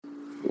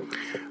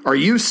Are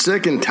you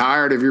sick and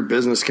tired of your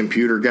business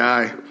computer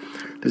guy?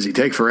 Does he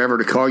take forever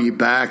to call you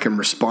back and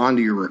respond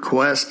to your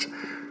request?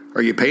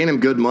 Are you paying him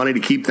good money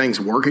to keep things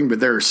working, but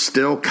there are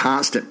still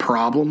constant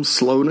problems,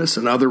 slowness,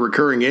 and other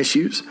recurring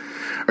issues?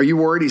 Are you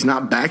worried he's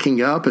not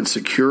backing up and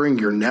securing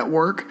your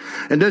network?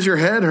 And does your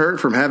head hurt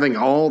from having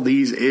all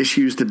these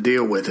issues to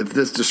deal with? If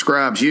this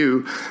describes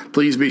you,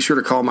 please be sure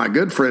to call my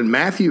good friend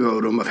Matthew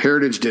Odom of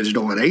Heritage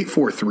Digital at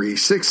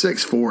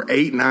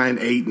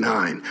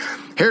 843-664-8989.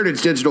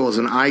 Heritage Digital is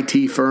an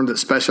IT firm that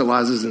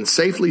specializes in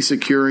safely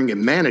securing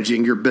and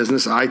managing your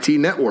business IT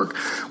network.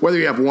 Whether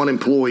you have one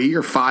employee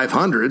or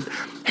 500,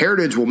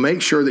 Heritage will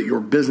make sure that your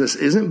business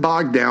isn't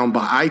bogged down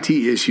by IT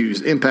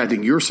issues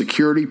impacting your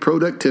security,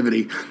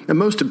 productivity, and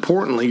most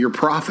importantly, your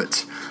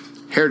profits.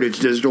 Heritage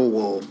Digital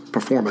will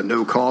perform a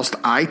no-cost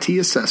IT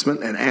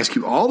assessment and ask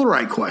you all the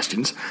right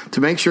questions to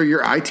make sure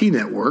your IT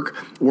network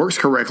works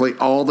correctly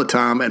all the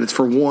time, and it's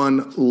for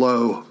one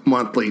low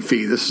monthly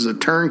fee. This is a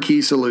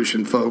turnkey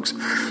solution, folks.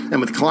 And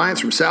with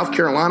clients from South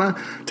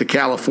Carolina to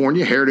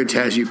California, Heritage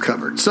has you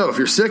covered. So if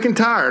you're sick and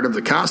tired of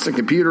the constant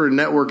computer and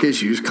network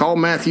issues, call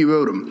Matthew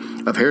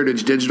Odom of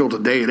Heritage Digital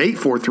today at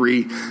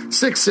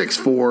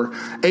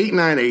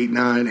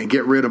 843-664-8989 and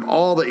get rid of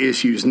all the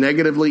issues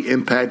negatively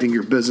impacting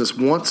your business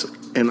once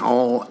and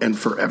all and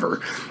forever.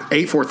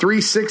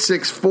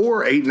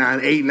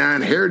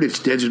 843-664-8989,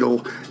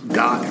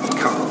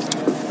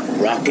 heritagedigital.com.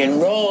 Rock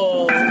and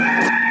roll.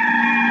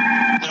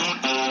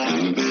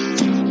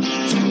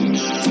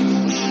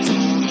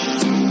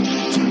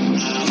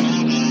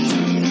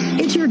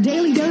 It's your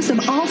daily dose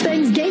of all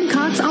things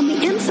Gamecocks on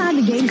the Inside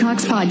the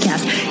Gamecocks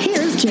podcast.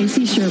 Here's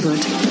J.C.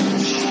 Sherbert.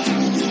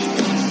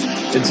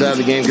 Inside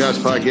the Gamecocks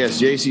podcast,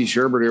 J.C.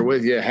 Sherbert here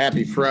with you.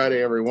 Happy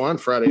Friday, everyone.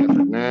 Friday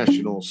after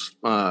Nationals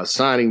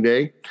signing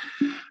day.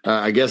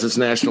 I guess it's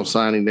National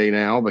Signing Day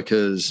now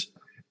because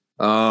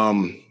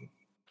it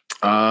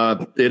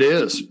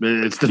is.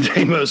 It's the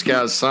day most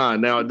guys sign.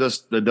 Now, it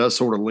does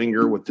sort of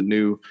linger with the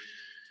new,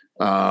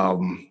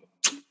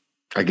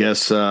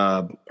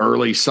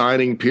 early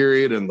signing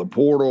period and the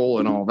portal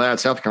and all that.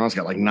 South Carolina's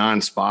got like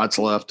 9 spots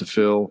left to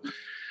fill.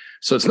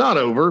 So it's not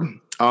over.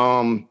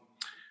 Kind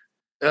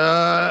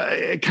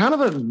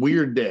of a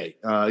weird day.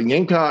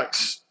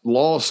 Gamecocks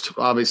lost,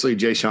 obviously,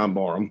 Jayshon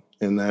Barham,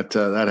 and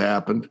that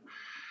happened.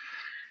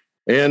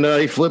 And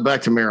he flipped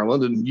back to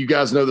Maryland. And you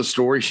guys know the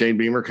story. Shane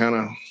Beamer kind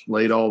of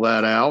laid all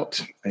that out.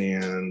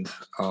 And,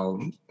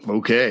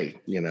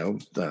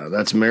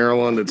 that's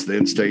Maryland. It's the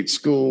in-state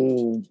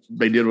school.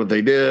 They did what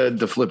they did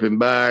to flip him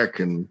back.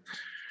 And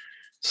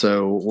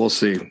so we'll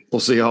see. We'll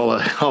see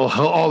how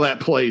all that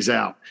plays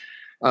out.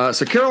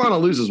 So Carolina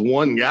loses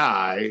one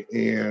guy,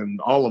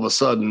 and all of a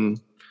sudden,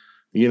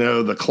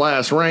 the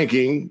class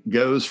ranking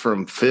goes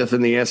from 5th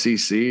in the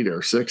SEC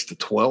to 6th to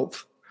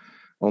 12th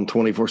on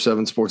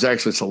 24/7 Sports.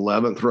 Actually, it's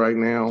 11th right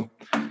now.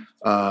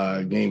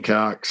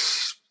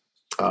 Gamecocks,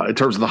 in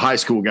terms of the high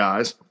school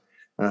guys,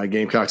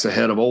 Gamecocks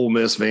ahead of Ole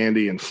Miss,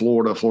 Vandy, and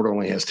Florida. Florida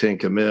only has 10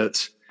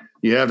 commits.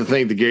 You have to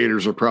think the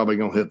Gators are probably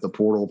going to hit the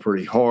portal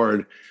pretty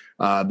hard.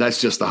 That's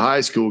just the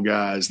high school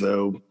guys,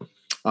 though.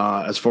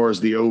 As far as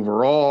the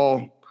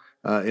overall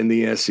in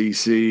the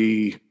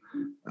SEC,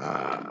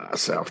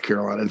 South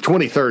Carolina, and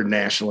 23rd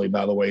nationally,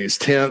 by the way, is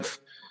 10th,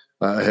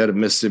 ahead of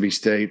Mississippi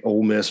State,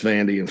 Ole Miss,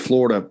 Vandy, and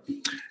Florida.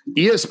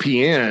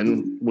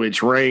 ESPN,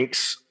 which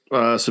ranks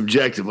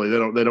subjectively,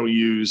 they don't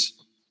use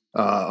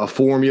a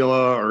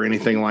formula or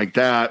anything like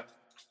that.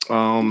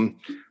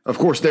 Of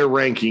course, their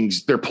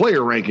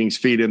player rankings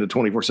feed into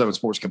 24/7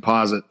 Sports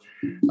Composite,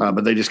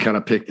 but they just kind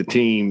of pick the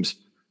teams.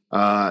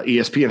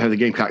 ESPN had the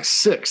Gamecocks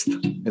 6th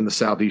in the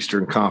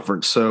Southeastern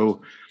Conference.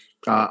 So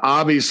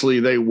obviously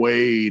they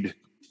weighed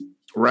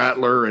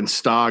Rattler and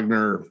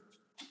Stogner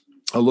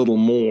a little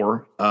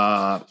more.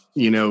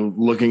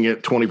 Looking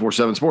at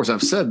 24/7 Sports,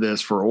 I've said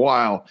this for a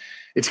while.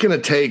 It's going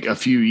to take a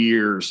few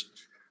years,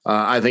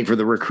 I think, for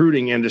the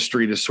recruiting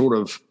industry to sort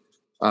of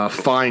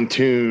fine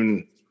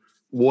tune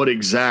what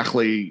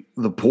exactly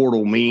the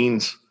portal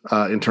means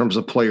in terms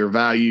of player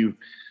value.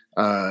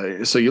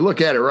 So you look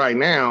at it right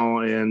now,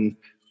 and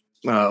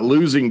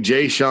losing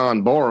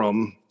Jayshon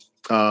Barham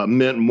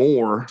meant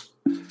more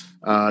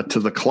to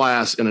the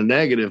class in a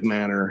negative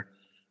manner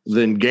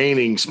than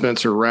gaining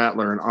Spencer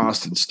Rattler and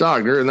Austin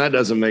Stogner, and that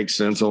doesn't make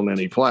sense on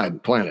any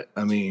planet.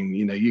 I mean,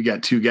 you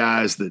got 2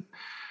 guys that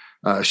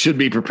should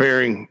be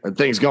preparing.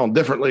 Things going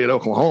differently at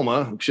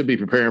Oklahoma, should be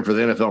preparing for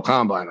the NFL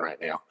Combine right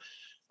now,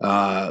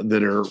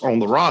 that are on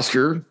the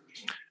roster,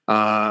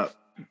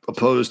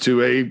 opposed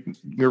to a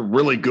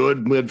really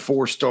good mid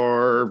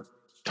 4-star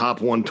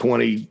top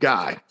 120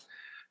 guy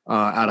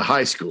out of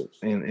high school.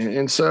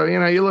 And so,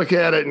 you look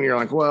at it and you're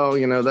like, well,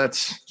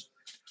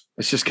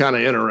 it's just kind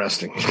of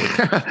interesting.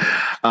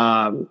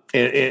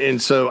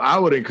 And so I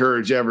would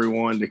encourage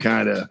everyone to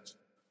kind of,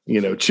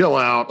 chill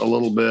out a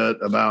little bit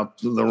about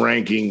the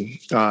ranking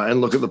and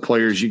look at the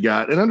players you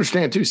got, and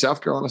understand too,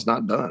 South Carolina's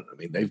not done. I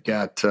mean, they've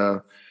got,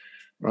 like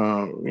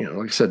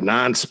I said,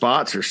 9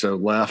 spots or so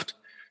left,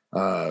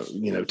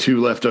 2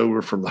 left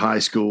over from the high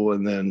school,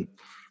 and then,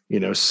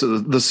 so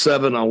the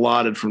 7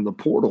 allotted from the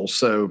portal.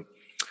 So,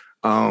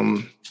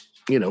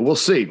 we'll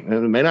see. And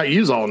they may not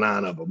use all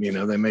 9 of them.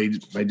 They may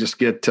just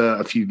get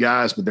a few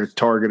guys, but they're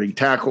targeting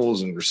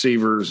tackles and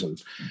receivers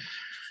and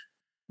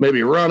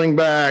maybe a running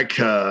back.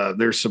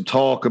 There's some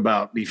talk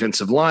about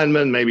defensive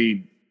linemen,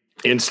 maybe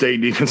in-state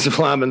defensive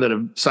linemen that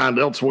have signed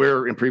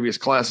elsewhere in previous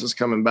classes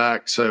coming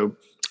back. So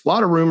a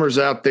lot of rumors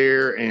out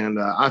there, and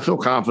I feel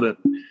confident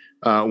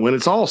when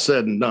it's all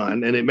said and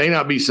done. And it may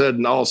not be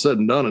all said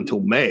and done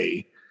until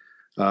May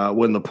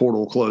when the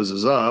portal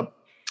closes up.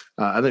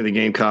 I think the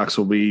Gamecocks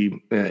will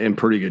be in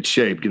pretty good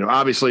shape.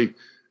 Obviously,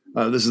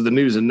 this is the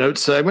news and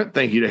notes segment.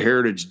 Thank you to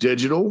Heritage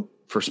Digital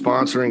for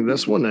sponsoring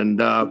this one. And,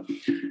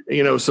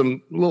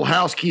 some little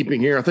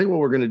housekeeping here. I think what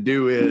we're going to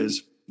do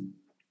is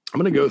I'm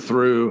going to go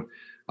through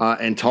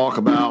and talk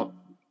about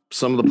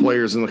some of the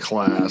players in the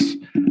class.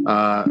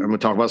 I'm going to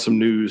talk about some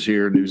news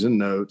here, news and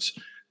notes,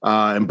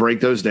 and break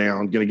those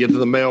down. Going to get to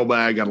the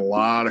mailbag. Got a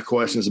lot of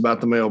questions about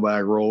the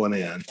mailbag rolling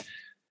in.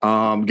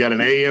 Got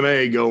an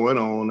AMA going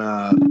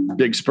on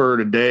Big Spur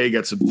today.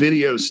 Got some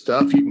video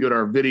stuff. You can go to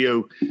our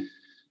video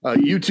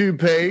YouTube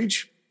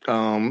page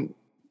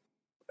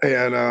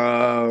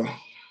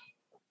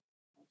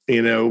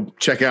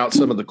check out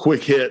some of the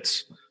quick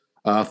hits,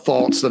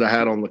 thoughts that I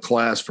had on the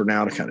class for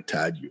now to kind of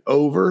tide you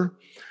over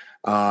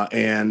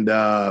and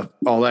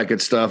all that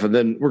good stuff. And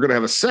then we're going to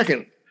have a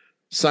second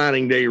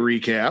signing day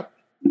recap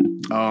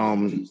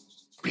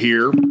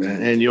here,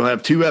 and you'll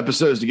have 2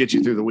 episodes to get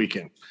you through the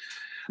weekend.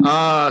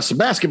 Some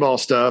basketball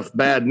stuff,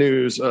 bad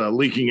news,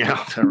 leaking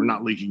out or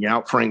not leaking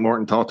out. Frank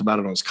Martin talked about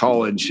it on his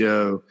call-in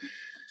show.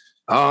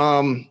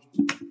 How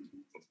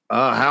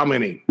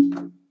many,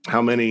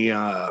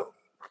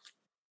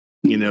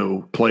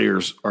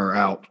 players are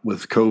out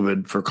with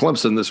COVID for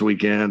Clemson this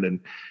weekend?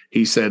 And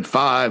he said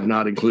 5,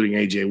 not including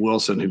AJ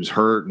Wilson, who's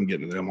hurt and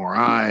getting an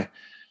MRI.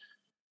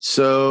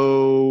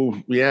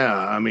 So, yeah,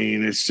 I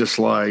mean, it's just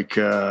like,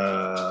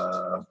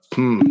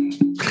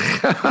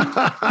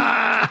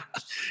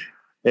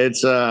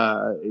 it's,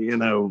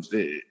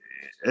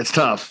 it's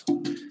tough.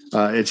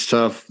 It's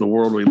tough, the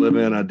world we live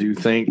in. I do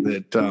think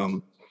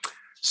that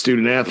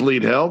student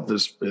athlete health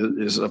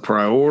is a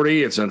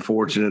priority. It's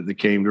unfortunate that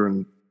came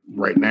during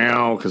right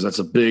now because that's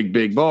a big,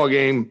 big ball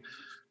game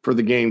for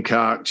the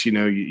Gamecocks.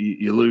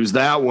 You lose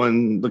that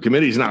one. The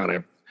committee's not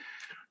going to.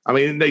 I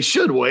mean, they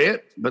should weigh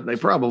it, but they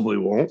probably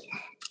won't.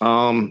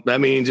 That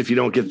means if you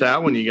don't get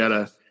that one, you got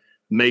to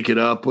make it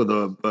up with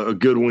a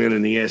good win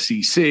in the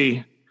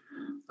SEC.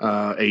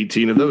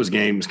 18 of those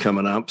games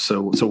coming up.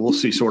 So we'll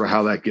see sort of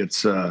how that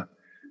gets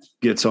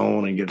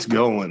on and gets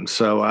going.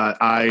 So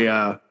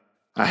I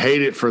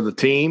hate it for the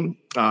team.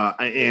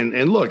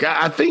 And look,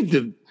 I think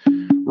that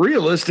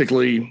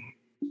realistically,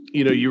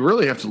 you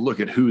really have to look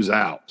at who's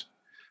out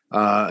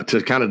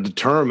to kind of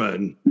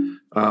determine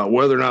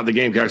whether or not the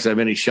Gamecocks have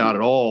any shot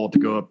at all to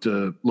go up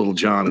to Little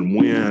John and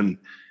win.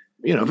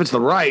 If it's the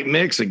right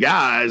mix of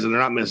guys and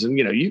they're not missing,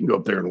 you can go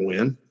up there and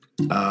win.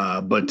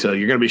 But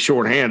you're going to be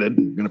shorthanded.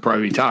 You're going to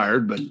probably be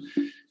tired. But,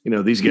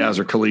 these guys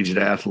are collegiate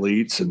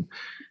athletes. And,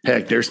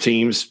 heck, there's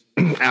teams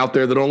out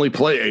there that only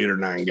play 8 or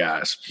 9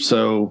 guys.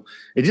 So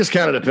it just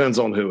kind of depends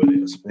on who it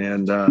is.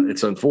 And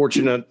it's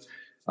unfortunate.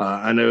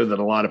 I know that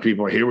a lot of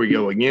people are, here we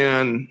go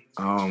again.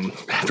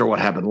 After what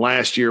happened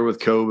last year with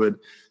COVID,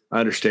 I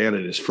understand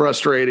it is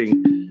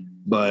frustrating.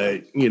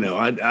 But,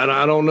 I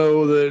don't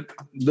know that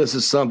this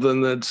is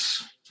something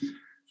that's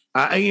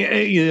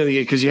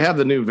because you have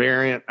the new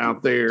variant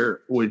out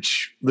there,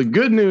 which the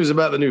good news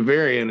about the new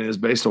variant is,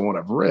 based on what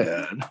I've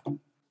read,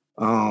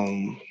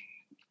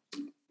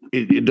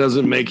 it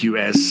doesn't make you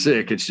as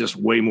sick. It's just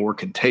way more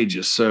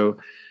contagious. So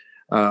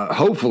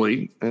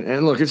hopefully,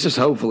 and look, it's just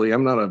hopefully,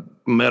 I'm not a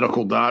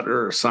medical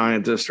doctor or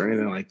scientist or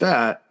anything like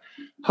that.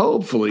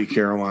 Hopefully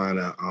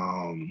Carolina,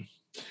 or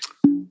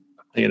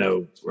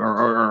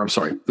I'm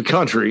sorry, the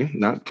country,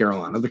 not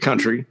Carolina, the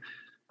country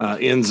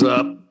ends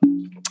up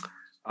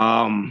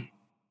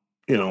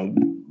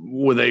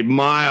with a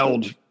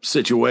mild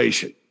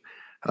situation.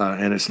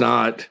 And it's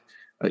not,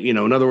 in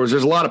other words,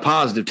 there's a lot of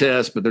positive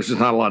tests, but there's just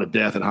not a lot of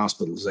death and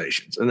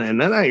hospitalizations.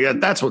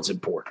 And that's what's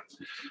important.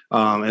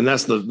 And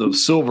that's the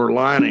silver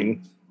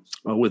lining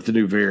with the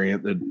new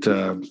variant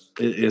that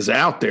is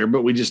out there,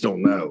 but we just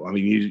don't know. I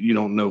mean, you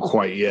don't know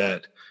quite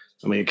yet.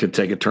 I mean, it could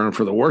take a turn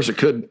for the worse. It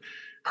could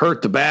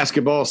hurt the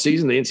basketball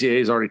season. The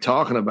NCAA is already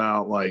talking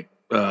about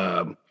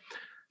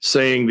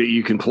saying that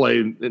you can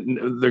play. They're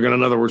going to,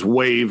 in other words,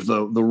 waive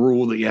the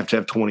rule that you have to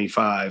have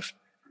 25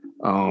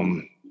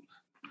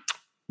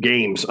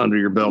 games under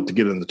your belt to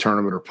get in the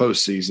tournament or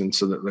postseason,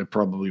 so that they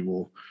probably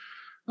will,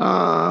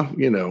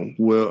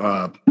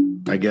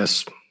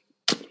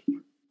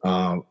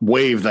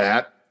 waive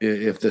that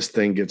if this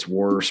thing gets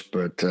worse.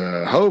 But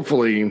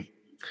hopefully,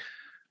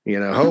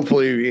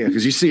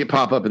 because you see it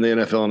pop up in the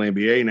NFL and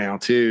NBA now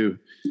too.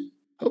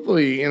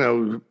 Hopefully,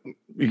 you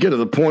get to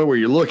the point where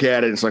you look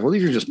at it and it's like, well,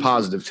 these are just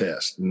positive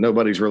tests.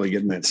 Nobody's really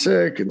getting that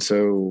sick. And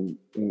so,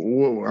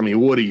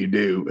 what do you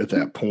do at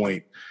that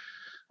point?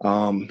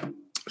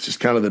 It's just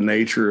kind of the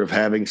nature of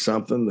having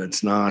something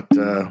that's not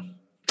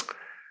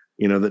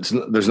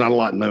there's not a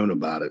lot known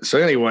about it. So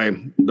anyway,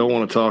 don't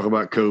want to talk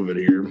about COVID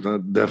here.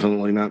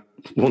 Definitely not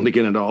wanting to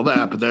get into all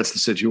that, but that's the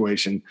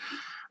situation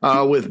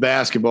with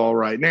basketball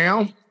right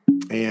now.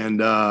 And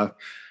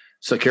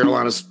so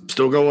Carolina's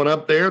still going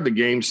up there. The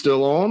game's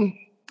still on.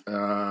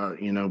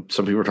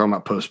 Some people are talking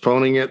about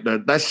postponing it.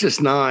 That's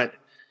just not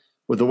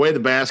with the way the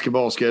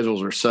basketball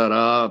schedules are set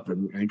up,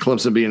 and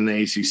Clemson being in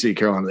the ACC,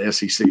 Carolina the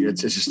SEC.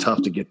 It's just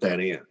tough to get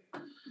that in.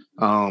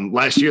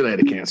 Last year they had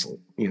to cancel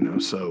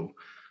it, so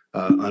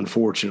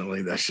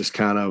unfortunately that's just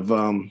kind of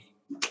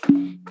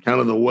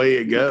the way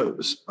it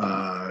goes.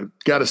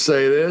 Got to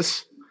say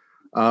this: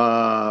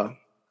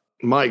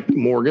 Mike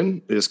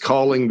Morgan is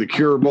calling the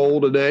Cure Bowl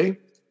today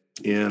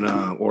in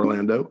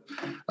Orlando.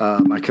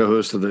 My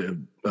co-host of the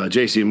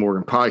JC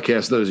Morgan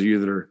podcast. Those of you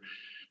that are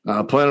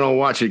planning on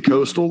watching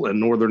Coastal in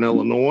Northern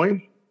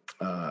Illinois,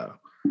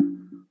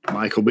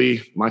 Mike will be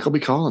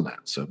calling that.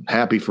 So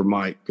happy for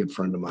Mike, good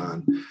friend of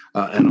mine,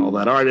 and all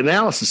that. All right,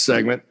 analysis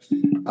segment.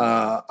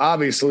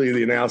 Obviously,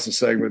 the analysis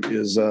segment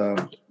is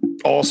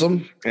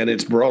awesome, and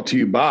it's brought to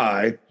you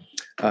by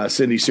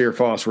Cindy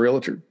Searfoss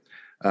Realtor.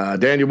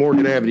 Daniel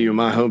Morgan Avenue in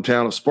my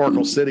hometown of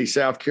Sparkle City,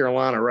 South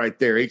Carolina, right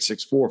there,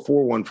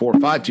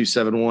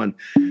 864-414-5271.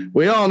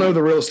 We all know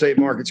the real estate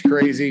market's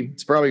crazy.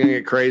 It's probably going to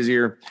get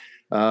crazier.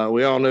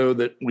 We all know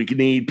that we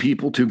need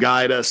people to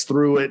guide us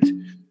through it,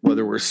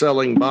 whether we're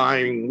selling,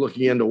 buying,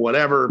 looking into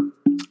whatever.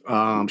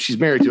 She's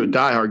married to a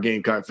diehard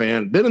Gamecock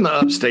fan, been in the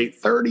upstate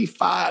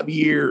 35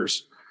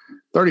 years,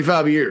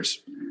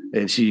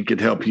 and she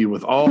could help you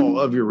with all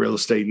of your real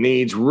estate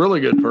needs. Really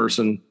good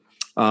person.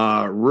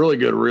 Really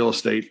good real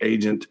estate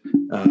agent,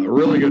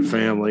 really good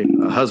family.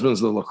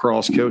 Husband's the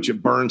lacrosse coach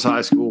at Burns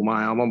High School,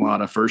 my alma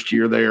mater, first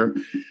year there.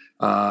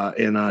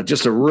 And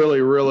just a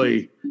really,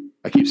 really,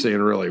 I keep saying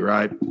really,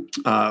 right?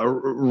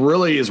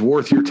 Really is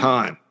worth your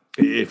time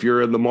if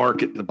you're in the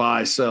market to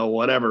buy, sell,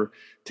 whatever,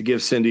 to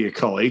give Cindy a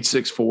call.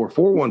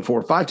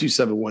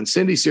 864-414-5271.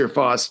 Cindy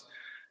Searfoss,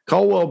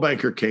 Coldwell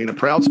Banker Kane, a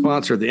proud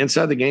sponsor of the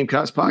Inside the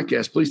Gamecocks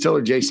podcast. Please tell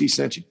her JC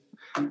sent you.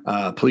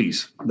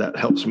 Please, that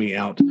helps me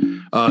out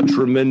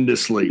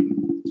tremendously.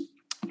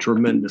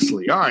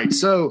 All right,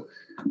 so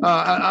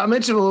I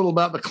mentioned a little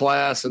about the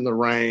class and the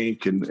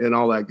rank and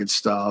all that good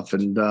stuff,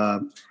 and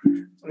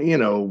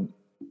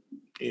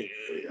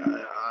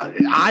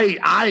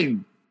I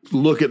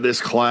look at this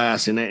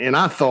class and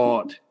I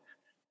thought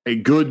a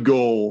good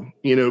goal,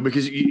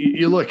 because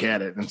you look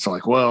at it and it's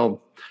like,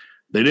 well,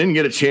 they didn't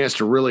get a chance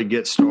to really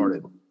get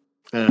started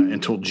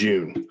until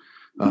June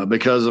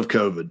because of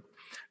COVID.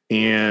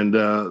 And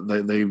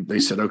they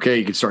said, okay,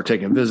 you can start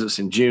taking visits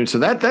in June. So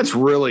that's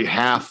really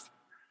half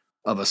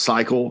of a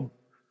cycle,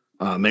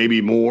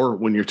 maybe more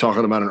when you're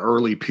talking about an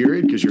early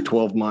period, because you're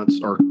 12 months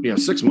or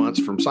 6 months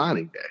from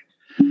signing day.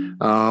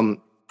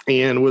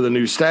 And with a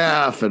new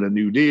staff and a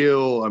new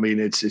deal, I mean,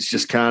 it's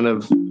just kind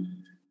of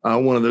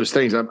one of those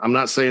things. I'm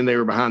not saying they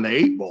were behind the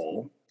 8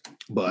 ball,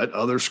 but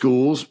other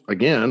schools,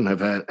 again,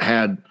 have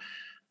had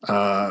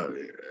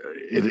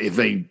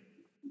if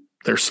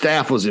their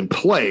staff was in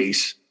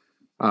place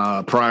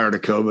prior to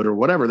COVID or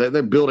whatever,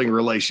 they're building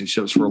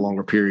relationships for a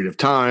longer period of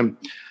time.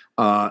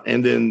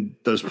 And then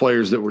those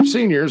players that were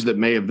seniors that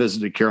may have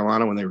visited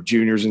Carolina when they were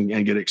juniors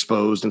and get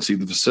exposed and see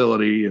the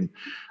facility and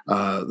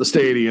the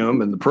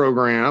stadium and the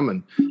program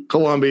and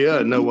Columbia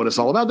and know what it's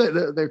all about.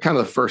 They're kind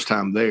of the first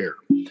time there.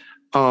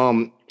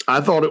 I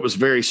thought it was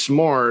very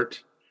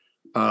smart,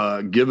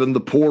 given the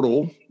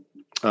portal,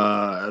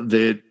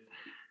 that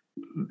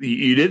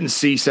you didn't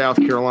see South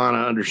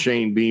Carolina under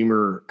Shane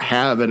Beamer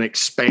have an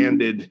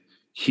expanded,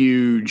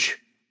 huge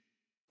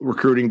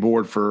recruiting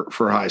board for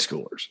high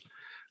schoolers.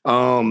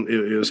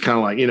 It was kind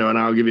of like, and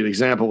I'll give you an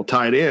example,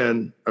 tight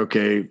end.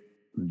 Okay.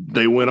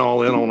 They went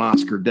all in on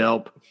Oscar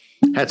Delp,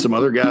 had some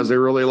other guys they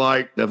really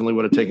liked. Definitely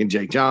would have taken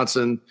Jake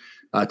Johnson.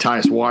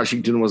 Tyus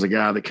Washington was a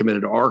guy that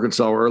committed to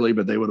Arkansas early,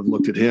 but they would have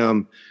looked at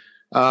him.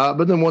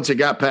 But then once it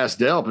got past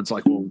Delp, it's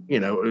like, well,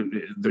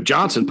 the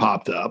Johnson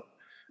popped up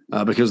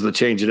because of the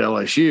change at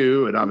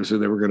LSU. And obviously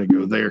they were going to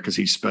go there because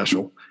he's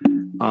special.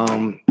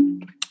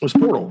 It was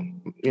portal,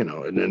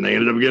 and then they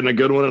ended up getting a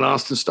good one in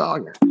Austin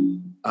Stogner.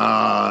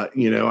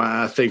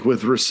 I think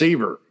with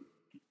receiver,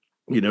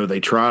 they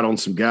tried on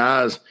some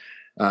guys,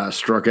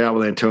 struck out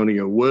with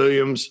Antonio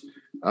Williams.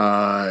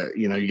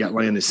 You got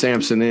Landon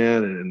Sampson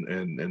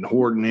in and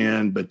Horton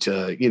in, but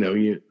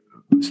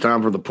it's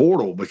time for the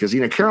portal because,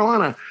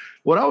 Carolina,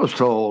 what I was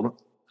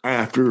told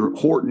after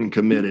Horton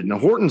committed. Now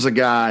Horton's a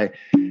guy,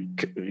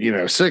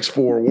 6'4",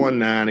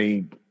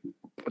 190,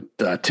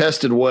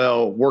 tested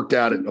well, worked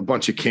out at a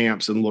bunch of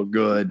camps and looked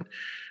good.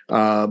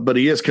 But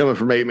he is coming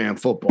from 8-man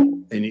football,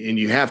 and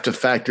you have to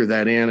factor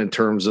that in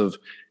terms of,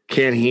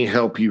 can he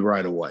help you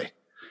right away?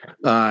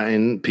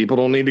 And people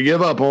don't need to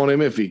give up on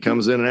him if he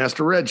comes in and has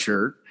to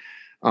redshirt.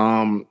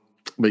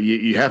 But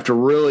you have to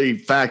really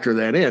factor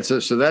that in. So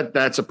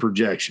that's a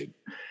projection.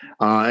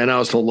 And I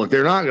was told, look,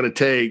 they're not going to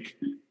take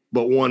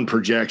but one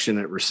projection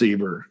at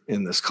receiver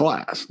in this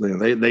class.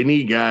 They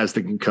need guys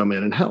that can come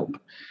in and help.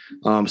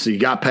 So you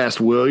got past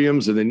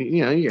Williams, and then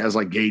you guys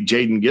like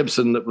Jaden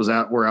Gibson that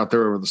were out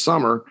there over the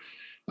summer.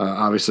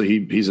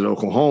 Obviously, he's at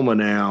Oklahoma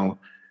now.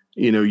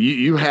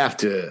 You have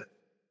to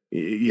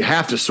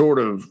sort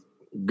of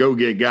go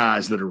get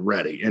guys that are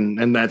ready,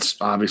 and that's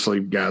obviously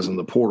guys in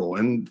the portal.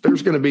 And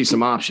there's going to be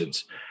some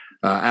options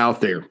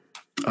out there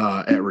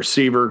at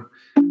receiver.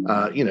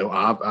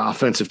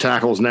 Offensive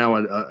tackle is now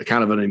a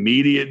kind of an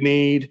immediate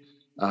need.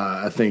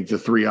 I think the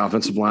 3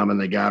 offensive linemen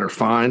they got are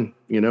fine,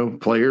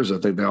 players. I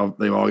think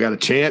they've all got a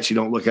chance. You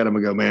don't look at them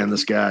and go, man,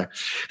 this guy,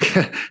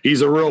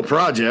 he's a real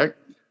project.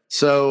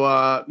 So,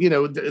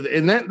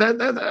 and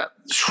that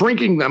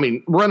shrinking, I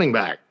mean, running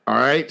back. All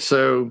right.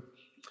 So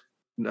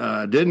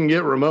didn't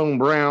get Ramon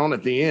Brown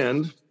at the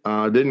end.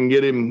 Didn't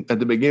get him at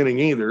the beginning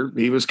either.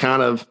 He was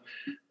kind of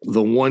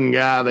the one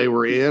guy they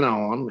were in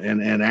on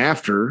and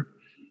after.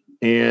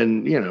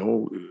 And,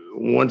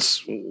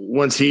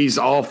 once he's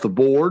off the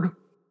board,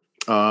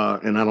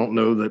 and I don't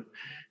know that,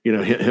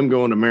 him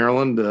going to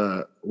Maryland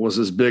was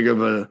as big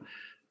of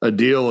a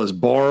deal as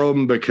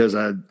Barham, because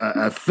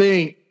I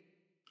think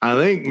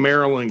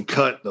Maryland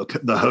cut the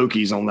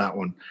Hokies on that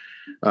one.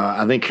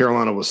 I think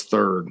Carolina was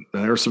third.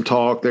 And there was some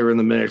talk. They were in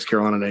the mix.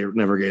 Carolina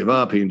never gave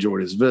up. He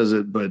enjoyed his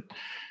visit. But,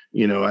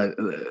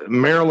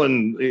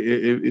 Maryland,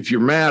 if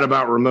you're mad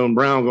about Ramon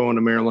Brown going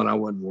to Maryland, I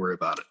wouldn't worry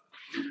about it.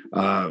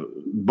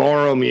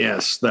 Barham,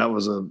 yes, that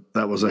was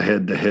a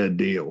head-to-head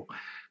deal.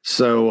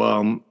 So,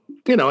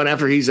 and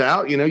after he's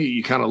out,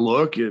 you kind of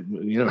look at,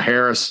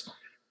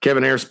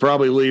 Kevin Harris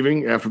probably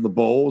leaving after the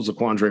bowl.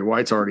 Zaquandre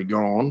White's already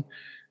gone.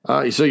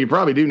 So you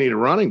probably do need a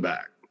running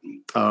back.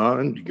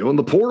 And you go in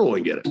the portal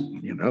and get it.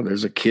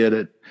 There's a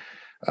kid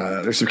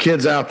there's some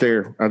kids out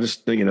there. I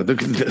just think,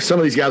 some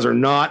of these guys are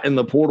not in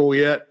the portal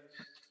yet.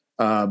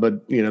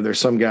 But there's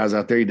some guys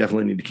out there you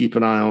definitely need to keep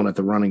an eye on at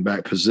the running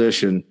back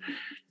position.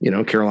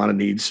 Carolina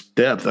needs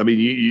depth. I mean,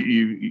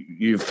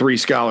 you have 3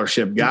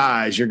 scholarship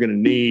guys. You're going to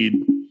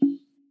need,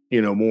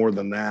 more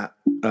than that.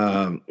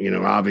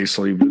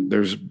 Obviously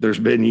there's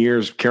been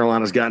years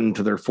Carolina's gotten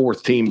to their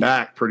 4th team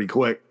back pretty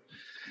quick.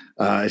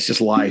 It's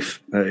just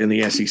life in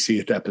the SEC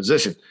at that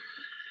position.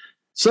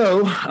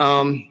 So,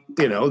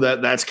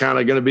 that's kind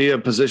of going to be a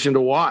position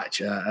to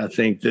watch. I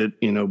think that,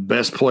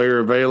 best player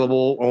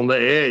available on the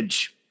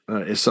edge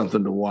is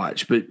something to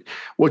watch. But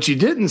what you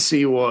didn't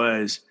see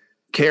was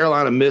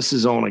Carolina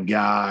misses on a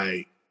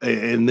guy,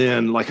 and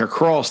then like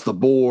across the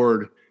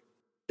board,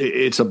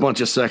 it's a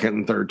bunch of second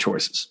and third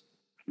choices.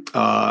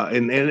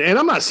 And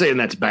I'm not saying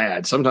that's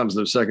bad. Sometimes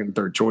those second and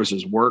third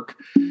choices work.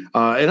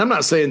 And I'm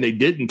not saying they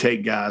didn't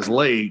take guys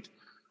late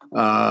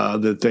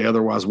that they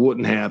otherwise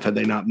wouldn't have had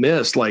they not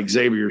missed, like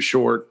Xavier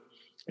Short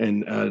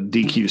and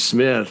DQ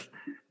Smith,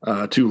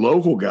 2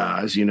 local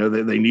guys.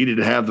 They needed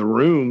to have the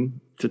room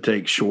to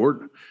take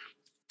Short.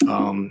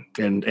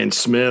 And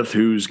Smith,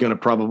 who's going to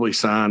probably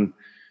sign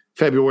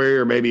February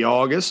or maybe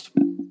August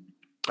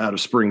out of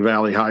Spring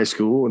Valley High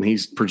School, and he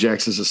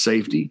projects as a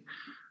safety.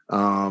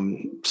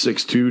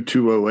 6'2",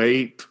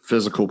 208,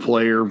 physical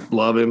player,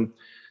 love him.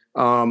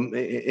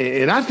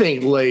 And I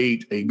think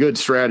late, a good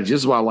strategy,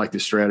 this is why I like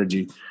this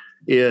strategy,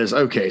 is,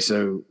 okay,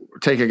 so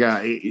take a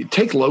guy,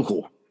 take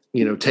local,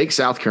 take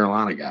South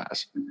Carolina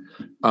guys.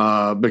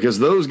 Because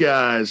those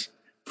guys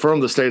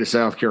from the state of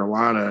South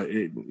Carolina,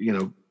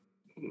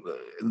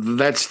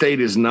 that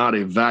state is not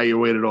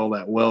evaluated all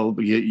that well.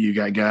 But you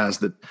got guys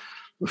that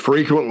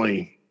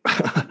frequently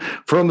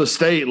from the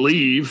state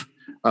leave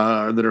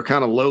that are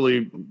kind of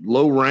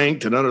low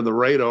ranked and under the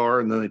radar,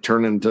 and then they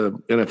turn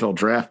into NFL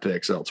draft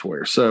picks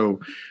elsewhere.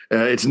 So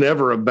it's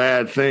never a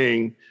bad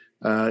thing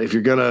if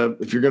you're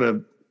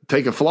gonna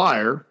take a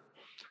flyer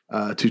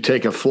to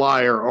take a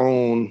flyer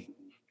on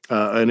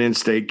an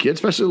in-state kid,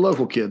 especially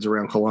local kids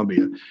around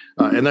Columbia,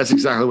 and that's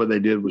exactly what they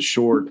did with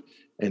Short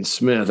and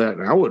Smith.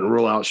 I wouldn't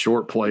rule out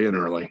Short playing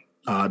early,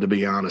 to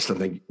be honest. I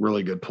think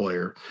really good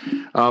player.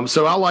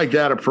 So I like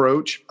that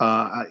approach.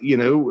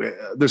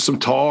 There's some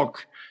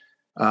talk.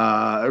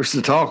 There's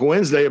some talk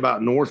Wednesday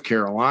about North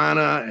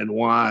Carolina and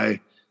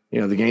why,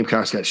 the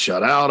Gamecocks got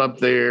shut out up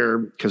there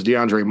because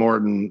DeAndre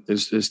Martin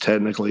is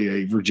technically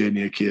a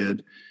Virginia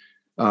kid.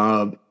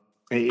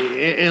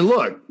 And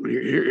look,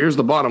 here's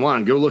the bottom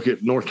line. Go look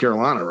at North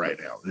Carolina right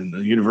now. In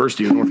the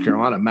University of North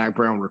Carolina, Mack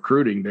Brown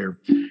recruiting, they're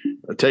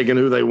taking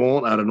who they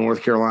want out of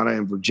North Carolina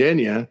and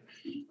Virginia.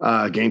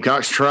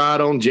 Gamecocks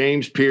tried on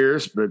James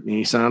Pierce, but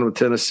he signed with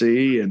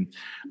Tennessee. And,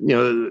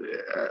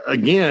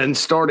 again,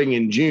 starting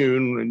in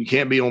June, and you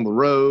can't be on the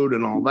road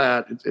and all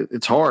that,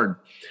 it's hard.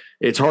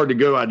 It's hard to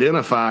go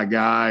identify a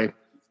guy.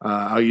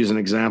 I'll use an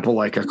example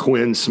like a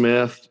Quinn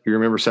Smith. You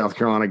remember South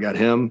Carolina got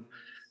him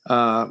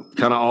kind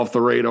of off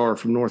the radar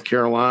from North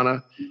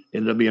Carolina.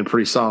 Ended up being a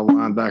pretty solid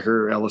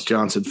linebacker. Ellis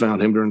Johnson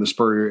found him during the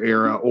Spurrier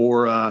era.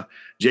 Or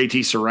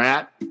J.T.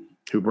 Surratt,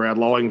 who Brad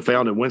Lawing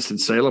found at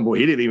Winston-Salem. Boy,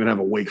 he didn't even have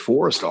a Wake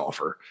Forest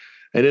offer.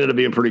 And ended up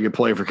being a pretty good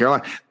player for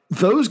Carolina.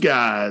 Those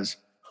guys,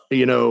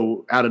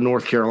 out of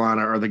North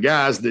Carolina are the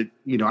guys that,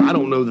 I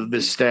don't know that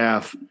this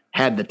staff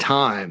had the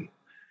time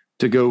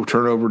to go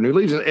turn over new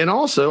leaves. And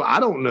also, I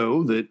don't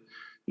know that,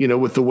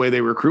 with the way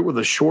they recruit with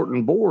a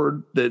shortened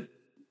board,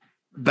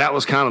 that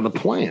was kind of the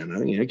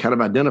plan. Kind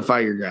of identify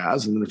your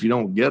guys, and then if you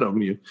don't get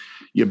them, you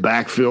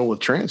backfill with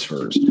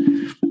transfers.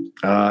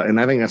 And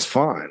I think that's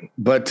fine.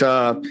 But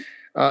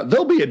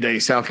there'll be a day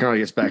South Carolina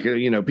gets back.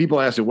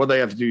 People ask me what they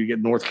have to do to get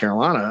North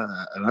Carolina,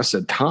 and I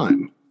said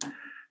time.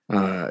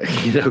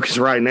 Because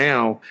right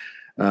now,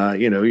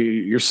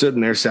 you're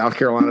sitting there. South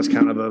Carolina's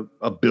kind of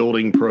a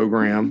building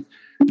program.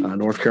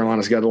 North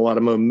Carolina's got a lot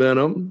of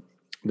momentum.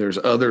 There's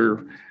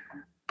other,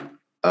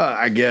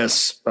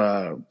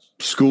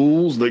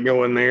 schools that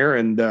go in there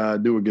and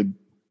do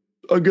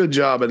a good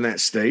job in that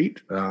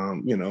state.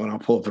 And I'll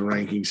pull up the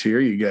rankings here.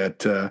 You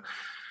got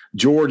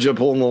Georgia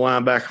pulling the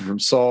linebacker from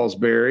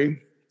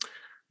Salisbury.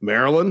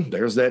 Maryland,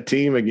 there's that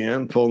team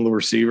again, pulling the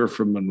receiver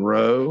from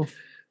Monroe.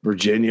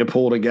 Virginia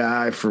pulled a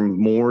guy from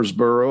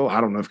Mooresboro.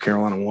 I don't know if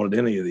Carolina wanted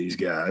any of these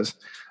guys.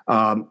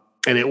 And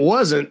it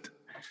wasn't,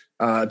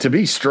 to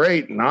be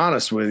straight and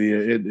honest with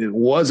you, it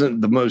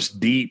wasn't the most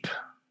deep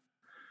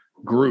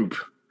group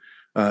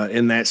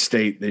in that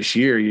state this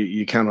year.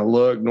 You kind of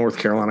look, North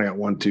Carolina got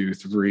 1, 2,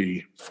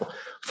 3,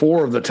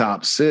 4 of the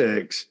top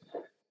 6,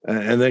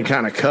 and then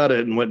kind of cut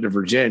it and went to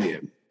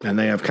Virginia. And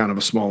they have kind of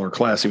a smaller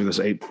class, even this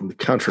 8th in the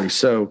country.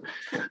 So,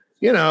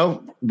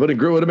 but it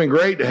would have been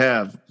great to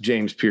have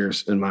James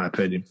Pierce, in my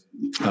opinion,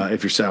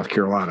 if you're South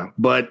Carolina.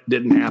 But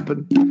didn't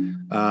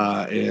happen.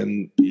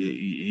 And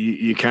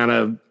you kind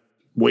of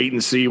wait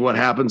and see what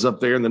happens up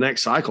there in the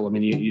next cycle. I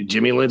mean,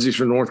 Jimmy Lindsey's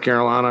from North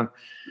Carolina.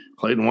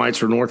 Clayton White's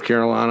from North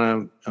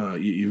Carolina.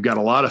 You've got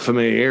a lot of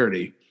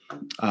familiarity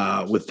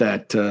with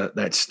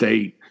that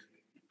state,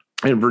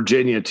 and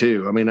Virginia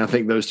too. I mean, I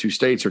think those 2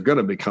 states are going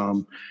to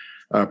become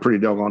pretty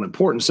doggone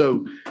important.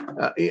 So,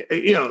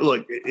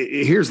 look,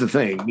 here's the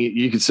thing: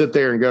 you can sit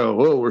there and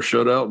go, "Oh, we're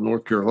shut out in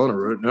North Carolina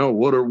right now.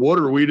 What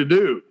are we to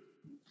do?"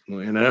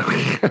 And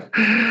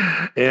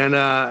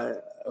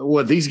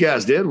what these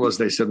guys did was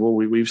they said, "Well,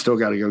 we've still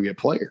got to go get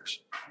players."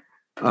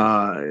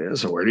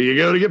 So where do you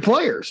go to get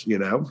players?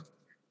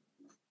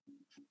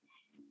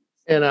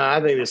 And I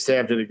think the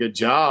staff did a good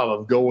job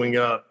of going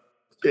up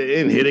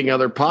and hitting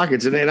other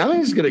pockets. And I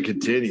think it's going to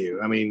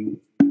continue. I mean,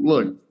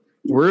 look,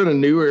 we're in a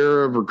new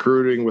era of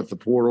recruiting with the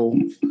portal.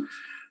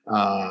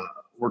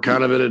 We're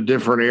kind of in a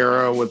different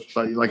era with,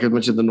 like I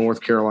mentioned, the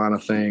North Carolina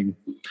thing.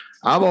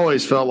 I've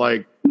always felt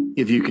like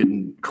if you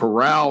can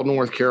corral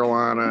North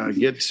Carolina,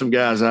 get some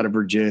guys out of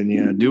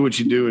Virginia, do what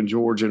you do in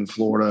Georgia and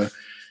Florida,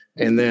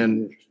 and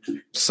then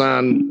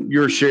sign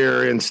your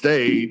share in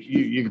state,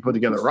 you can put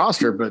together a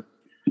roster. But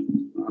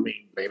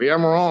maybe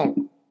I'm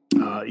wrong.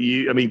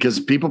 Because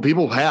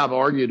people have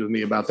argued with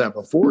me about that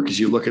before, because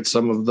you look at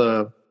some of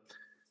the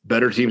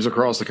better teams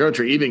across the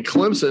country, even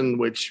Clemson,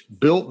 which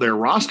built their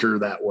roster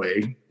that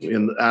way,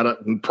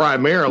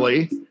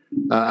 primarily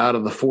out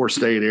of the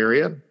 4-state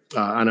area.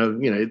 I know,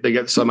 they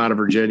got some out of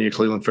Virginia,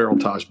 Cleveland Farrell,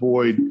 Taj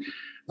Boyd.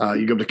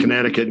 You go to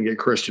Connecticut and get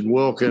Christian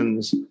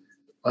Wilkins.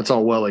 That's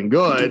all well and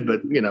good,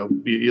 but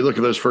you look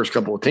at those first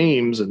couple of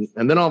teams, and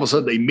then all of a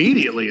sudden,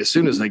 immediately, as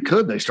soon as they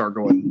could, they start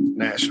going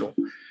national.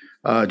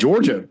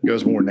 Georgia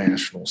goes more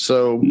national.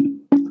 So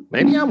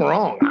maybe I'm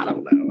wrong. I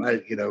don't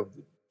know.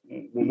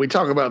 When we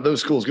talk about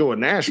those schools going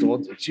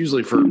national, it's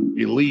usually for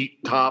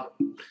elite, top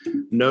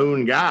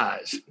known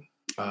guys.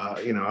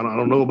 I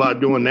don't know about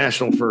doing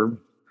national for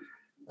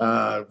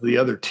the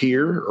other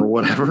tier or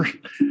whatever.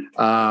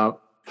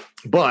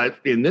 But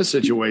in this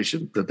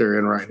situation that they're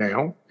in right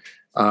now,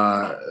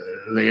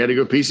 they had to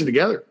go piece it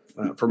together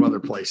from other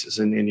places.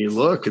 And you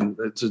look, and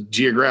it's a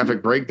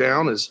geographic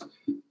breakdown is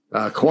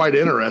quite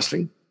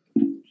interesting.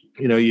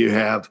 You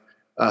have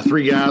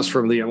 3 guys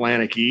from the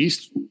Atlantic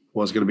East,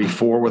 was going to be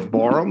 4 with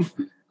Barham.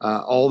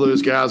 All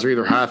those guys are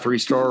either high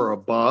 3-star or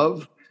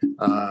above.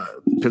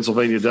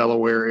 Pennsylvania,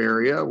 Delaware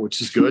area,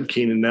 which is good.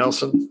 Keenan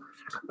Nelson,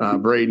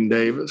 Braden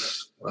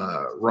Davis,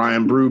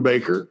 Ryan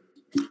Brubaker,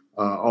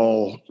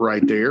 all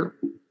right there.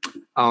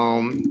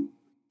 I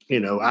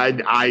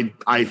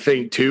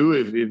think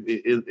too,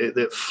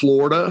 that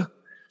Florida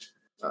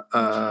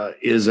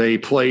is a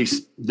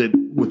place that,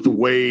 with the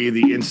way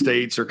the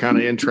in-states are kind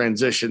of in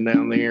transition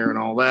down there and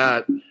all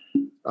that,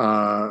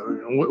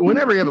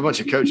 whenever you have a bunch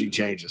of coaching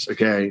changes,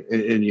 okay,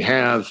 and you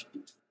have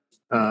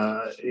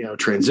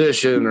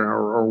transition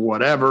or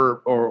whatever,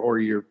 or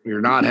you're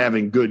not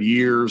having good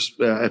years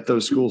at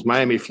those schools,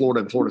 Miami, Florida,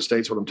 and Florida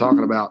State's what I'm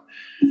talking about.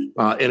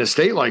 In a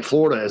state like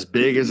Florida, as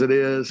big as it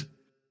is,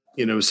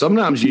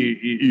 sometimes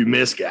you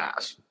miss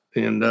guys.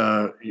 And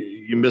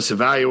you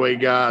misevaluate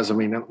guys. I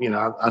mean,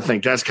 I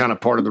think that's kind of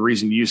part of the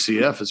reason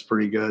UCF is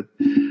pretty good,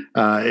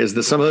 is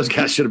that some of those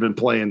guys should have been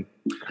playing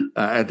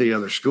at the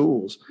other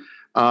schools.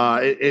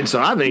 And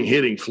so I think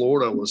hitting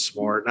Florida was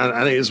smart.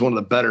 I think it's one of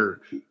the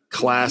better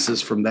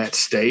classes from that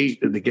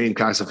state that the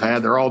Gamecocks have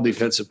had. They're all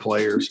defensive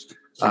players.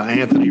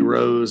 Anthony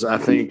Rose, I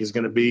think, is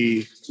going to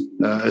be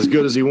as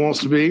good as he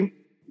wants to be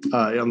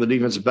on the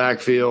defensive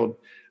backfield.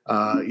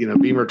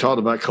 Beamer talked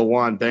about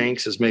Kawan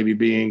Banks as maybe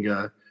being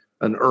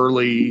an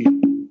early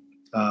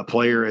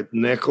player at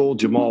nickel.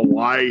 Jamal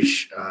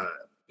Weish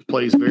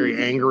plays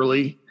very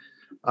angrily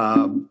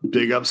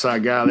big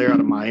upside guy there out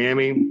of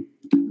Miami.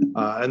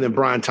 And then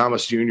Brian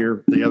Thomas Jr.,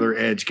 the other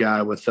edge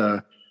guy with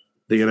the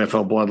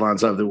NFL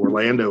bloodlines out of the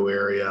Orlando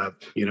area,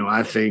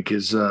 I think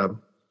is a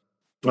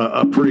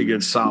pretty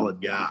good,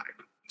 solid guy.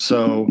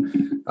 So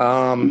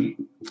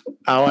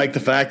I like the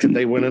fact that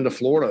they went into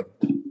Florida,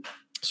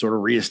 sort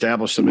of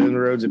reestablished some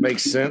inroads. It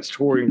makes sense.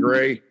 Torian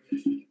Gray,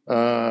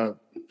 as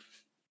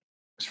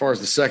far as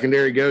the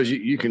secondary goes,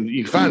 you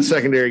can find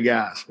secondary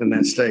guys in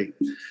that state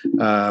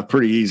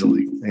pretty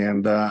easily,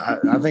 and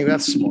I think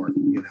that's smart.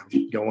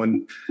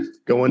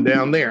 Going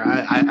down there.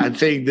 I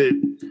think that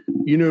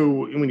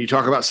when you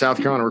talk about South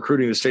Carolina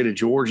recruiting the state of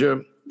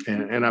Georgia,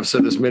 and I've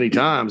said this many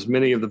times,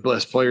 many of the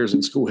best players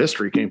in school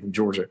history came from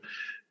Georgia.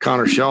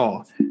 Connor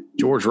Shaw,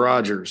 George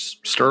Rogers,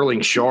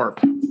 Sterling Sharp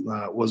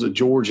was a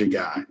Georgia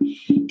guy.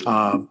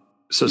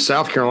 So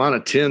South Carolina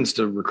tends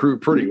to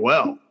recruit pretty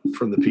well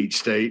from the Peach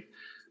State.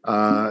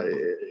 The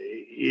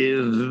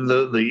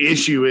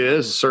issue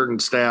is certain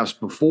staffs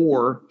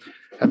before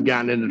have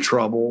gotten into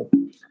trouble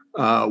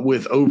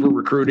with over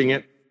recruiting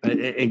it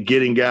and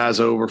getting guys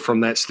over from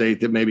that state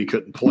that maybe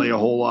couldn't play a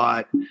whole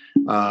lot.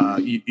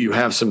 You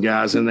have some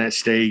guys in that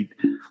state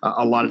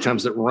a lot of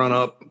times that run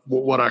up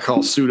what I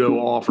call pseudo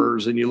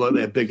offers, and you look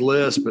at that big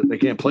list, but they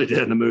can't play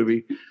dead in the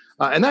movie.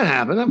 And that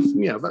happened,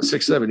 about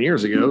 6-7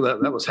 years ago.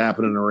 That was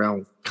happening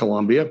around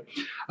Columbia.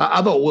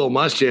 I thought Will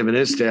Muschamp and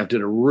his staff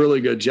did a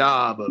really good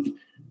job of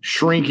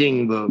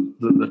shrinking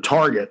the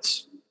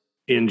targets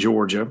in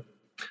Georgia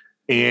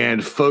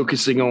and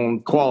focusing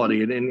on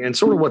quality. And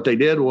sort of what they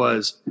did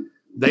was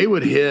they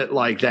would hit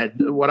like that,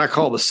 what I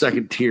call the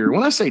second tier.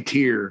 When I say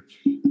tier,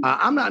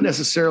 I'm not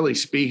necessarily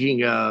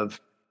speaking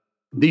of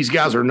these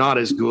guys are not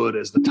as good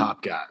as the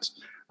top guys.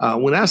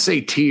 When I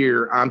say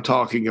tier, I'm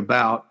talking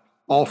about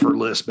offer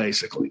list,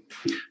 basically.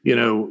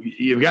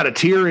 You've got a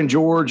tier in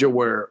Georgia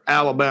where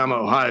Alabama,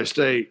 Ohio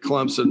State,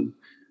 Clemson,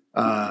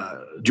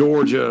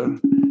 Georgia,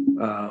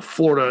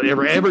 Florida,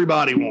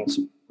 everybody wants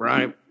them,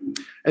 right?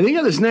 And then you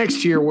got this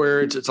next tier where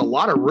it's a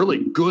lot of really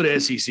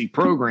good SEC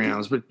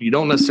programs, but you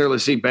don't necessarily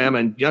see Bama,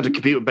 and you have to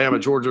compete with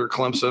Bama, Georgia, or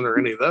Clemson, or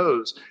any of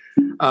those.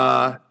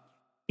 And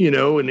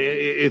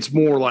it's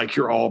more like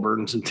your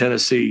Auburns and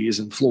Tennessees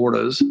and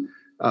Floridas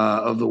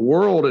of the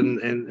world,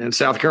 and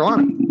South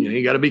Carolina.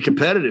 You got to be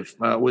competitive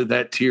with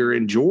that tier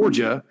in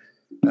Georgia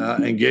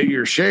and get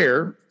your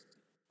share.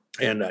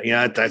 And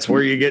that's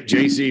where you get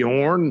J.C.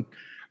 Horn.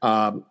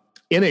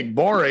 Enoch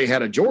Barre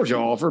had a Georgia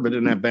offer, but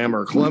didn't have Bama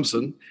or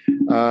Clemson.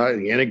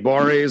 Enoch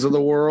Barres of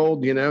the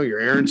world, your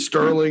Aaron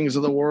Sterlings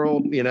of the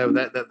world,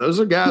 that those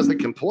are guys that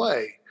can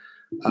play.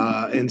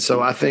 And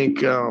so I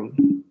think,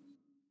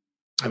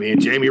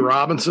 Jamie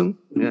Robinson,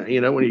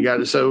 when you got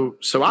it. So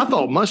I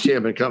thought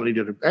Muschamp and company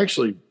did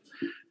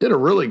a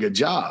really good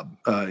job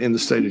in the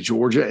state of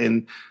Georgia.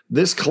 And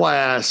this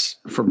class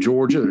from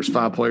Georgia, there's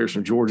 5 players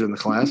from Georgia in the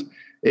class.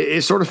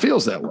 It sort of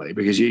feels that way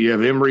because you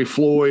have Emory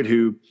Floyd,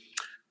 who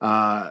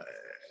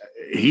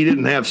he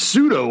didn't have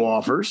pseudo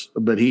offers,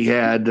 but he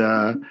had,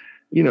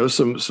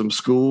 some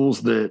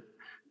schools that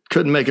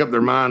couldn't make up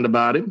their mind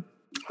about him,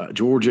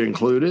 Georgia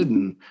included,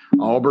 and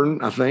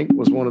Auburn, I think,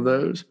 was one of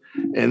those.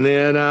 And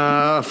then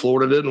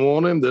Florida didn't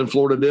want him. Then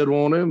Florida did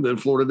want him. Then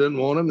Florida didn't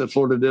want him. Then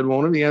Florida did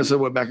want him. So it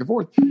went back and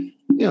forth.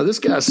 This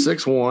guy's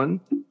 6'1".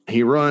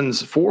 He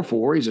runs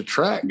 4.4. He's a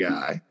track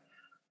guy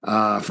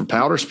from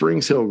Powder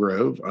Springs,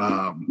 Hillgrove.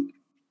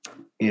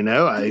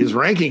 His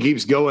ranking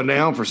keeps going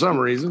down for some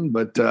reason,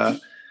 but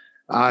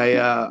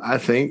I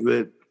think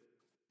that,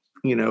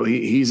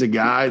 he's a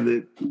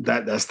guy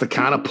that's the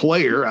kind of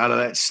player out of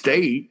that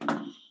state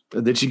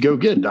that you go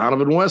get.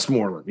 Donovan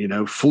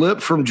Westmoreland,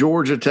 flipped from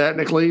Georgia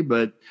technically,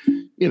 but,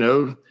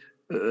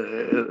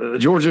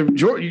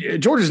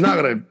 Georgia's not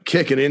going to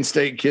kick an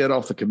in-state kid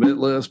off the commit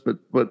list, but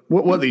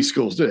what these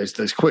schools do is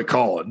they quit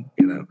calling,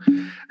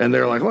 and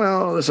they're like,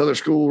 well, this other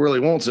school really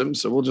wants him,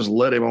 so we'll just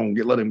let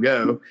him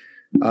go.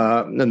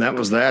 And that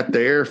was that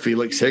there.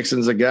 Felix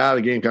Hickson's a guy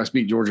the Gamecocks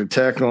beat Georgia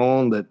Tech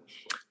on that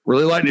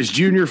really liked his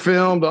junior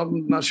film, but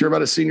I'm not sure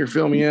about his senior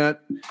film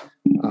yet.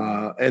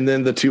 And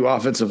then the 2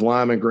 offensive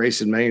linemen,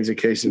 Grayson Maines and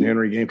Casey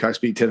Henry. Gamecocks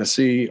beat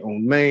Tennessee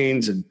on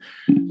Maines, and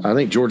I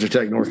think Georgia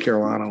Tech, North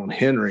Carolina on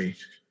Henry.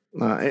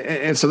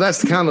 And so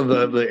that's kind of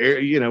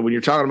the when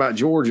you're talking about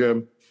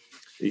Georgia,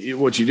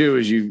 what you do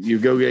is you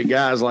go get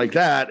guys like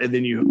that, and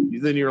then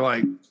you're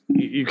like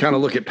you kind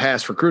of look at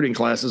past recruiting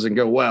classes and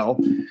go, well,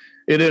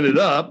 it ended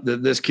up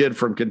that this kid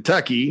from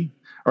Kentucky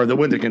or that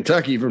went to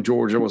Kentucky from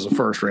Georgia was a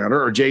first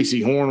rounder, or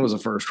J.C. Horn was a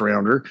first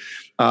rounder.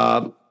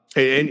 And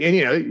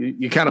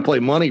you kind of play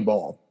money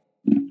ball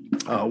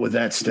with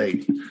that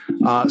state.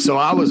 So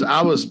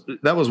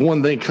that was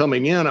one thing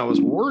coming in I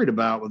was worried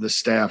about with the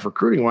staff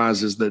recruiting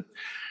wise is that,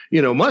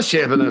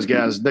 Muschamp and those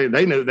guys,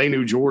 they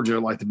knew Georgia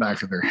like the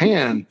back of their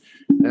hand.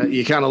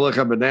 You kind of look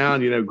up and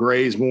down,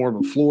 Gray's more of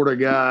a Florida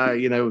guy,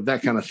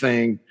 that kind of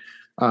thing.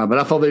 But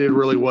I thought they did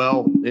really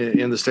well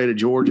in the state of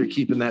Georgia,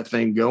 keeping that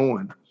thing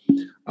going.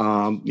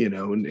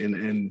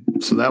 And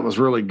so that was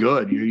really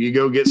good. You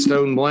go get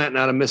Stone Blanton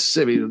out of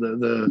Mississippi,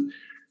 the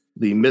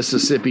the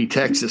Mississippi,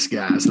 Texas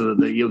guys,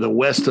 the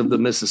west of the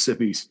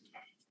Mississippis,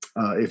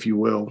 if you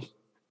will.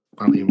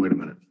 I mean, wait a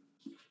minute.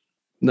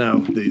 No,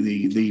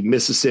 the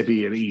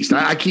Mississippi and east.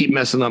 I keep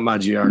messing up my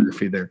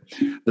geography there.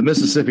 The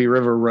Mississippi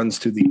River runs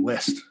to the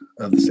west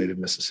of the state of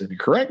Mississippi.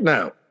 Correct?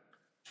 No.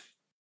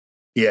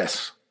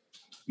 Yes.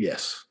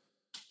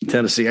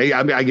 Tennessee.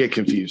 I get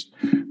confused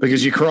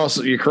because you cross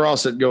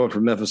it going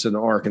from Memphis into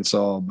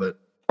Arkansas, but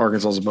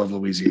Arkansas is above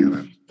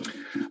Louisiana.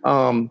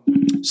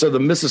 So the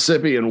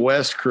Mississippi and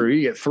West crew,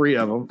 you get 3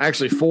 of them.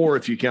 Actually 4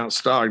 if you count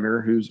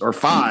Stogner, or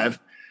 5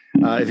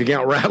 if you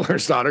count Rattler and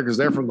Stogner because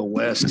they're from the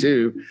West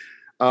too.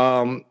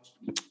 And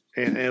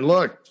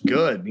look,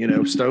 good,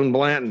 Stone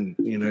Blanton,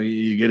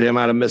 you get him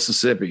out of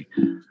Mississippi.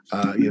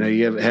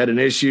 You have had an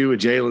issue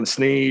with Jalen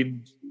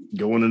Sneed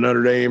going to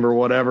Notre Dame or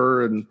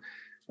whatever. And,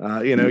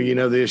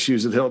 the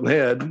issues at Hilton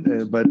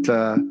Head, but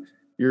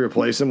you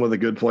replace him with a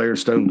good player,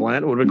 Stone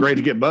Blanton. It would have been great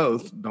to get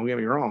both. Don't get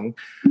me wrong.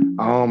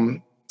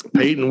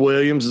 Peyton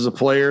Williams is a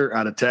player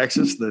out of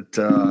Texas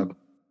that,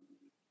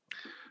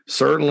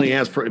 certainly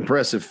has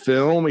impressive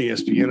film.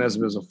 ESPN has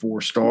him as a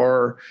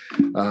 4-star,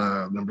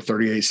 number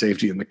 38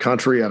 safety in the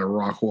country out of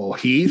Rockwall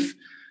Heath.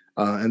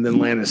 And then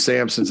Landon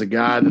Sampson's a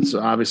guy that's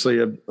obviously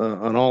an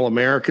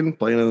All-American,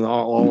 playing in the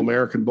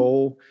All-American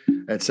Bowl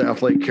at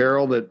South Lake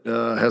Carroll that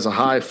has a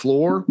high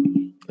floor.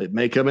 It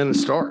may come in and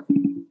start.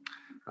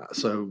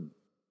 So,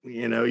 when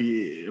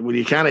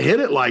you kind of hit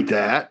it like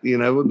that,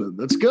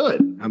 that's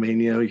good. I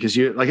mean, because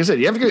like I said,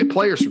 you have to get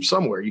players from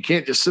somewhere. You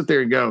can't just sit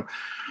there and go,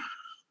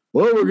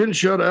 well, we're getting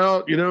shut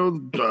out,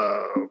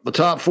 the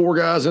top 4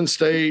 guys in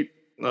state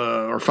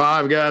or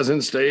 5 guys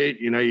in state.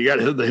 You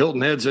got the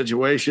Hilton Head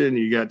situation.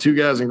 You got 2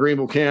 guys in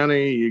Greenville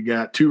County. You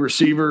got 2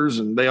 receivers,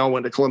 and they all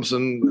went to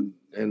Clemson,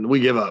 and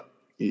we give up.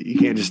 You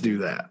can't just do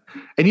that.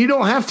 And you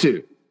don't have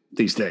to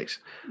these days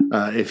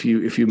if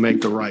you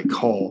make the right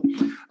call.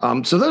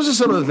 So those are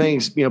some of the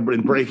things,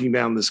 in breaking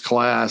down this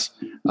class.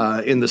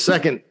 In the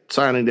second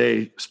signing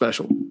day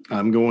special,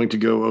 I'm going to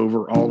go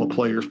over all the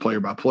players, player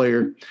by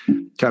player,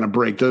 kind of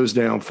break those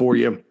down for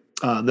you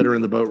that are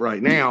in the boat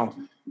right now.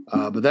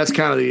 But that's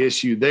kind of the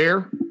issue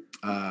there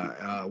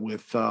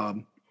with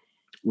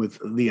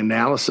the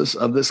analysis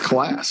of this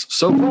class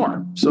so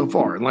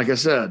far. And like I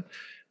said,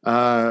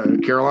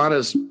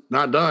 Carolina's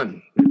not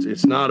done.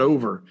 It's not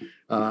over.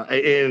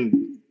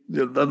 And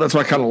that's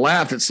why I kind of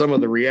laughed at some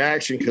of the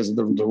reaction because of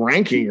the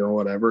ranking or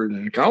whatever.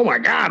 And like, oh my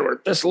God,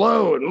 we're this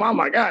low. And oh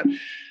my God.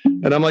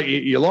 And I'm like,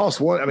 you lost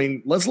one. I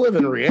mean, let's live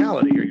in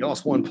reality here. You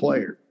lost one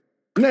player.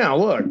 Now,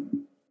 look,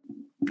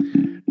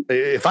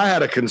 if I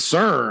had a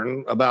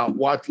concern about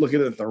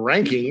looking at the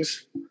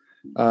rankings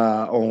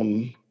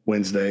on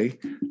Wednesday,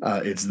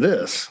 it's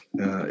this.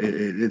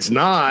 It's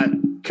not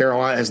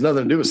Carolina. It has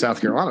nothing to do with South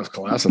Carolina's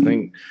class. I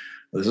think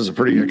this is a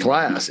pretty good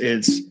class.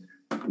 It's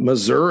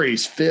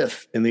Missouri's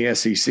 5th in the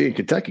SEC,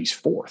 Kentucky's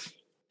 4th.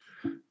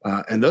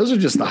 And those are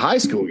just the high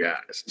school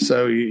guys.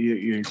 So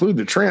you include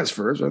the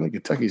transfers. I think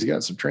Kentucky's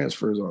got some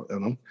transfers on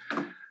them.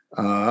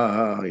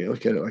 You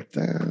look at it like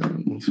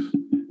that.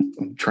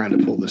 I'm trying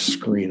to pull this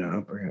screen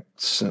up. I got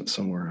sent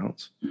somewhere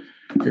else.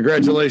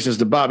 Congratulations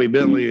to Bobby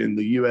Bentley and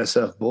the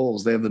USF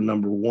Bulls. They have the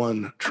number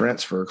 1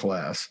 transfer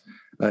class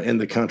in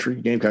the country.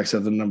 Gamecocks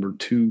have the number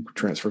 2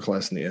 transfer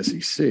class in the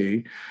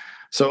SEC.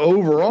 So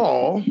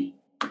overall,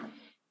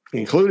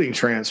 including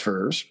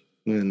transfers,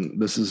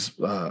 and this is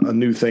a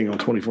new thing on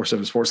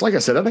 24/7 Sports. Like I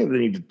said, I think they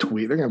need to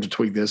tweak. They're going to have to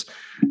tweak this.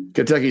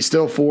 Kentucky's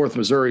still 4th,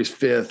 Missouri's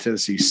 5th,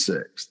 Tennessee's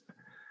 6th.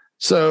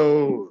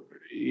 So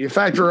you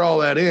factor all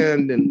that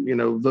in, and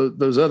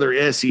those other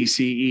SEC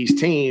East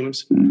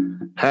teams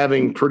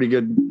having pretty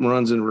good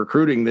runs in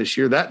recruiting this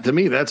year. That to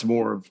me, that's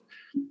more of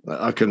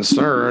a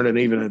concern. And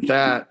even at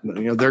that,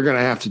 they're going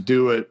to have to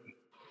do it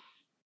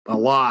a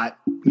lot,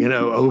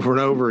 over and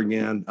over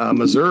again.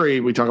 Missouri,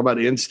 we talk about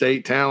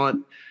in-state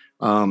talent.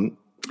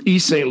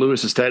 East St.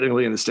 Louis is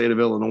technically in the state of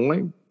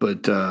Illinois,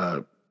 but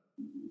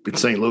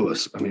it's St.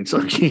 Louis. I mean,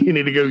 so you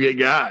need to go get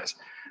guys.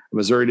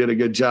 Missouri did a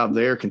good job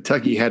there.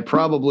 Kentucky had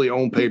probably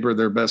on paper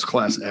their best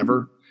class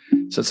ever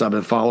since I've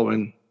been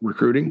following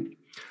recruiting.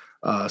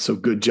 So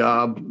good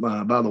job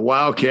by the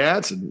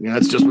Wildcats. And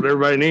that's just what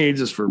everybody needs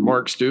is for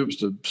Mark Stoops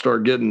to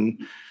start getting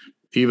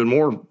even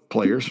more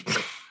players.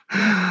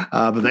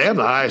 But they have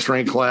the highest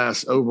ranked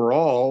class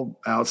overall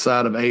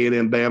outside of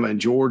A&M, Bama, and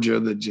Georgia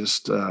that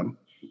just,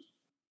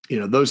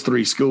 those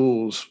 3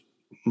 schools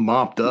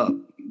mopped up.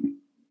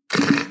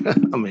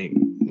 I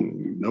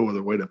mean, no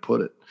other way to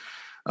put it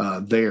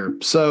there.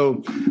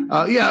 So,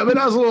 I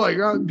was a little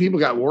like, people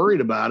got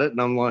worried about it.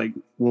 And I'm like,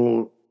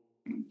 well,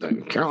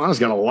 Carolina's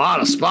got a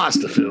lot of spots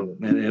to fill,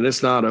 and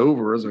it's not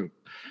over.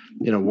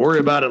 Worry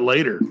about it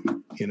later,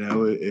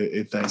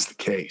 if that's the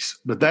case.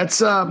 But that's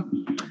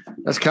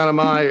kind of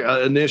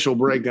my initial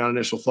breakdown,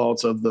 initial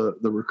thoughts of the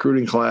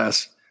recruiting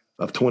class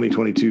of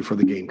 2022 for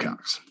the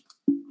Gamecocks.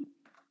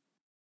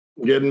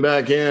 Getting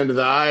back into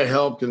the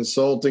iHelp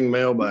Consulting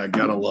mailbag.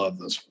 Gotta love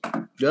this.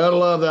 Gotta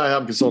love the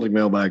iHelp Consulting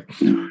mailbag.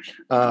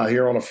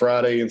 Here on a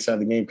Friday inside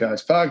the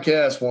Gamecocks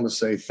podcast. Want to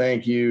say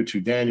thank you to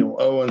Daniel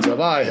Owens of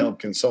iHelp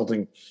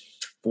Consulting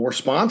for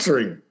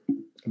sponsoring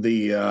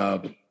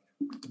the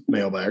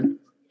mailbag.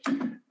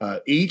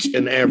 Each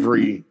and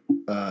every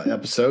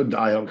episode,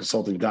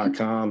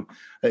 ihelpconsulting.com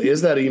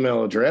is that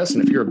email address.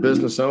 And if you're a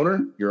business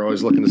owner, you're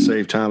always looking to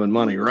save time and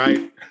money,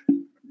 right?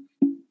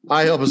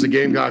 iHelp is a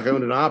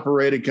Gamecock-owned and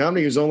operated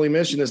company whose only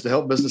mission is to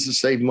help businesses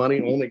save money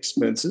on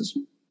expenses,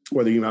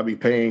 whether you might be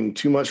paying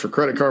too much for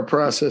credit card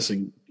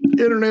processing,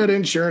 internet,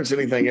 insurance,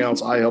 anything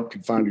else. iHelp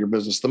can find your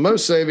business the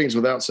most savings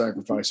without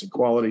sacrificing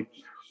quality.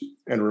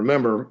 And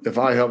remember, if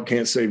iHelp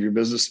can't save your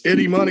business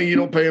any money, you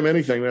don't pay them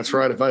anything. That's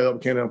right. If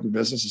iHelp can't help your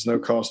business, it's no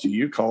cost to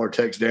you. Call or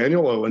text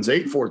Daniel Owens,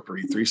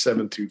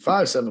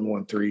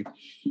 843-372-5713,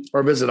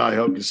 or visit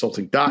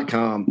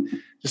ihelpconsulting.com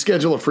to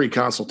schedule a free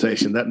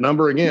consultation. That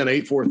number again,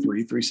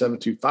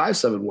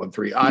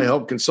 843-372-5713.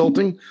 iHelp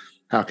Consulting.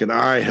 How can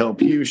I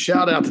help you?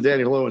 Shout out to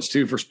Daniel Owens,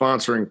 too, for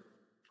sponsoring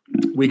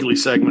weekly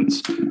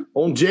segments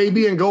on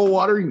JB and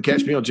Goldwater. You can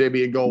catch me on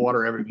JB and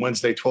Goldwater every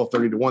Wednesday,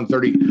 12:30 to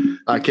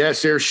 1:30.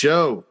 Catch their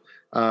show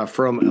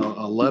from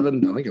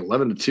 11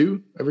 to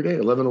 2 every day,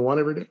 11 to 1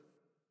 every day.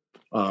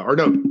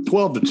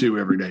 12 to 2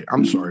 every day.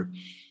 I'm sorry.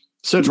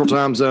 Central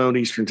time zone,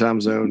 Eastern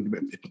time zone.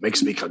 It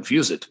makes me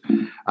confused.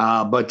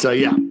 But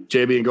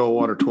JB and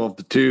Goldwater, 12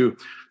 to 2.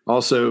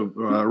 Also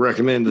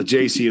recommend the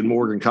JC and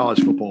Morgan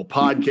College Football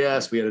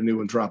Podcast. We had a new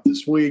one drop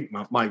this week.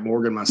 Mike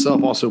Morgan,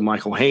 myself, also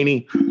Michael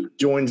Haney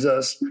joins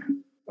us.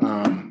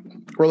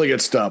 Really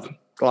good stuff.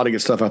 A lot of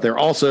good stuff out there.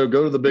 Also,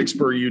 go to the Big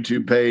Spur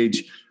YouTube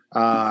page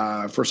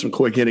for some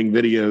quick hitting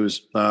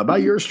videos by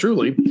yours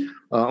truly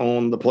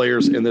on the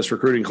players in this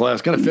recruiting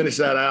class. Going to finish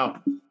that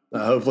out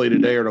hopefully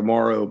today or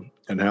tomorrow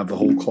and have the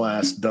whole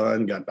class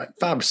done. Got about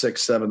 5,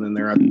 6, 7 in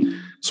there. I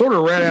sort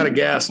of ran out of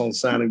gas on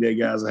signing day,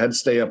 guys. I had to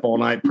stay up all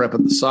night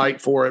prepping the site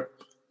for it.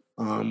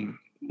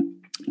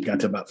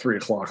 Got to about 3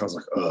 o'clock. I was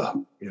like,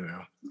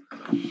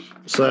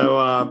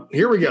 So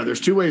here we go.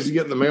 There's 2 ways to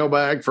get in the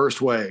mailbag.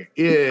 First way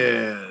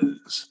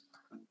is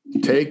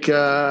take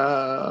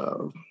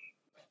a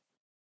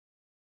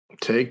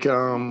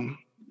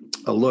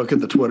look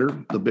at the Twitter,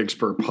 the Big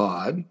Spur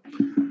Pod,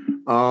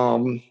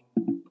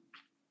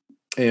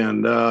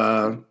 and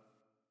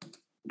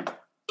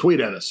tweet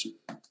at us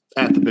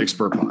at the Big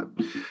Spur Pod.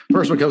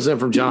 First one comes in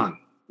from John,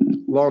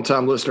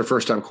 longtime listener,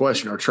 first time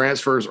question. Are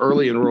transfers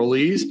early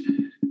enrollees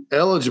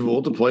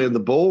eligible to play in the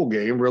bowl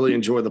game? Really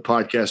enjoy the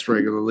podcast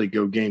regularly.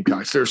 Go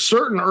Gamecocks. There's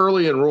certain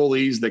early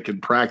enrollees that can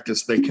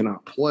practice, they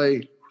cannot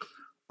play.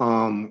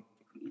 Well,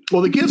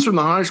 the kids from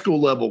the high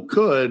school level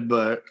could,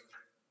 but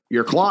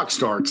your clock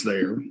starts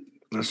there.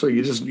 So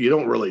you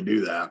don't really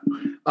do that.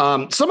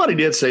 Somebody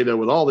did say, though,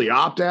 with all the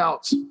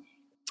opt-outs,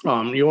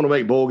 you want to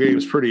make bowl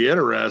games pretty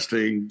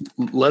interesting.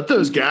 Let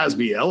those guys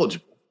be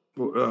eligible,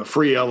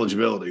 free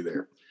eligibility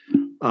there.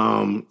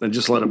 And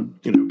just let them,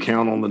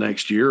 count on the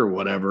next year or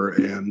whatever.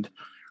 And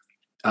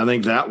I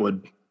think that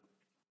would,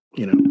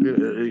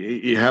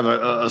 you have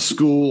a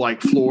school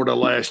like Florida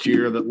last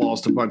year that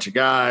lost a bunch of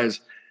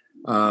guys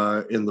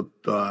in the,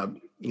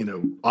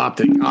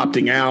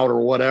 opting out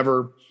or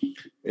whatever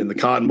in the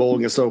Cotton Bowl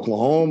against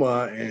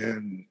Oklahoma.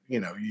 And,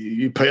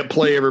 you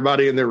play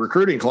everybody in their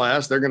recruiting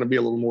class, they're going to be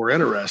a little more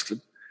interested.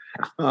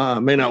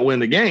 May not win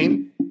the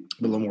game,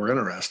 but a little more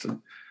interested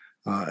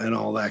and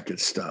all that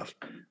good stuff.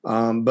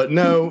 But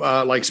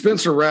no, like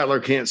Spencer Rattler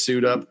can't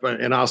suit up,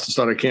 and Austin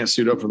Stoddard can't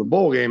suit up for the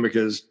bowl game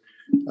because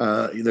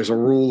there's a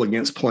rule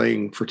against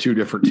playing for 2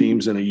 different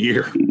teams in a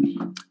year.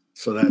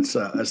 So that's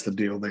the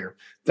deal there.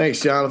 Thanks,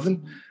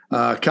 Jonathan.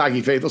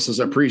 Cocky Faithful says,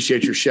 I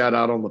appreciate your shout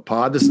out on the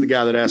pod. This is the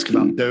guy that asked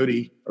about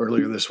Doty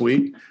earlier this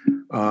week.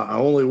 I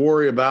only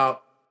worry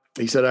about,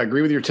 he said, I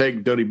agree with your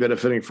take, Doty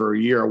benefiting for a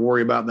year. I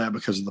worry about that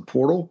because of the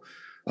portal.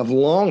 I've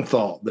long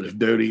thought that if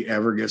Doty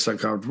ever gets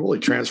uncomfortable,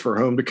 he'd transfer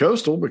home to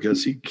Coastal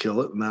because he'd kill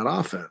it in that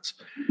offense.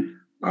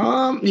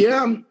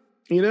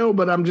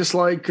 But I'm just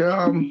like,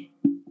 I'm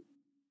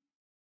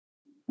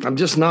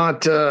just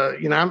not,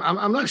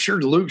 I'm not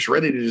sure Luke's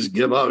ready to just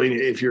give up. I mean,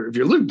 if you're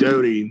Luke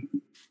Doty,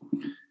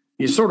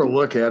 you sort of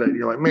look at it and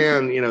you're like,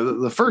 man,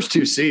 the first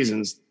 2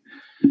 seasons,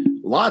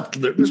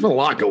 there's been a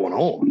lot going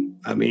on.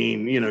 I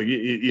mean,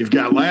 you've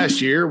got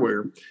last year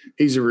where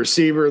he's a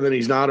receiver, then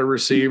he's not a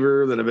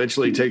receiver, then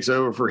eventually he takes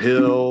over for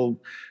Hill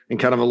in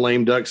kind of a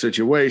lame duck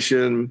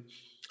situation,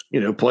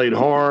 played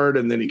hard,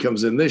 and then he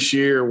comes in this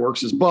year, works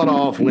his butt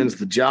off, wins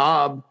the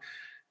job,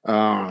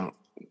 and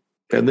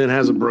then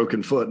has a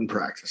broken foot in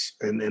practice,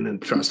 and then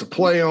tries to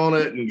play on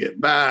it and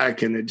get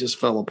back, and it just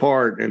fell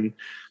apart. And,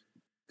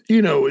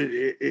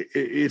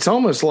 it's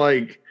almost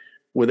like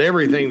with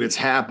everything that's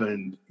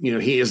happened,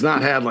 he has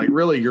not had like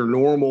really your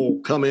normal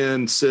come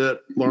in,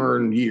 sit,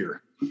 learn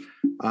year.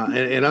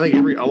 And I think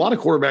a lot of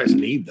quarterbacks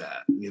need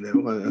that,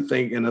 I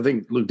think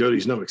Luke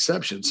Doty's no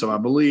exception. So I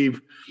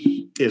believe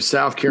if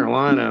South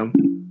Carolina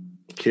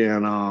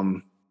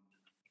can,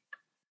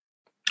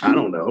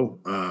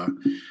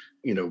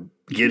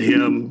 get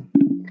him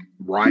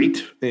right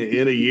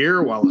in a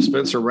year while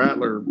Spencer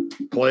Rattler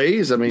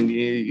plays. I mean,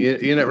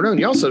 you never know. And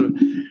you also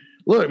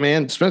look,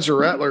 man, Spencer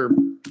Rattler,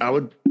 I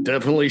would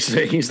definitely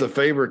say he's the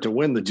favorite to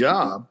win the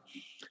job.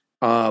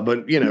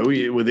 But,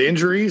 with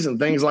injuries and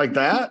things like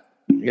that,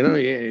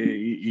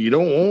 you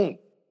don't want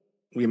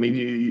 –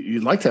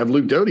 you'd like to have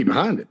Luke Doty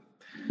behind it.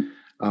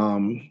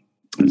 And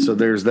so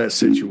there's that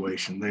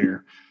situation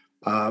there.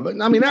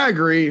 But, I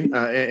agree.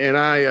 And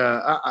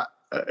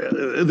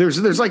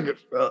there's like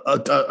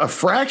a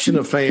fraction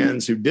of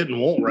fans who didn't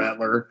want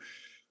Rattler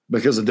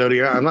because of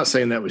Doty. I'm not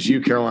saying that was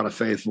you, Carolina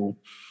faithful.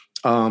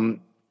 Doty's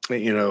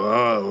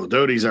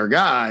our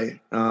guy.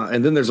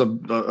 And then there's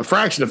a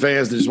fraction of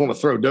fans that just want to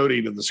throw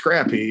Doty to the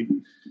scrap heap.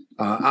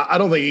 I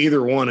don't think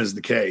either one is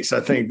the case.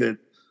 I think that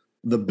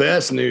the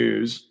best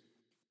news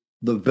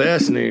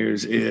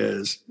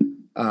is,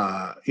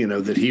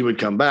 that he would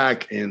come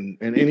back and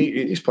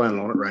he's planning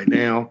on it right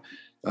now,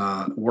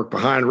 work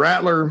behind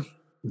Rattler,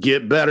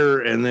 get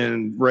better, and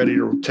then ready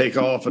to take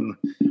off and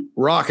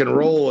rock and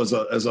roll as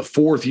a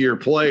fourth year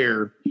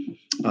player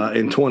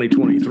in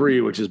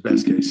 2023, which is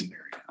best case scenario.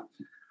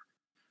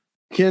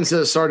 Ken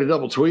says, sorry to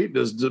double tweet.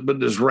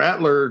 Does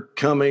Rattler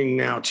coming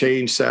now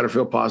change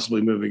Satterfield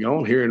possibly moving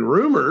on? Hearing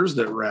rumors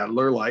that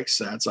Rattler likes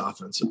Sat's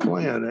offensive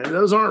plan. And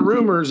those aren't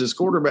rumors. His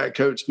quarterback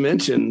coach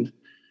mentioned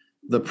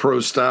the pro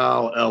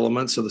style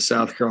elements of the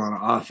South Carolina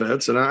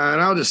offense. And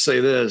I'll just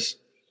say this.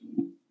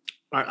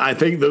 I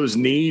think those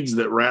needs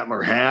that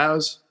Rattler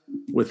has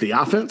with the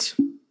offense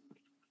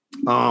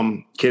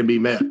can be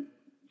met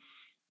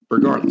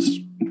regardless.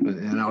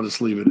 And I'll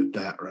just leave it at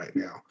that right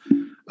now.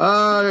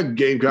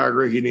 Gamecock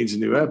Ricky needs a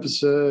new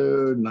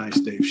episode. Nice,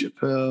 Dave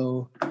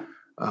Chappelle.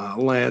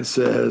 Lance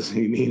says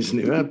he needs a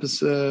new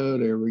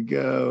episode. There we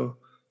go.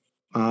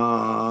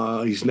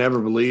 He's never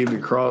believed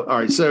in cross. All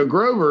right, so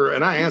Grover,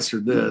 and I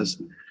answered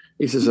this.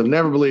 He says, I've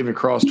never believed in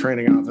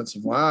cross-training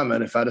offensive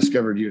linemen. If I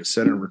discovered you at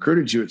center and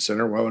recruited you at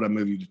center, why would I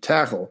move you to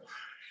tackle?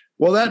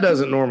 Well, that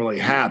doesn't normally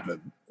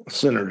happen,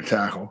 center to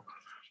tackle.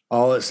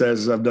 All it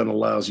says is I've done a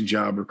lousy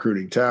job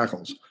recruiting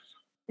tackles.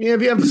 Yeah,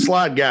 if you have to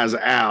slide guys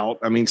out,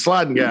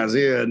 sliding guys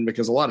in,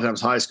 because a lot of times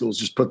high schools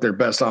just put their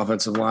best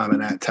offensive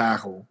linemen at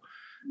tackle,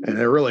 and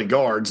they're really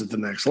guards at the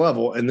next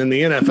level. And then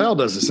the NFL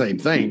does the same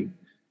thing,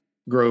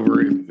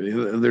 Grover.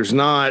 There's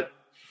not,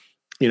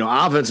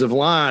 offensive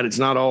line, it's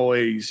not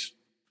always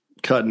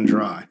cut and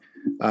dry.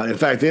 In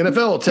fact, the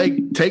NFL will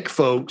take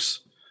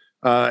folks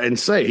and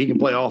say he can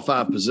play all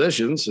five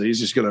positions, so he's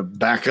just going to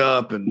back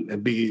up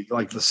and be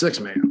like the sixth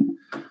man.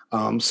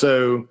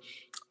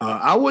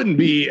 I wouldn't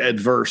be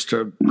adverse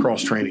to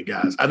cross-training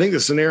guys. I think the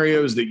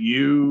scenarios that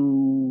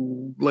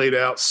you laid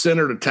out,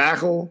 center to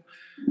tackle,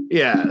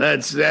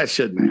 that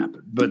shouldn't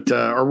happen, but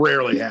or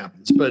rarely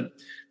happens. But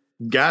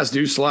guys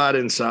do slide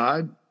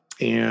inside,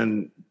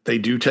 and they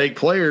do take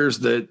players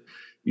that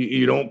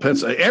you don't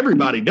pencil.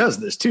 Everybody does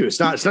this too.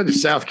 It's not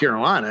just South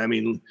Carolina.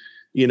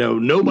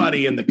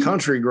 Nobody in the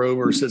country,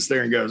 Grover, sits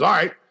there and goes, all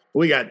right,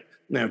 we got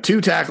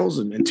two tackles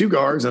and two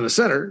guards and a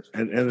center,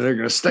 and they're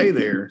going to stay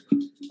there.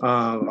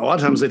 A lot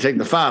of times they take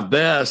the five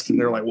best, and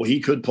they're like, well, he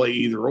could play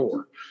either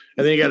or.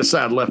 And then you got to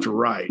decide left or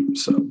right.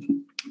 So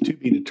to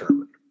be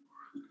determined.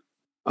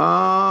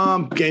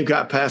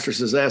 Gamecock Pastor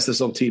says, ask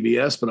this on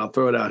TBS, but I'll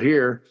throw it out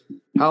here.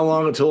 How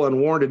long until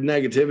unwarranted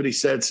negativity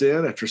sets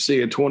in after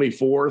seeing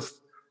 24th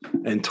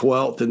and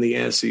 12th in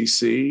the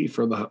SEC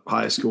for the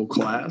high school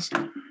class?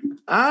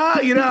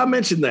 I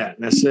mentioned that,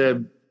 and I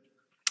said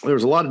there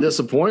was a lot of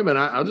disappointment.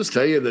 I'll just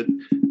tell you that,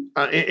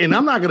 and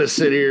I'm not going to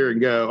sit here and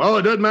go, oh,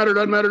 it doesn't matter.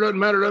 I'm not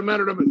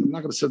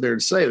going to sit there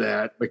and say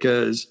that,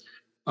 because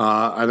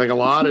I think a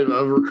lot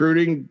of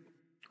recruiting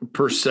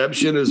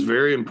perception is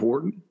very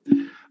important.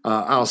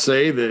 I'll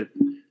say that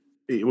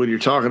when you're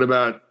talking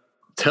about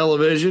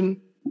television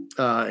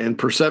and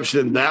perception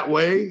in that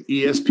way,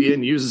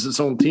 ESPN uses its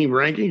own team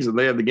rankings, and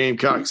they have the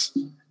Gamecocks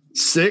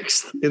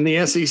 6th in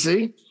the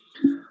SEC.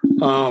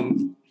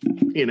 And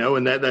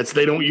that's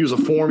they don't use a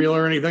formula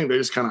or anything. They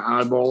just kind of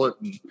eyeball it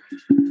and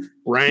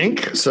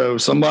rank. So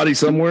somebody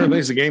somewhere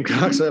thinks the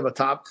Gamecocks have a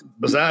top,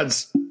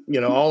 besides,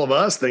 all of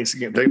us thinks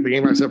the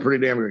Gamecocks have a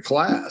pretty damn good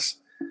class.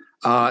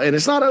 And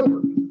it's not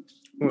over.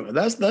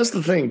 That's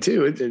the thing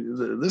too.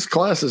 This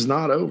class is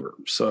not over.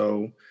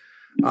 So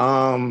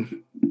I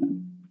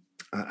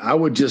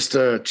would just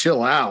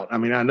chill out.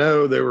 I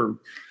know there were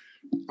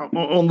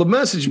on the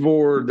message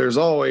board, there's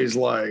always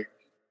like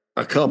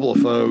a couple of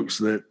folks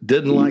that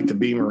didn't like the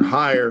Beamer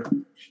hire.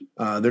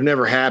 They're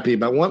never happy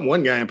about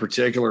one guy in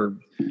particular.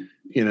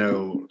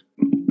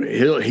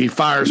 He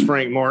fires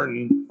Frank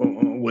Martin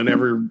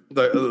whenever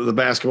the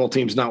basketball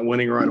team's not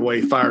winning right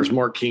away. He fires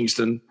Mark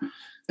Kingston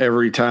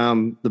every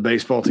time the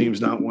baseball team's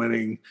not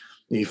winning.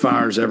 He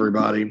fires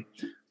everybody.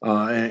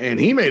 And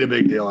he made a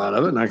big deal out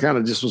of it. And I kind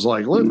of just was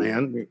like, look,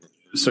 man,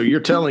 so you're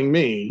telling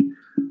me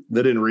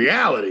that in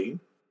reality,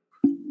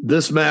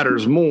 this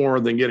matters more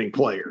than getting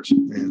players.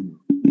 And,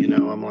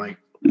 I'm like,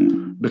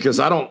 because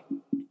I don't,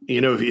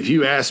 if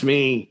you ask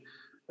me,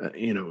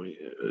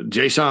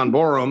 Jason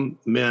Borum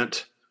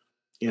meant,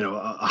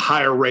 a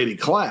higher rated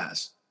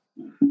class.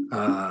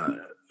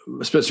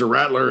 Spencer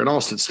Rattler and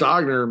Austin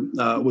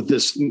Stogner with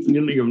this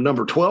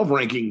number 12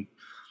 ranking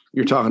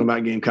you're talking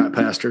about, Gamecock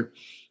Pastor.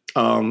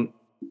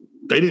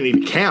 they didn't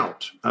even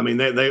count. I mean,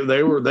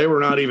 they were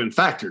not even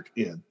factored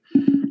in.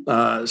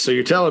 So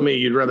you're telling me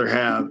you'd rather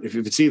have, if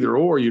it's either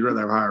or, you'd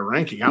rather have a higher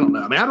ranking. I don't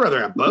know. I mean, I'd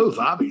rather have both,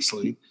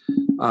 obviously.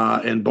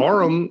 And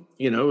Barham,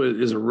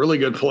 is a really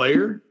good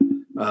player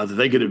that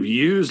they could have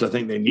used. I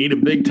think they need a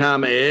big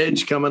time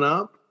edge coming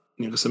up.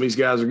 Some of these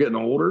guys are getting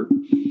older.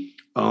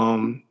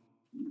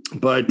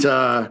 But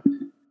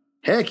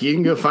heck, you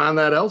can go find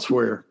that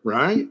elsewhere,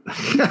 right?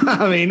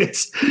 I mean,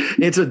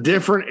 it's a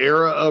different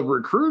era of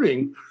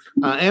recruiting.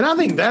 And I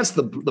think that's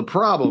the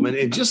problem.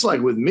 And just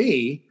like with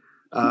me,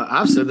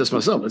 I've said this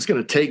myself, it's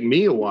going to take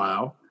me a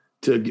while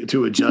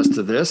to adjust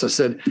to this. I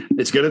said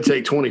it's going to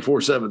take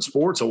 24/7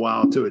 Sports a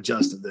while to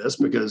adjust to this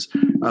because,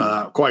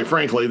 quite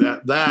frankly,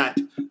 that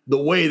the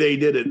way they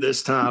did it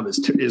this time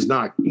is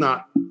not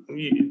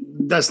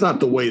that's not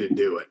the way to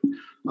do it.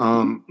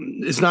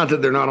 It's not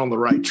that they're not on the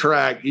right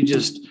track. You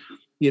just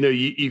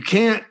you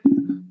can't,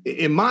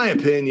 in my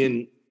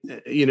opinion,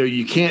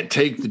 you can't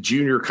take the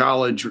junior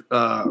college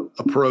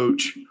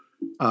approach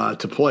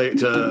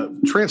to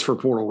transfer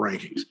portal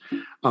rankings.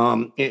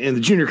 And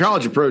the junior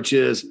college approach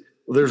is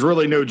there's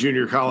really no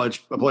junior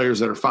college players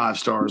that are 5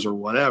 stars or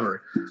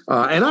whatever.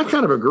 And I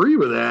kind of agree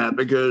with that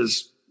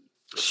because,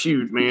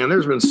 shoot, man,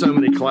 there's been so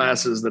many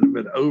classes that have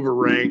been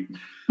overranked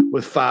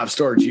with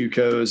 5-star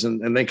JUCOs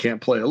and they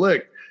can't play a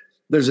lick.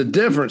 There's a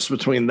difference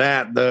between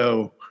that,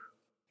 though,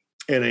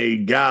 and a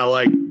guy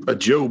like a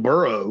Joe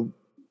Burrow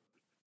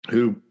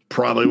who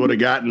probably would have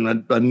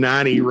gotten a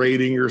 90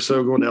 rating or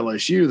so going to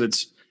LSU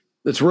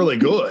that's really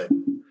good.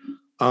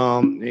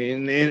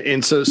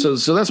 And so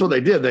that's what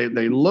they did.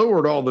 They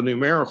lowered all the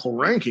numerical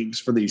rankings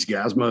for these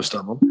guys, most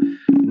of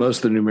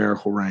the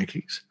numerical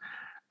rankings.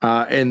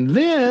 And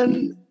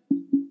then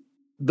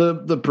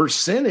the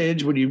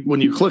percentage when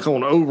you click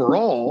on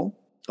overall,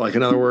 like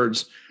in other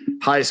words,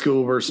 high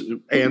school versus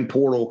and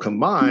portal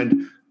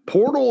combined,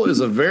 portal is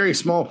a very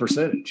small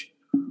percentage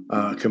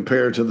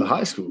compared to the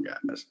high school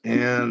guys.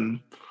 And,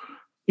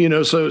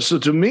 so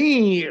to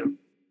me,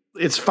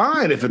 it's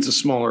fine if it's a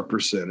smaller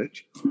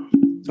percentage.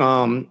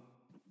 But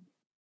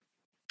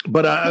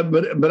I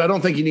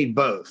don't think you need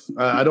both.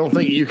 I don't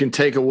think you can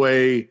take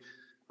away,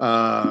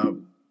 how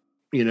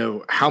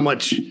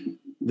much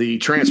the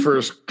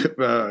transfers,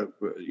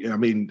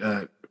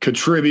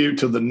 contribute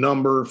to the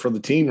number for the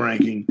team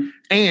ranking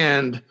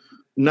and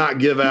not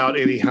give out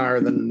any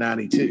higher than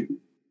 92.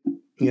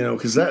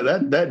 Because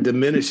that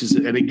diminishes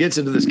it, and it gets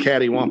into this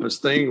cattywampus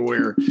thing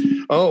where,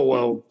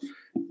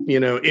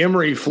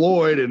 Emory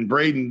Floyd and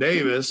Braden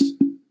Davis,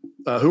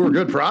 who are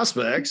good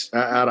prospects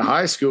out of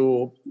high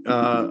school,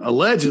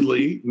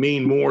 allegedly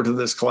mean more to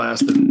this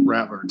class than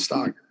Rattler and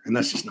Steiger, and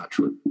that's just not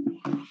true.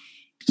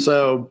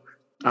 So,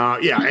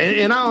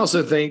 and I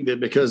also think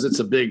that because it's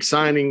a big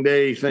signing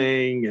day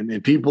thing,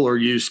 and people are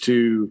used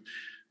to,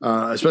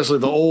 especially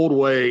the old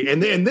way,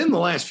 and then the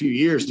last few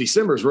years,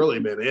 December's really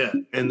been it,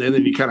 and then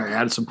you kind of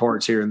add some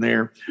parts here and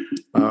there,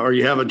 or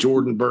you have a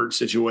Jordan Burt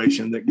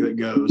situation that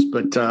goes,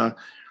 but.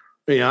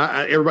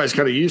 Everybody's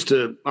kind of used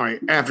to, all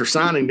right, after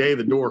signing day,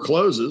 the door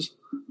closes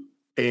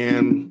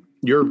and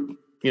you're,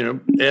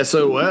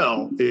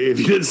 SOL if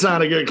you didn't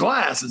sign a good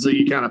class. And so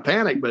you kind of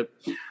panic, but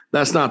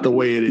that's not the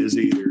way it is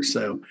either.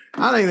 So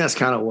I think that's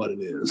kind of what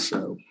it is.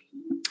 So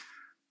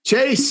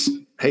Chase,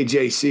 hey,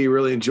 JC,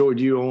 really enjoyed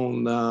you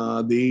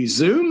on the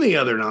Zoom the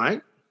other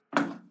night.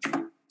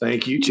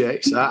 Thank you,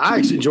 Chase. I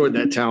actually enjoyed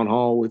that town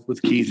hall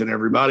with Keith and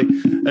everybody.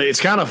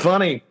 It's kind of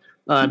funny.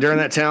 During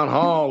that town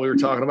hall, we were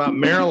talking about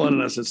Maryland,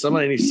 and I said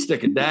somebody needs to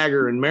stick a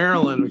dagger in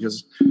Maryland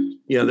because,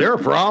 they're a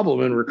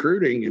problem in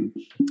recruiting. And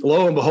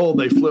lo and behold,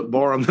 they flipped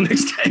Barham the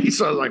next day.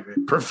 So I was like,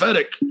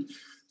 prophetic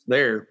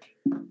there.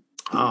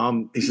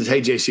 He says,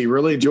 hey, JC,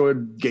 really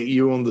enjoyed getting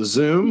you on the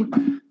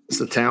Zoom. It's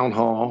the town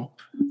hall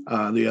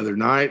the other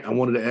night. I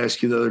wanted to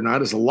ask you the other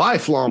night, as a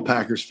lifelong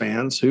Packers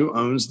fans, who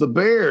owns the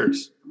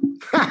Bears?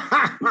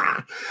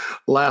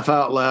 Laugh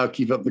out loud,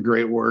 keep up the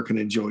great work, and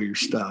enjoy your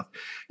stuff.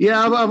 Yeah,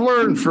 I've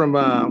learned from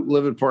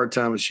living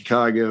part-time in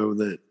Chicago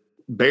that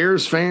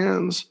Bears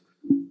fans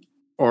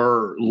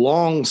are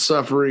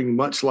long-suffering,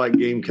 much like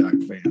Gamecock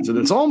fans. And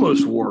it's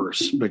almost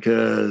worse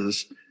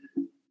because,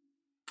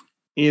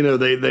 it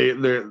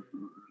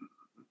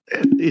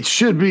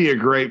should be a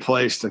great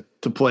place to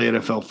play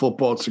NFL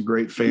football. It's a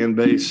great fan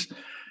base,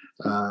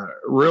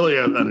 really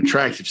an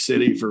attractive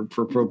city for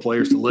pro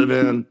players to live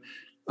in.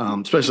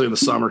 Especially in the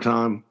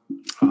summertime.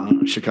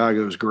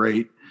 Chicago is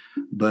great,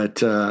 but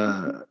they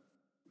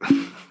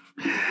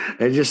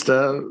just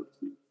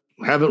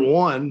haven't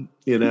won,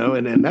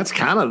 and that's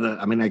kind of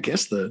I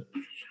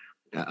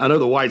know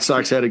the White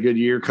Sox had a good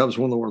year. Cubs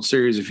won the World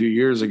Series a few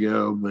years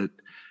ago, but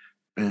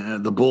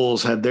the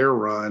Bulls had their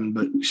run.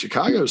 But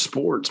Chicago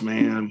sports,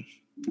 man,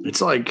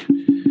 it's like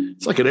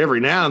an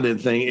every now and then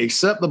thing,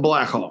 except the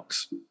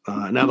Blackhawks.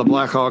 Now the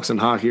Blackhawks in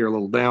hockey are a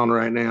little down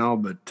right now,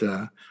 but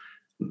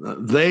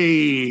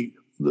the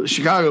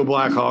Chicago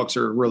Blackhawks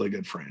are a really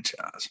good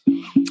franchise,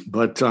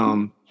 but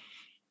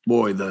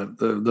boy,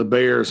 the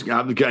Bears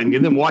and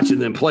then watching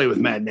them play with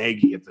Matt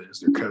Nagy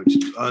as their coach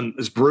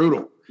is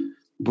brutal.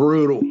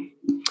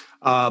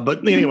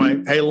 But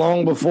anyway, hey,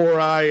 long before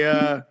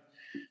I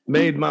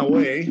made my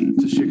way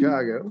to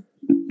Chicago,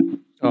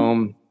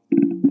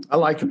 I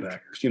like the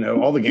Packers.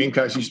 All the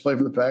Gamecocks used to play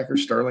for the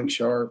Packers, Sterling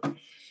Sharp,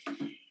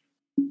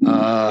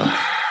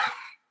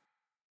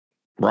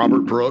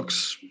 Robert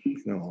Brooks,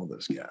 all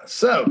those guys.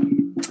 So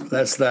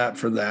that's that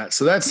for that.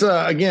 So that's,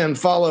 again,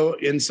 follow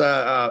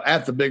inside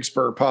at the Big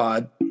Spur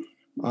Pod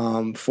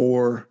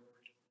for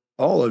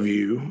all of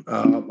you,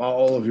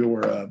 all of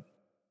your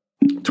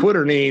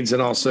Twitter needs,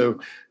 and also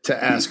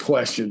to ask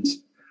questions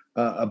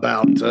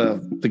about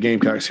the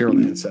Gamecocks here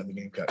on the Inside the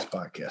Gamecocks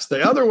podcast.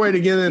 The other way to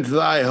get into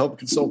the iHelp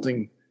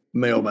Consulting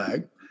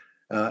mailbag,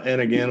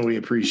 and again, we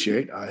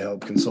appreciate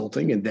iHelp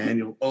Consulting and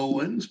Daniel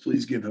Owens.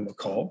 Please give him a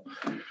call.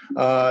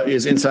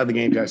 Is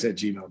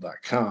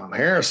insidethegamecocks@gmail.com.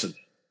 Harrison.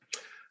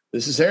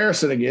 This is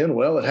Harrison again.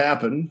 Well, it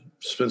happened.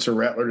 Spencer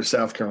Rattler to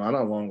South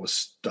Carolina along with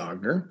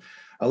Stogner.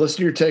 I listened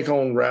to your take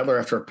on Rattler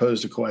after I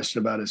posed a question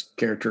about his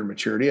character and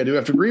maturity. I do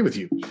have to agree with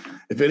you.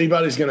 If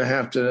anybody's going to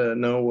have to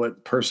know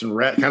what kind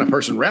of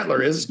person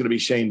Rattler is, it's going to be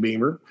Shane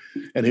Beamer.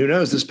 And who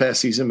knows, this past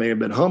season may have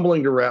been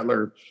humbling to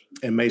Rattler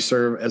and may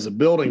serve as a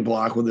building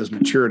block with his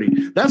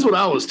maturity. That's what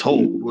I was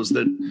told, was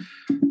that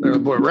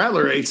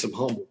Rattler ate some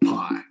humble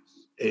pie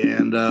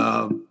and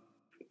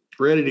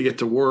ready to get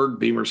to work.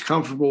 Beamer's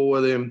comfortable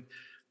with him.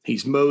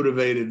 He's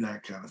motivated,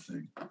 that kind of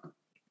thing.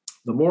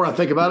 The more I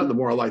think about it, the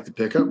more I like the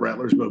pickup.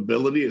 Rattler's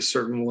mobility is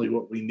certainly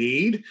what we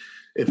need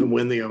if and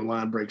when the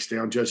O-line breaks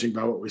down. Judging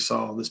by what we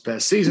saw this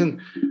past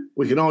season,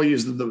 we can all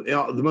use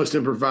the most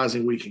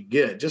improvising we can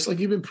get. Just like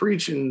you've been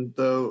preaching,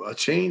 though, a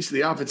change to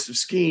the offensive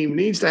scheme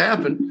needs to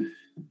happen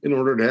in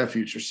order to have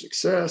future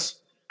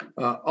success.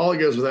 All it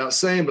goes without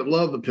saying, but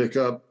love the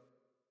pickup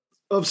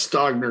of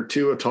Stogner,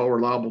 too, a tall,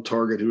 reliable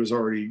target who has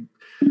already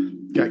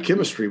got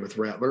chemistry with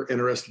Rattler.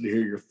 Interested to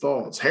hear your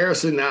thoughts.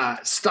 Harrison,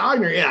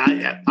 Stogner,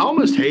 I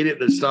almost hated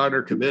that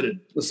Stogner committed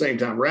at the same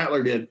time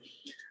Rattler did,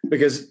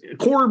 because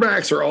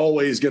quarterbacks are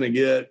always going to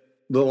get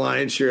the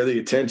lion's share of the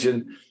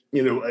attention.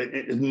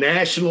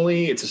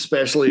 Nationally, it's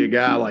especially a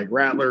guy like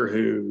Rattler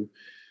who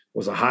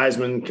was a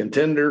Heisman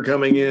contender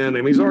coming in.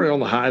 I mean, he's already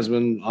on the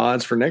Heisman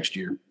odds for next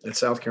year at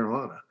South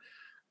Carolina.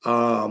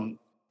 But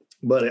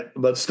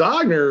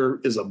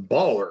Stogner is a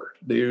baller,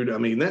 dude. I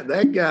mean,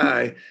 that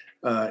guy –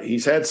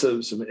 he's had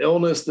some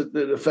illness that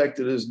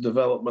affected his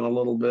development a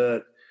little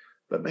bit,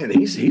 but man,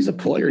 he's a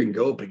player. He can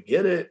go up and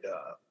get it,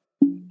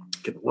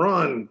 can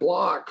run,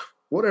 block,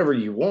 whatever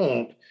you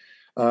want.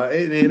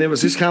 And it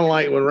was just kind of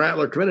like when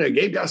Rattler committed,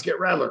 Gamecocks get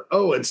Rattler.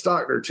 Oh, and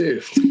Stogner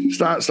too.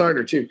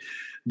 Stogner too.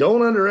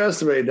 Don't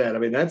underestimate that. I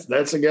mean, that's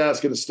a guy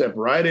that's going to step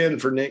right in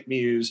for Nick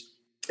Muse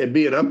and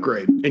be an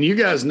upgrade. And you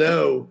guys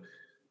know.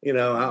 I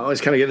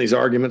always kind of get in these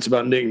arguments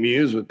about Nick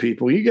Muse with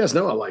people. You guys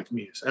know I like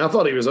Muse. And I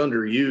thought he was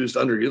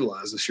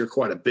underutilized this year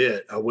quite a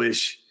bit. I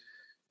wish,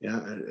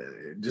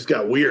 it just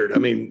got weird. I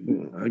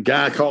mean, a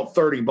guy caught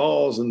 30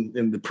 balls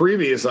in the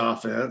previous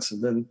offense,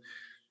 and then,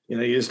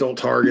 you just don't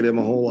target him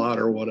a whole lot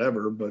or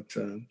whatever. But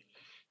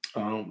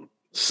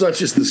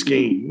such is the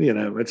scheme,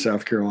 at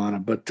South Carolina.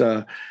 But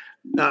all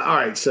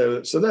right,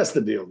 so that's the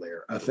deal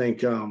there. I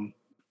think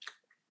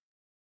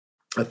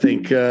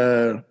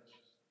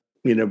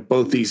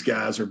both these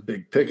guys are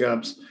big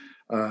pickups.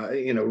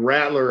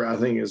 Rattler, I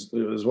think, is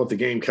what the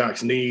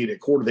Gamecocks need at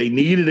quarter. They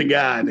needed a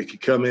guy that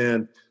could come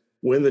in,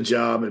 win the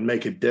job, and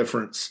make a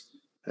difference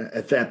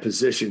at that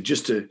position,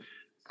 just to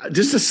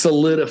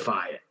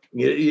solidify it.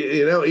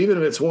 Even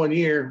if it's 1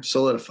 year,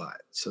 solidify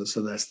it. So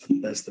that's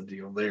the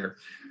deal there.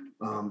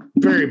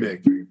 Very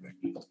big, very big.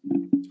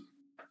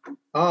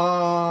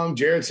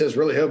 Jared says,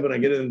 really hoping I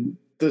get in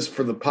this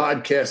for the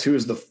podcast. Who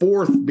is the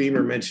fourth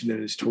Beamer mentioned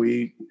in his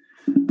tweet?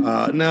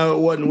 No, it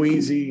wasn't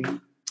Weezy,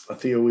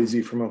 Theo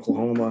Weezy from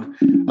Oklahoma.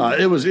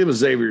 It was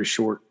Xavier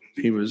Short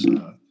he was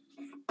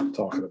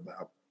talking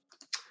about.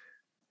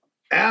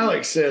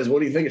 Alex says, what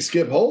do you think of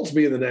Skip Holtz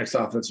being the next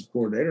offensive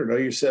coordinator? I know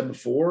you said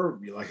before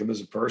you like him as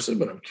a person,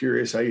 but I'm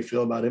curious how you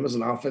feel about him as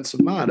an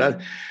offensive mind.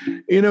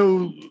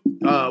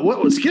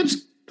 What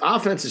Skip's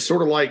offense is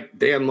sort of like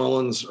Dan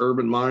Mullen's,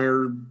 Urban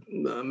Meyer,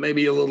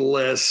 maybe a little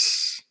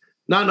less.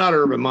 Not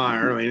Urban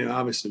Meyer. I mean,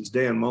 obviously it's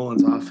Dan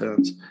Mullen's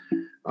offense.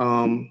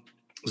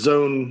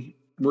 Zone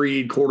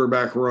read,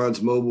 quarterback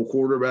runs, mobile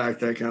quarterback,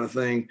 that kind of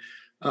thing.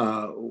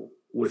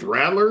 With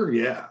Rattler,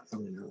 yeah. I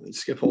mean,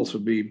 Skip Holtz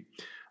would be,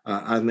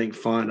 I think,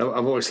 fine.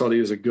 I've always thought he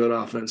was a good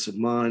offensive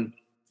mind.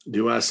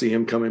 Do I see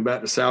him coming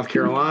back to South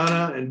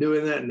Carolina and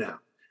doing that? No.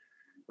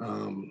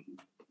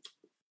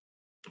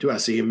 Do I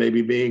see him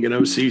maybe being an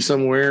OC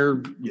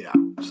somewhere? Yeah,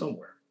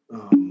 somewhere.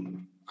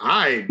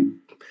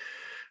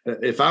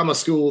 If I'm a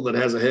school that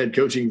has a head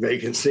coaching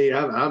vacancy,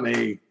 I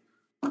may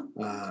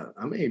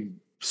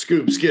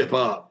scoop Skip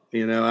up.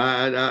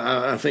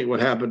 I think what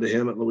happened to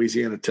him at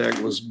Louisiana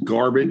Tech was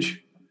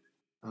garbage.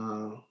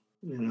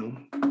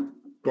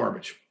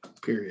 Garbage,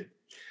 period.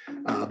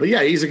 But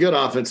yeah, he's a good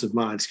offensive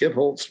mind. Skip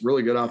Holtz,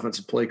 really good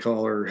offensive play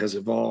caller, has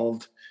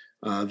evolved,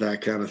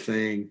 that kind of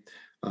thing.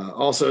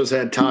 Also has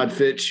had Todd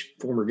Fitch,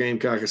 former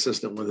Gamecock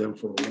assistant, with him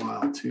for a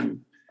while too.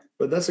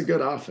 but that's a good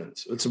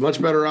offense. It's a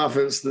much better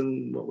offense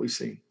than what we've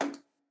seen.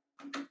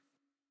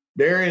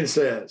 Darian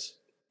says,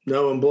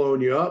 no, I'm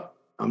blowing you up.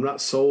 I'm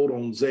not sold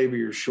on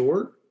Xavier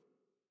Short.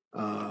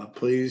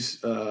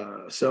 Please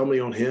sell me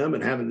on him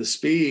and having the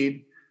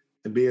speed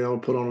and being able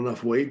to put on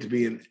enough weight to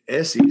be an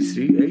SEC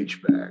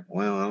H-back.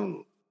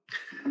 Well,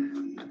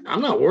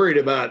 I'm not worried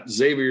about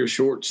Xavier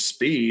Short's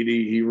speed.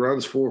 He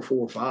runs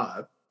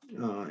 4.45.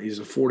 He's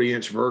a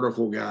 40-inch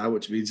vertical guy,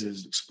 which means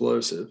he's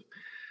explosive.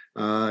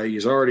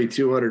 He's already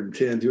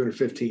 210,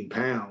 215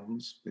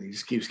 pounds. And he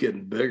just keeps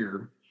getting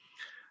bigger.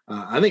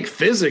 I think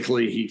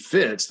physically he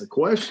fits. The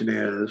question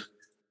is,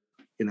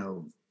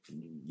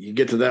 you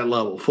get to that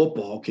level of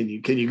football, can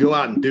you go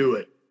out and do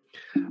it?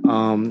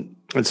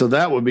 And so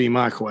that would be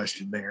my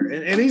question there.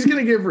 And he's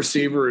going to give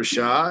receiver a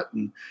shot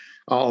and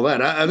all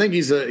that. I think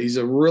he's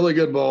a really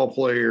good ball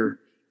player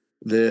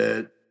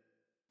that,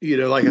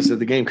 like I said,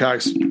 the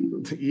Gamecocks,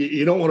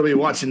 you don't want to be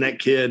watching that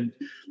kid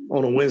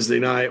on a Wednesday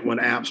night when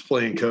App's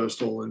playing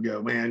Coastal and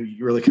go, man,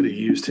 you really could have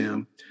used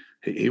him.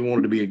 He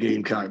wanted to be a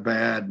Gamecock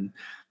bad.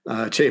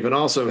 And Chapin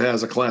also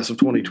has a class of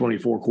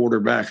 2024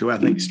 quarterback who I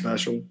think is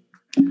special,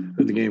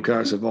 who the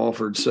Gamecocks have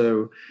offered.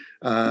 So,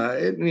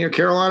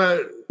 Carolina,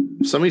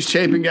 some of these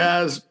Chapin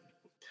guys,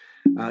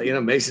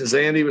 Mason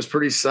Zandy was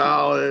pretty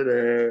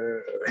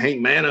solid.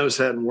 Hank Manos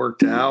hadn't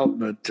worked out,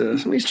 but some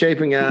of these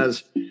Chapin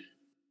guys,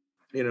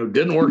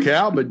 didn't work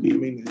out. But,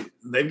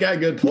 they've got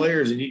good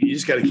players, and you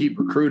just got to keep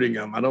recruiting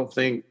them. I don't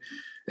think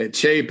at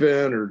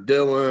Chapin or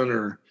Dillon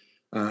or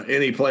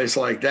any place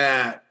like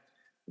that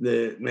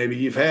maybe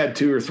you've had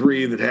two or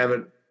three that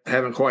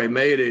haven't quite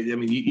made it.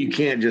 You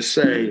can't just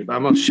say,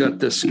 I'm going to shut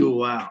this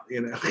school out,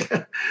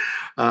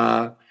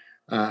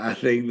 I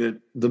think that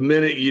the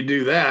minute you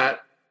do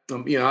that,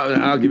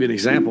 I'll give you an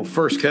example.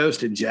 First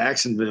Coast in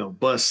Jacksonville,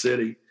 Bust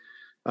City,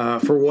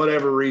 for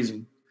whatever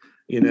reason.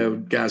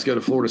 Guys go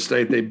to Florida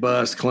State, they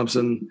bust.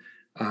 Clemson,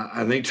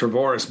 I think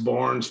Travaris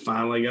Barnes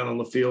finally got on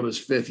the field his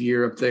 5th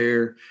year up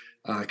there.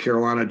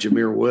 Carolina,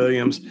 Jameer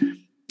Williams.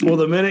 Well,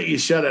 the minute you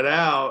shut it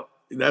out,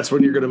 that's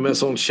when you're going to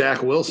miss on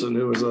Shaq Wilson,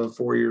 who was a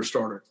 4-year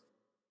starter,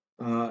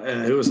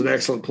 and who was an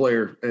excellent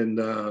player and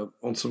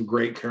on some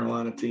great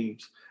Carolina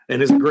teams,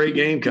 and is a great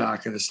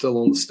Gamecock and is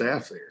still on the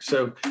staff there.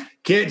 So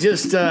can't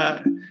just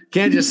say,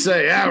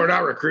 we're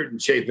not recruiting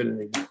Chapin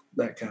anymore,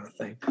 that kind of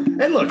thing.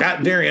 And look,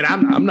 Darian,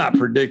 I'm not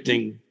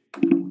predicting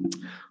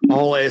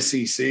all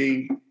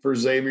SEC for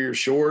Xavier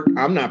Short.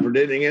 I'm not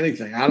predicting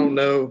anything. I don't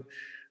know.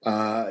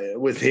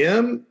 With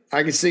him,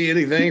 I can see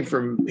anything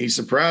from he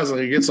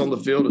surprisingly gets on the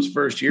field his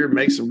first year,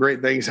 makes some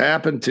great things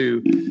happen,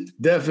 to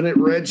definite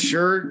red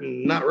shirt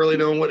and not really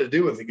knowing what to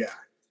do with the guy.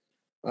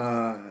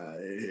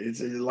 It's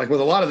like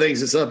with a lot of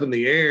things, it's up in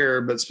the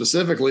air, but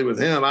specifically with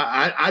him,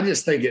 I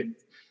just think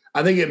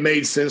it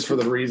made sense for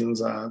the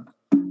reasons I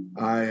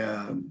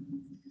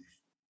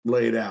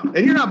laid out.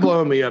 And you're not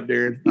blowing me up,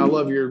 Darren. You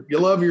love your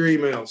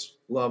emails.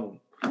 Love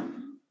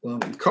them.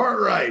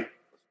 Cartwright.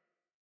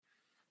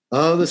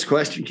 Oh, this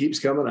question keeps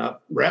coming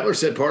up. Rattler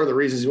said part of the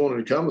reasons he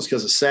wanted to come was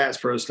because of Sat's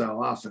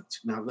pro-style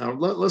offense. Now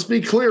let's be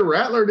clear.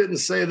 Rattler didn't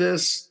say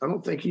this. I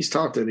don't think he's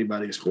talked to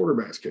anybody. His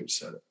quarterback's coach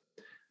said it.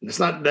 And it's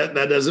not that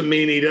doesn't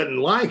mean he doesn't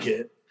like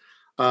it.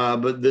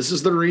 But this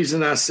is the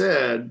reason I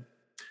said,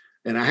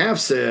 and I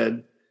have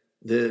said,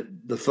 that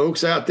the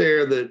folks out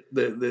there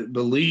that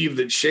believe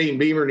that Shane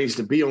Beamer needs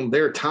to be on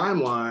their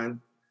timeline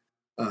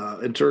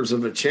in terms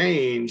of a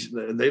change,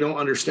 they don't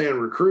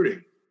understand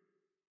recruiting,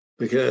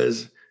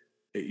 because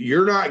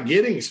you're not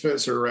getting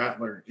Spencer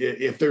Rattler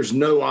if there's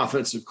no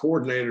offensive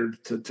coordinator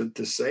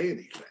to say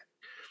anything.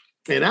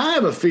 And I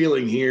have a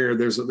feeling here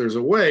there's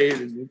a way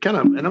kind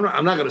of, and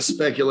I'm not going to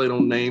speculate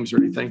on names or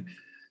anything,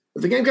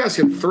 but the Gamecocks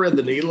can thread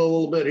the needle a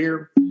little bit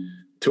here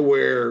to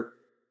where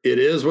it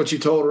is what you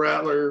told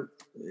Rattler.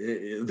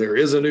 There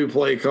is a new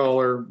play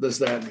caller, this,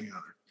 that, and the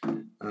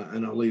other.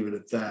 And I'll leave it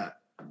at that.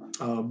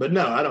 But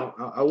no,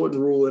 I wouldn't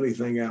rule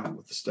anything out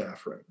with the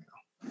staff right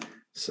now.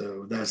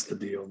 So that's the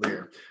deal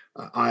there.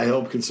 I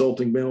Help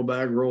Consulting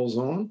mailbag rolls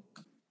on.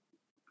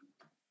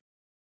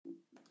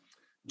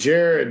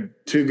 Jared,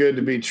 too good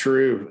to be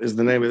true is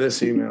the name of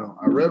this email.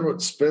 I read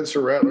what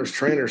Spencer Rattler's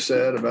trainer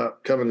said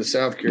about coming to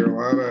South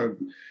Carolina.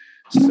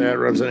 Sat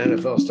runs an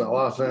NFL-style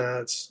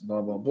offense,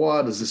 blah, blah,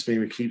 blah. Does this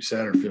mean we keep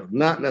Satterfield?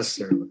 Not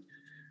necessarily.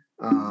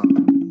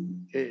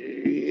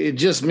 It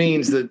just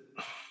means that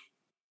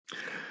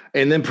 –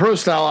 and then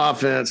pro-style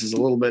offense is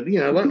a little bit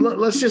 –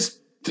 let's just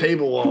 –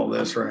 table all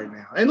this right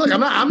now. And look,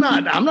 I'm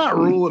not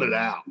ruling it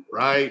out,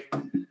 right?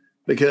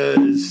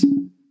 Because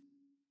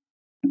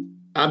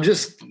I'm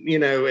just,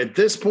 at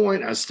this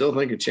point, I still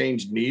think a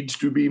change needs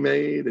to be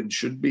made and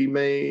should be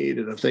made.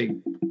 And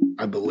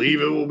I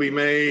believe it will be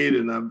made.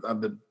 And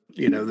I've been,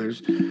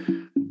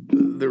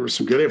 there was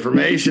some good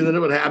information that it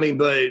would happen,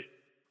 but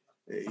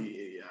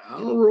I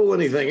don't rule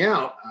anything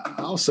out.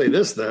 I'll say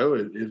this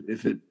though,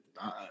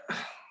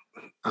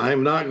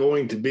 I'm not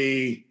going to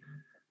be,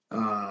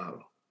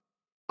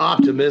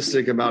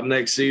 optimistic about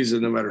next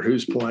season, no matter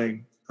who's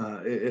playing,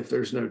 if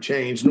there's no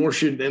change, nor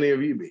should any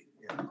of you be.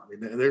 I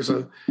mean, there's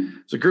a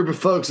group of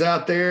folks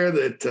out there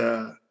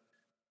that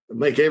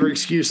make every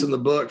excuse in the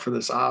book for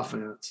this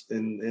offense,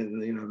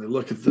 and they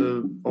look at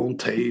the on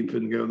tape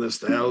and go,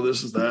 this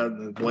is that,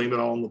 and blame it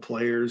all on the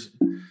players.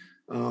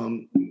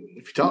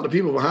 If you talk to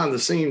people behind the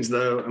scenes,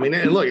 though, I mean,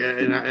 and look,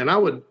 and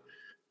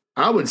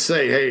I would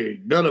say, hey,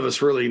 none of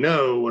us really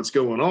know what's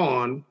going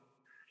on,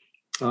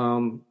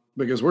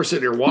 because we're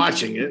sitting here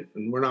watching it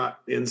and we're not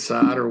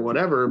inside or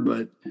whatever.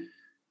 But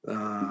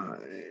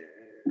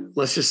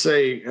let's just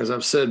say, as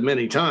I've said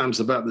many times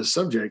about this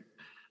subject,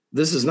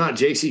 this is not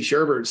J.C.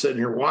 Sherbert sitting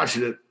here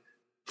watching it,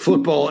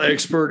 football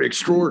expert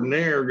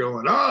extraordinaire,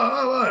 going,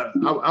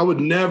 I would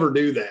never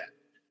do that.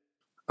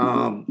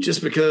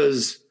 Just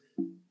because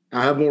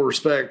I have more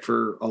respect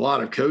for a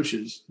lot of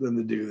coaches than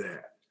to do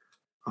that.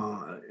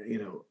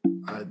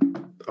 I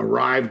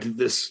arrived at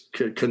this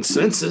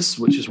consensus,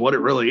 which is what it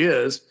really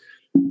is,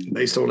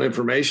 based on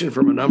information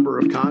from a number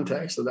of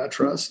contacts that I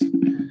trust.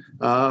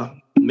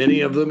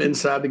 Many of them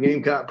inside the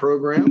Gamecock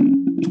program,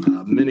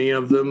 many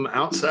of them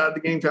outside the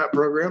Gamecock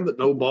program that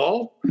know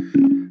ball.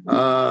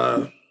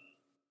 And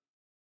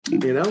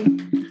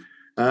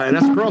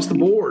that's across the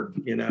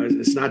board.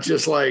 It's not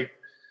just like,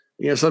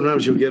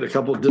 sometimes you'll get a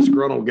couple of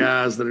disgruntled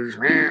guys that are just,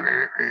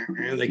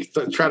 and they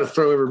try to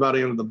throw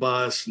everybody under the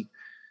bus. And,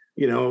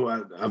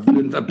 I've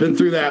been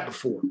through that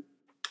before,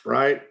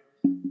 right?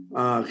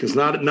 Because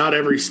not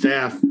every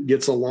staff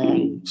gets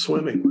along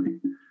swimmingly,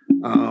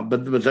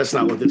 but that's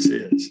not what this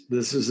is.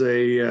 This is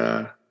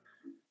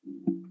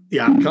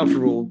I'm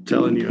comfortable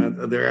telling you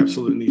there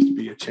absolutely needs to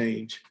be a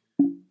change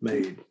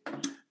made.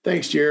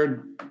 Thanks,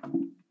 Jared.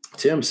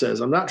 Tim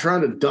says, I'm not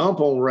trying to dump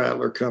on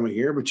Rattler coming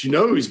here, but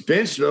he's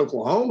benched at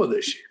Oklahoma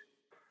this year.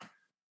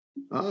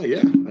 Oh,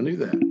 yeah, I knew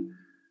that.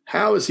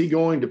 How is he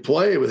going to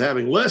play with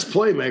having less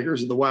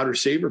playmakers at the wide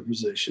receiver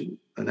position?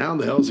 And how in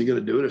the hell is he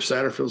going to do it if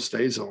Satterfield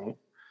stays on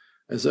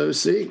as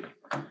OC?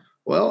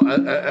 Well,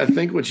 I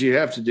think what you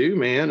have to do,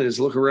 man, is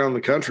look around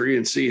the country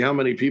and see how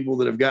many people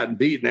that have gotten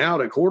beaten out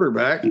at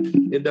quarterback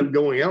end up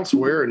going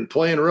elsewhere and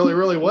playing really,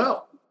 really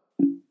well.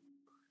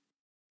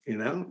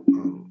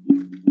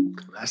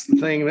 That's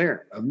the thing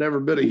there. I've never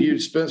been a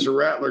huge Spencer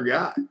Rattler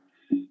guy.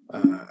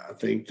 I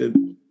think that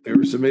there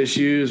were some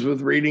issues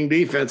with reading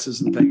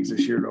defenses and things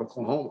this year at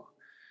Oklahoma.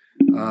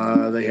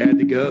 They had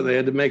to go. They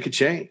had to make a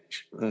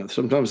change.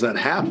 Sometimes that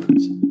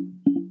happens,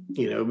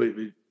 but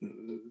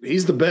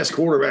he's the best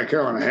quarterback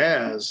Carolina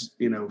has,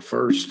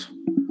 first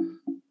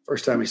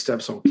time he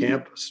steps on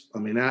campus. I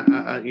mean,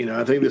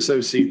 I think this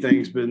OC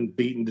thing's been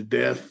beaten to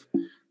death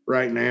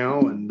right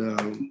now.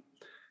 And,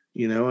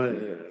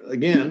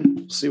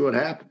 again, see what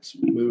happens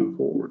moving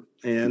forward.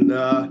 And,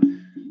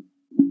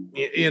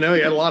 he had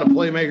a lot of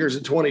playmakers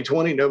in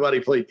 2020. Nobody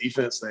played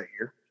defense that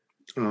year.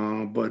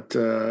 But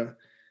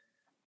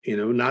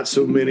not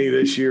so many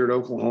this year at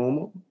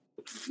Oklahoma.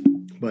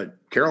 But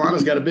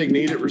Carolina's got a big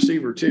need at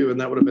receiver, too, and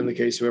that would have been the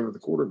case whoever the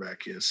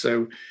quarterback is.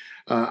 So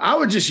I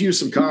would just use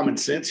some common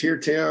sense here,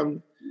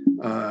 Tim,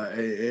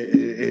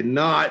 and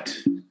not,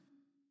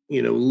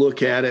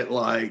 look at it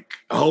like,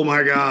 oh,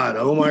 my God.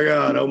 I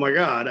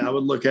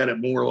would look at it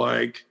more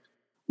like,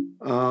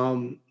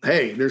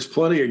 hey, there's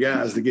plenty of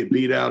guys that get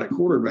beat out at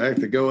quarterback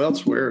that go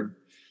elsewhere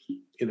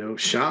and,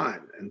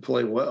 shine and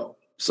play well.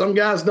 Some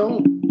guys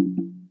don't.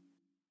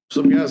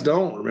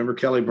 Remember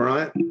Kelly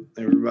Bryant?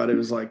 Everybody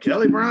was like,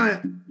 Kelly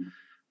Bryant,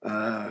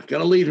 going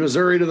to lead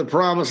Missouri to the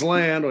promised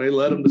land. Well, he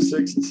led them to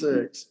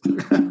 6-6.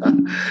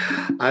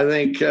 I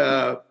think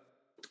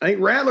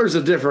Rattler's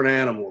a different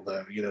animal,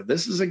 though.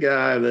 This is a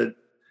guy that,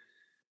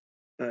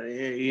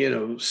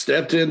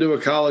 stepped into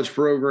a college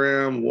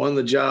program, won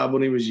the job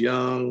when he was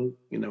young,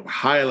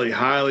 highly,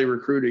 highly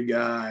recruited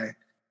guy.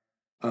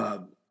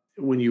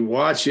 When you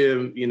watch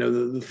him,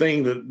 the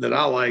thing that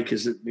I like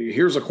is that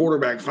here's a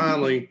quarterback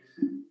finally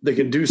that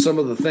can do some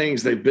of the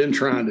things they've been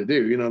trying to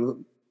do.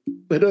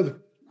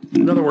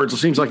 In other words, it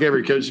seems like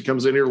every coach that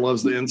comes in here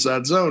loves the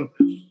inside zone.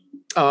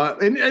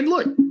 And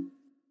look,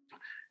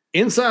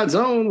 inside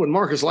zone when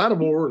Marcus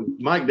Lattimore and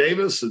Mike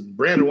Davis and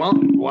Brandon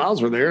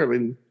Wiles were there, I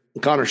mean,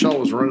 Connor Shaw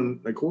was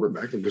running a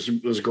quarterback.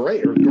 It was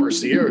great, or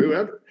Garcia or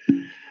whoever.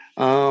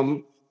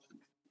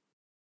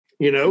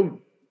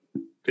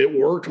 It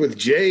worked with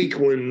Jake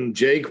when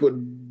Jake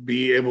would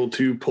be able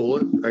to pull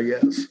it, I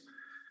guess.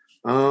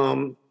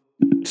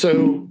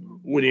 So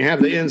when you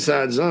have the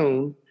inside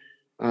zone,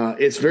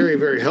 it's very,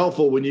 very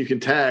helpful when you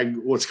can tag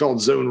what's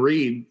called zone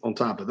read on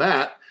top of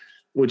that,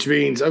 which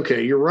means,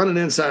 okay, you're running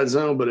inside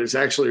zone, but it's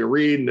actually a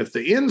read. And if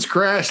the ends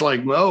crash,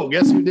 like,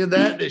 guess who did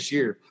that this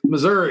year?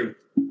 Missouri.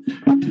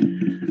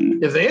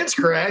 If the ends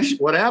crash,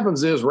 what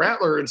happens is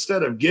Rattler,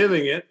 instead of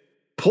giving it,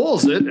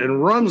 pulls it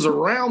and runs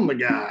around the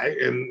guy,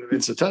 and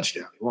it's a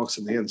touchdown. He walks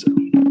in the end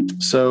zone.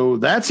 So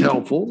that's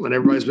helpful, and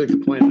everybody's been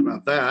complaining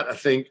about that. I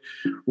think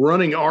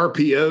running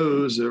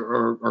RPOs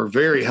are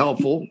very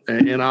helpful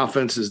in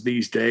offenses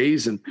these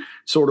days, and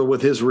sort of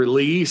with his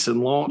release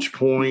and launch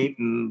point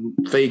and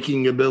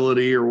faking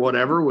ability or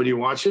whatever, when you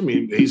watch him,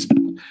 he's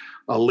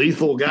a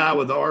lethal guy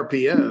with the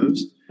RPOs.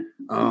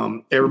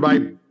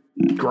 Everybody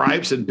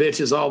gripes and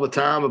bitches all the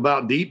time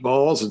about deep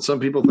balls, and some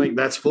people think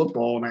that's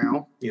football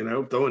now,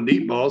 throwing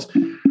deep balls.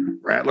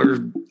 Rattler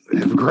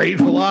have great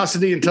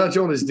velocity and touch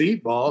on his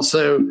deep ball.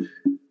 So,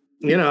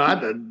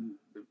 I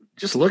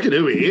just look at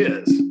who he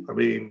is. I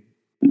mean,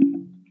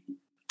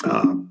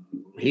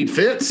 he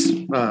fits,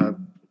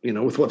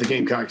 with what the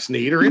Gamecocks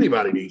need or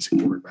anybody needs a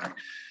quarterback.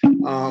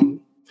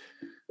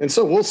 And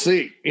so we'll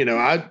see.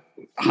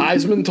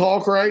 Heisman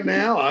talk right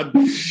now. A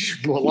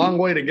long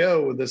way to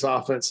go with this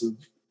offensive,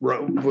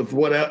 with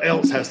what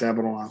else has to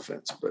happen on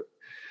offense. But,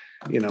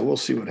 we'll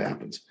see what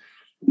happens.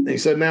 And he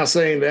said, now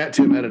saying that,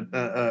 Tim had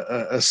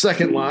a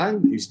second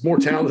line. He's more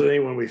talented than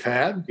anyone we've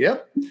had.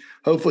 Yep.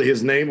 Hopefully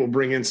his name will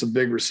bring in some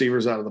big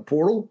receivers out of the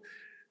portal.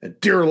 And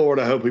dear Lord,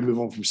 I hope we move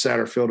on from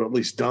Satterfield to at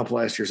least dump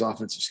last year's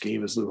offensive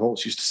scheme. As Lou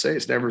Holtz used to say,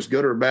 it's never as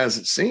good or bad as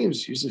it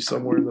seems, usually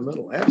somewhere in the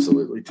middle.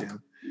 Absolutely,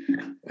 Tim.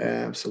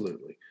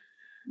 Absolutely.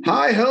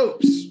 High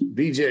hopes,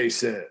 BJ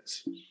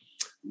says.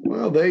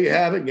 Well, there you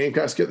have it.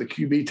 Gamecocks get the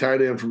QB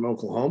tight end from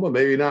Oklahoma.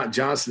 Maybe not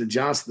Johnson &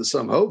 Johnson that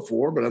some hope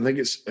for, but I think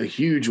it's a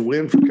huge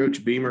win for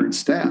Coach Beamer and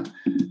staff.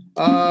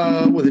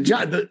 All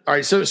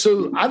right,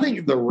 so I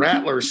think the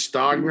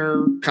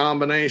Rattler-Stogner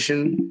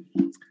combination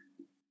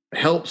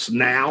helps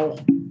now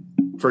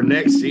for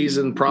next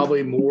season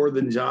probably more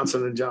than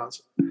Johnson &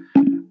 Johnson.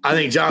 I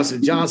think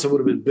Johnson & Johnson would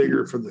have been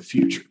bigger for the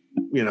future.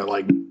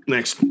 Like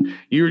next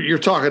 – you're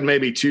talking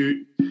maybe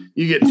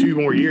you get 2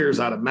 more years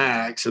out of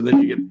Max, and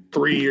then you get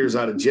 3 years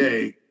out of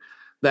Jake,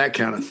 that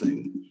kind of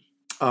thing.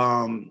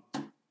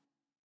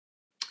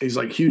 He's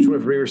like huge win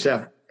for Beamer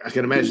staff. I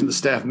can imagine the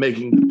staff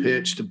making the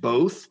pitch to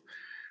both.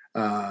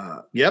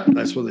 Yep,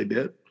 that's what they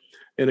did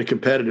in a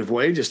competitive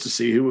way just to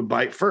see who would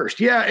bite first.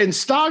 Yeah, and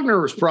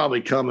Stogner was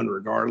probably coming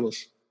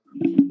regardless.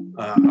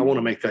 I want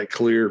to make that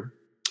clear.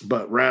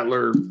 But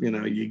Rattler,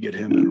 you get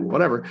him in or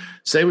whatever.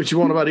 Say what you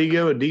want about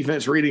ego and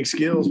defense reading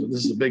skills, but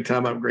this is a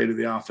big-time upgrade of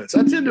the offense.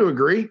 I tend to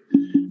agree.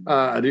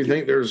 I do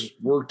think there's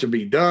work to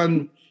be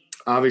done.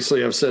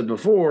 Obviously, I've said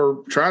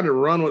before, trying to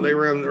run what they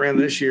ran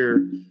this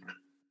year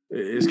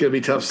is going to be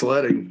tough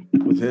sledding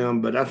with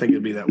him, but I think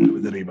it'd be that way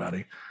with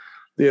anybody.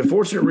 The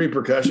unfortunate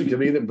repercussion could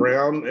be that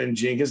Brown and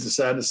Jenkins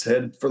decide to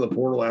head for the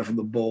portal after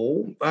the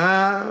bowl.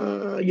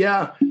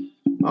 Yeah.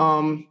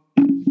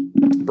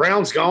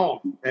 Brown's gone,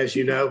 as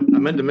you know. I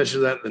meant to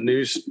mention that in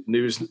the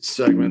news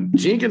segment.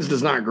 Jenkins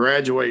does not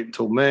graduate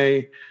until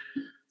May,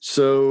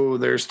 so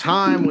there's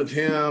time with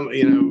him,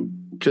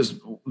 because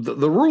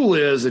the rule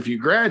is if you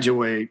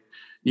graduate,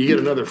 you get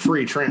another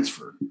free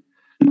transfer.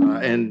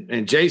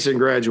 And Jason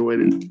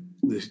graduated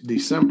this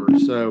December,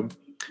 so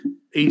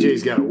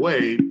EJ's got to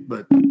wait,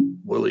 but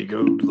will he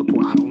go to the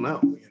point? I don't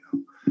know.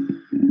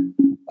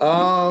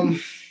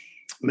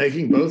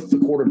 Making both the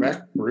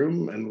quarterback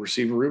room and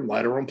receiver room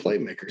lighter on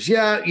playmakers.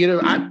 Yeah,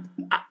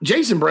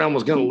 Jason Brown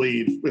was going to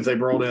leave if they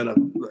brought in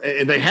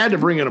and they had to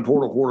bring in a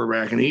portal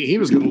quarterback, and he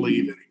was going to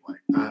leave anyway,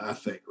 I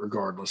think,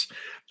 regardless.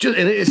 And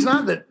it's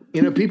not that,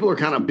 people are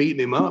kind of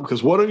beating him up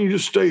because why don't you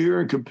just stay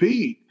here and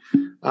compete?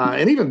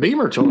 And even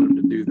Beamer told him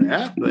to do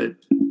that. But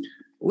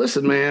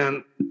listen,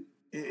 man,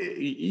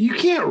 you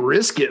can't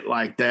risk it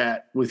like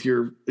that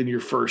in your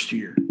first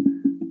year.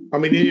 I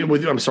mean,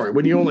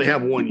 when you only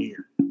have 1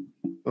 year.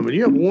 I mean,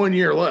 you have 1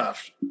 year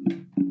left,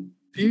 and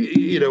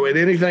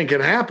anything can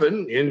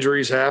happen.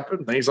 Injuries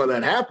happen, things like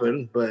that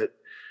happen. But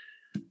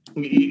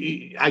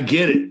I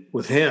get it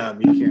with him.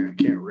 You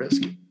can't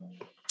risk it.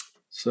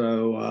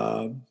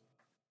 So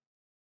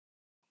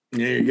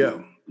there you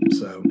go.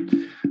 So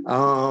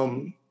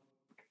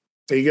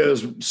he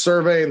goes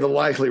surveying the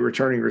likely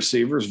returning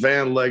receivers.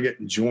 Van, Leggett,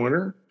 and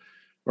Joyner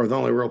are the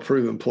only real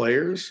proven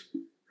players.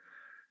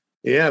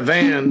 Yeah,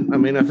 Van. I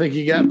mean, I think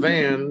you got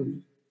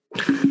Van.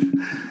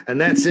 And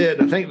that's it.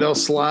 I think they'll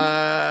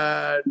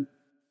slide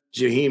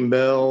Jaheim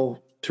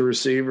Bell to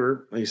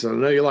receiver. He said, I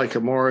know you like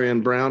Amari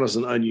and Brown as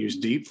an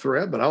unused deep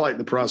threat, but I like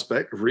the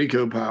prospect of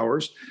Rico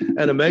Powers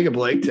and Omega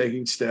Blake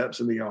taking steps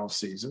in the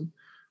offseason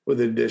with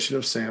the addition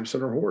of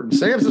Sampson or Horton.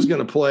 Sampson's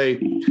going to play.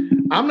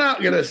 I'm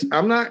not,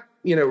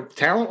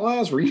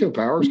 talent-wise, Rico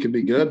Powers could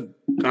be good.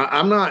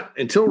 I'm not –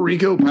 until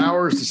Rico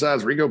Powers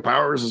decides Rico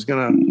Powers is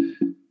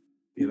going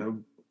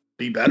to,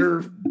 be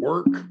better,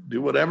 work,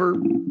 do whatever.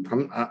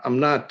 I'm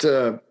not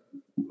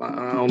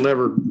I'll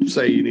never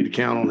say you need to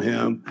count on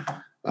him.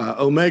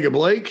 Omega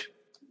Blake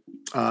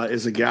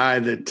is a guy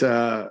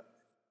that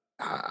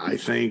I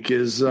think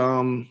is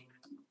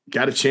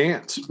got a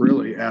chance,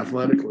 really,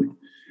 athletically.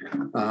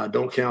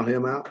 Don't count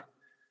him out.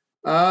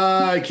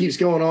 It keeps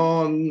going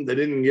on. They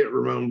didn't get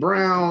Ramon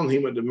Brown. He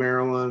went to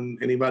Maryland.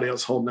 Anybody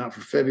else holding out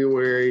for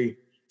February?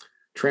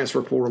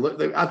 Transfer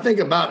portal. I think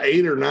about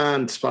 8 or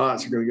 9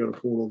 spots are going to go to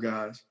portal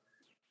guys.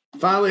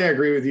 Finally, I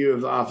agree with you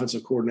of the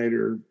offensive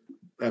coordinator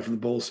after the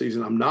bowl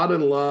season. I'm not in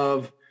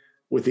love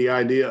with the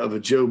idea of a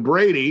Joe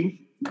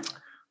Brady,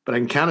 but I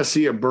can kind of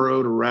see a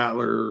Burrow to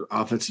Rattler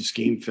offensive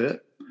scheme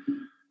fit.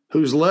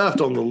 Who's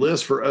left on the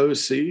list for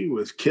OC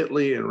with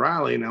Kitley and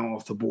Riley now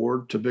off the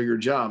board to bigger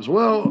jobs?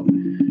 Well,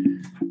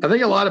 I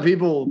think a lot of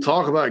people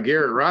talk about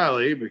Garrett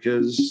Riley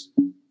because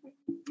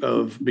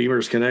of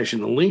Beamer's connection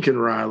to Lincoln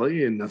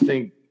Riley, and I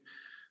think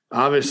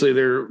obviously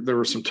there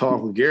was some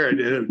talk with Garrett.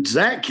 And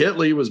Zach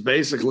Kitley was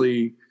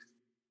basically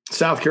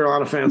South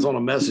Carolina fans on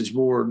a message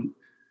board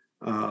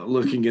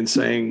looking and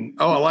saying,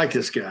 "Oh, I like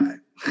this guy."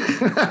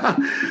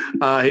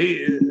 I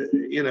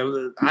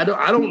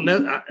don't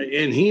know,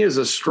 and he is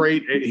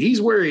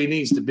he's where he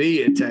needs to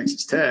be at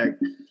Texas Tech.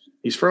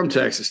 He's from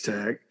Texas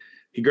Tech.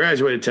 He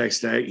graduated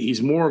Texas Tech.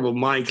 He's more of a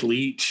Mike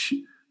Leach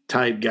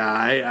type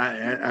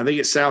guy. I think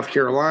at South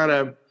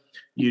Carolina,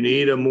 you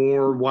need a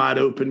more wide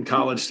open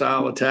college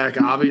style attack,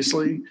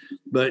 obviously,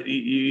 but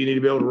you need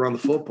to be able to run the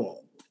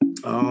football.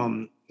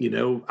 I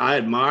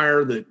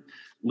admire that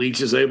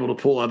Leach is able to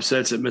pull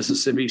upsets at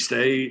Mississippi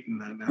State,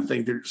 and I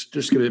think they're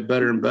just going to get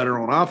better and better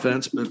on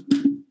offense. But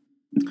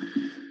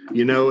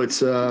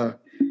it's I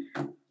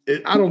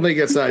don't think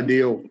it's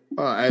ideal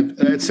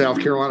at South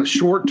Carolina,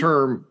 short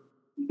term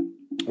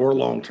or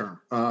long term.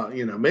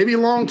 Maybe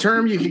long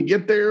term you can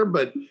get there,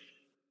 but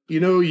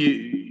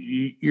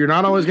you're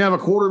not always going to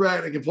have a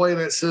quarterback that can play in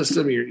that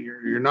system.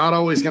 You're not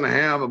always going to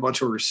have a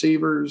bunch of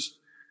receivers.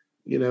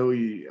 So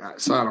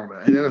I don't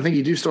know. And then I think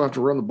you do still have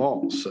to run the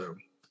ball. So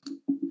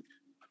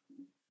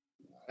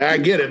I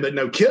get it, but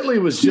no,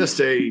 Kitley was just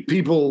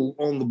people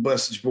on the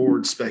message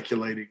board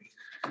speculating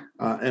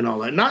and all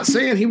that. Not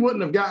saying he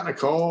wouldn't have gotten a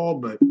call,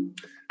 but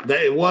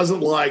it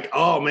wasn't like,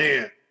 oh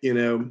man,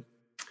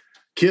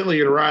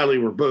 Kitley and Riley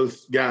were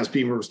both guys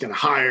Beamer was going to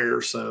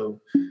hire. So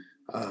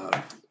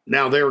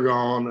now they're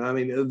gone. I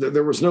mean,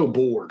 there was no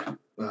board.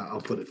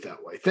 I'll put it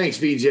that way. Thanks,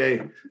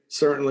 VJ.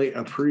 Certainly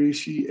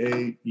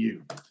appreciate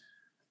you.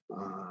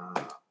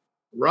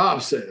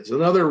 Rob says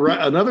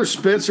another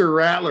Spencer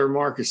Rattler,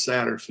 Marcus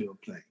Satterfield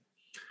thing.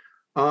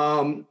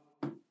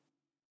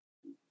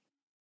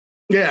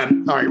 Yeah.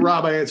 All right,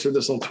 Rob, I answered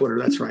this on Twitter.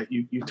 That's right.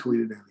 You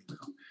tweeted at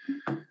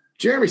me.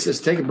 Jeremy says,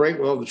 take a break.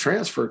 Well, the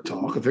transfer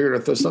talk. I figured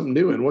I'd throw something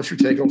new in. What's your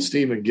take on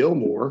Stephen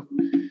Gilmore?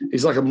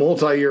 He's like a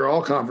multi-year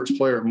all-conference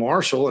player at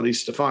Marshall, and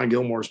he's Stephon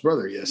Gilmore's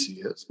brother. Yes,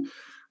 he is.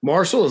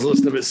 Marshall is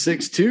listed at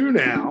 6'2"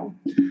 now,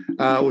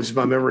 which is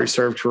my memory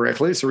served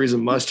correctly. It's the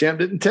reason Muschamp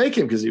didn't take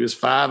him because he was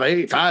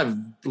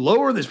 5'8",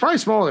 lower. He's probably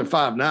smaller than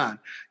 5'9".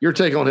 Your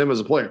take on him as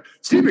a player?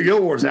 Stephen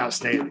Gilmore is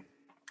outstanding.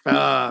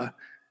 And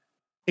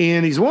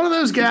he's one of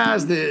those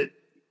guys that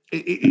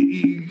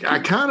I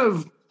kind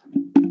of –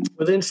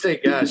 with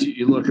in-state guys,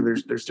 you look and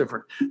there's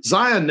different.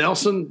 Zion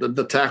Nelson,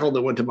 the tackle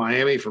that went to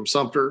Miami from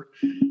Sumter,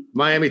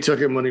 Miami took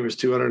him when he was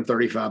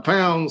 235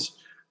 pounds.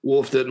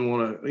 Wolf didn't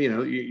want to,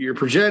 you're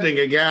projecting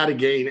a guy to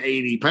gain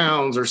 80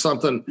 pounds or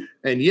something.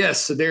 And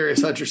yes, Sedarius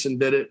Hutcherson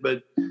did it,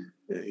 but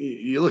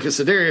you look at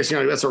Sedarius,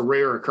 that's a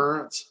rare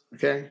occurrence.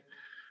 Okay.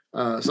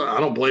 So I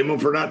don't blame him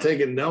for not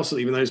taking Nelson,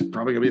 even though he's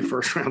probably going to be a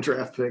first-round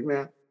draft pick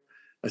now.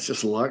 That's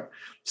just luck.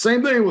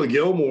 Same thing with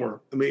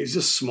Gilmore. I mean, he's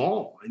just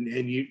small, and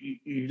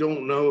you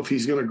don't know if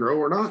he's going to grow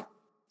or not.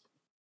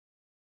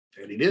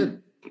 And he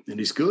did, and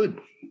he's good.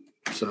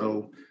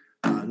 So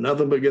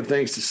nothing but good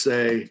things to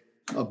say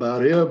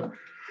about him.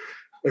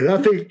 And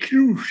I think,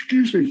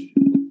 excuse me.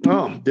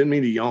 Oh, didn't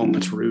mean to yawn.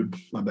 That's rude.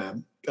 My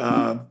bad.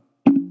 I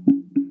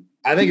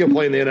think he'll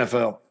play in the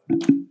NFL.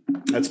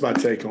 That's my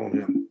take on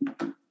him.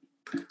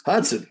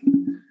 Hudson.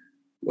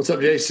 What's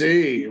up,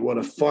 JC? What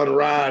a fun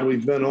ride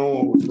we've been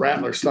on with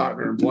Rattler,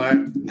 Stockner, and Black.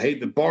 I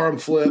hate the Barham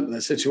flip.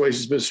 That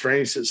situation's been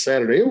strange since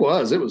Saturday. It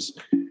was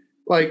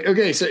like,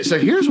 okay, so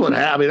here's what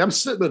happened. I'm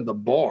sitting at the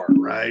bar,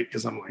 right?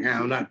 Because I'm like,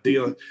 I'm not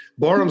dealing.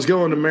 Barnum's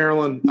going to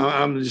Maryland.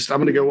 I'm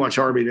going to go watch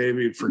Army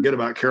Navy and forget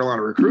about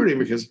Carolina recruiting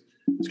because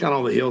it's got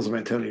all the heels of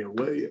Antonio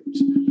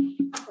Williams.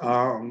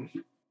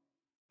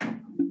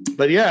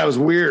 But yeah, it was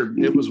weird.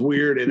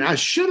 And I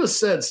should have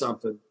said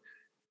something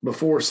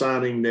before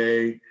signing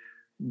day.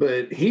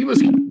 But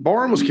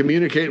Barham was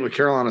communicating with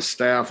Carolina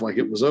staff like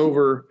it was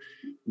over.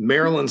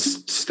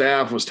 Maryland's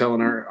staff was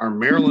telling our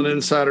Maryland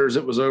insiders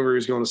it was over. He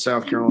was going to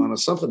South Carolina.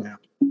 Something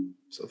happened.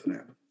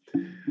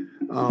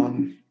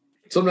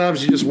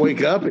 Sometimes you just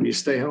wake up and you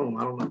stay home.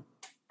 I don't know.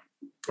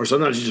 Or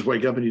sometimes you just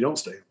wake up and you don't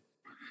stay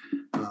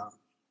home.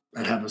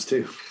 That happens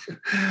too.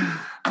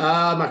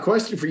 My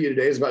question for you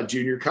today is about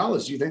junior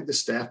college. Do you think the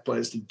staff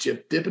plans to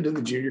dip into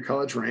the junior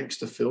college ranks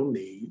to fill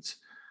needs?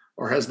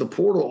 Or has the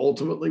portal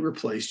ultimately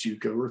replaced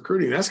JUCO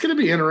recruiting? That's going to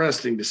be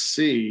interesting to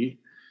see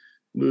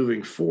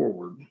moving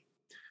forward.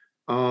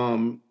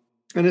 And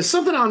it's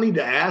something I'll need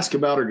to ask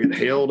about or get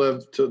hailed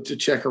of to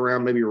check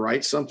around, maybe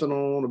write something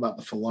on about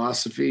the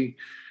philosophy.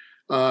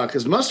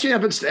 Because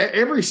Muschamp and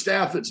every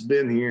staff that's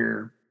been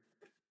here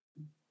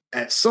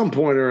at some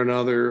point or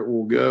another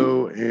will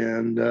go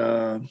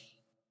and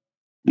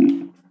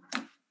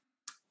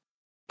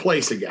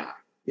place a guy,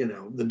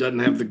 that doesn't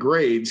have the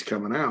grades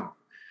coming out.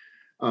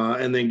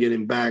 And then get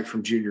him back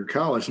from junior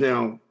college.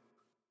 Now,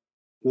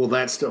 will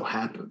that still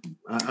happen?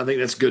 I think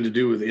that's good to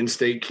do with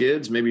in-state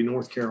kids, maybe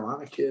North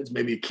Carolina kids,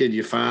 maybe a kid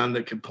you find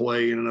that can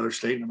play in another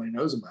state nobody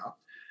knows about.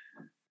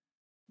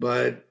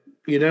 But,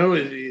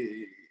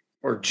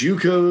 or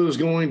JUCO is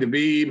going to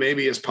be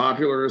maybe as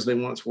popular as they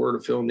once were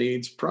to fill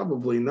needs?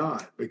 Probably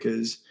not,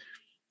 because,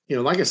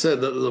 like I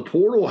said, the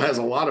portal has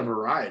a lot of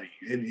variety.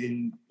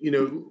 And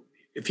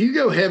if you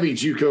go heavy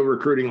JUCO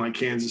recruiting like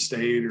Kansas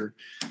State or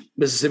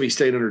Mississippi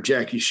State under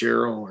Jackie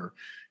Sherrill, or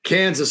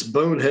Kansas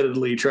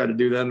boneheadedly tried to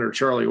do that under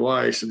Charlie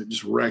Weiss and it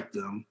just wrecked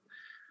them.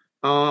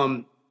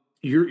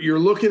 You're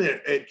looking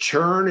at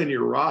churn in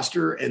your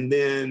roster, and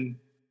then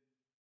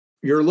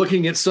you're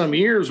looking at some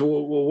years.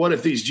 Well, what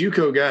if these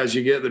JUCO guys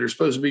you get that are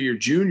supposed to be your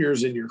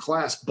juniors in your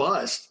class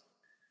bust?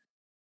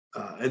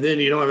 And then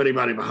you don't have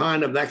anybody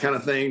behind them, that kind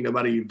of thing,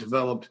 nobody you've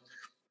developed.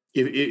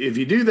 If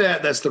you do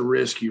that, that's the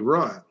risk you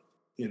run,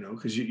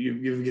 because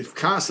you're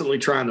constantly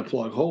trying to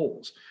plug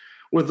holes.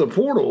 With the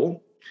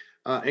portal,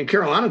 and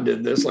Carolina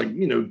did this,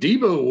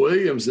 Debo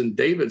Williams and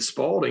David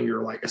Spalding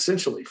are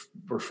essentially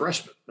for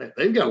freshmen.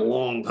 They've got a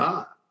long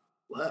time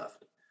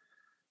left.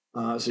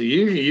 So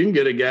you can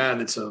get a guy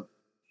that's a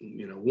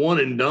one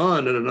and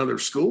done at another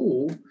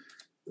school.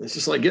 It's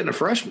just like getting a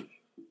freshman.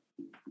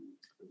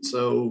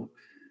 So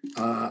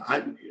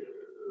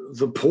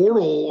the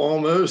portal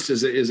almost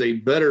is a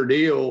better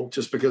deal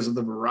just because of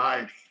the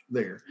variety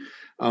there.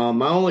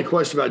 My only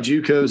question about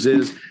JUCOs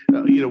is,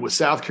 with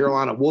South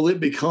Carolina, will it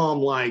become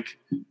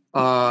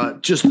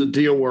just a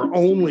deal where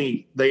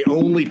they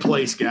only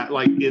place guys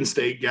like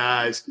in-state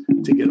guys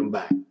to get them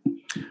back?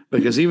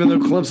 Because even though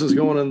Clemson's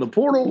going in the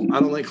portal, I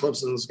don't think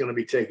Clemson's going to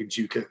be taking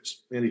JUCOs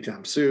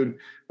anytime soon.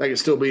 That could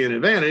still be an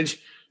advantage.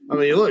 I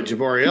mean, look,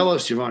 Jabari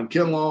Ellis, Javon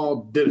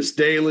Kinlaw, Dennis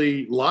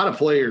Daly, a lot of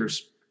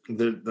players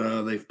that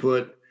they've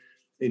put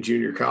in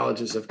junior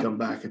colleges have come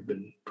back and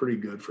been pretty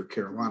good for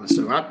Carolina.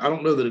 So I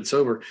don't know that it's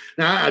over.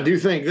 Now, I do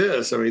think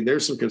this. I mean,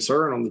 there's some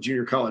concern on the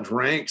junior college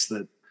ranks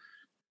that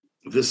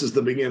this is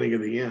the beginning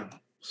of the end.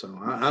 So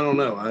I don't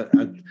know.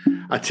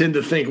 I tend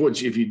to think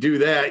if you do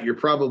that, you're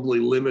probably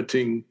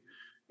limiting –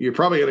 you're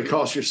probably going to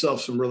cost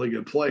yourself some really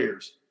good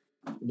players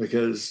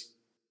because,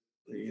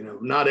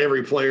 not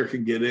every player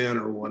can get in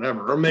or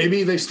whatever. Or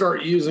maybe they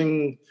start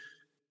using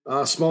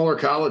smaller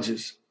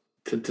colleges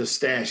to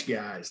stash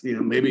guys.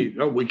 Maybe,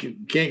 we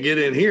can't get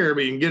in here,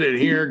 but you can get in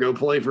here, go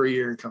play for a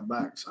year and come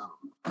back. So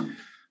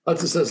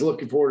Hudson says,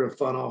 looking forward to a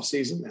fun off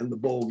season and the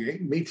bowl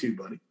game. Me too,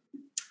 buddy.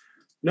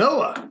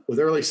 Noah, with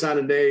early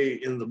signing day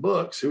in the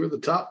books, who are the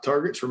top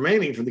targets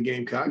remaining for the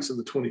Gamecocks of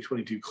the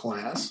 2022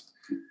 class?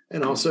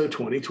 And also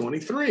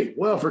 2023.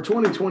 Well, for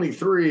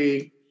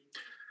 2023,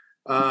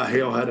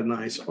 Hale had a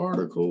nice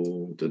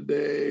article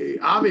today.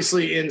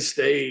 Obviously,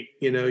 in-state,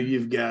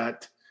 you've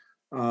got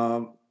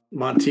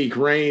Monteque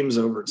Rames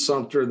over at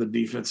Sumter, the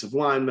defensive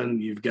lineman.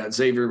 You've got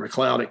Xavier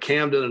McLeod at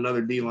Camden,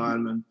 another D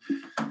lineman.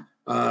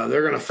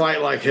 They're going to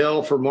fight like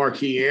hell for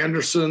Marquis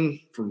Anderson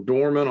from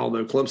Dorman,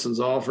 although Clemson's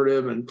offered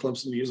him, and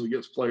Clemson usually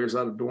gets players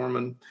out of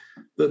Dorman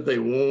that they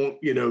want.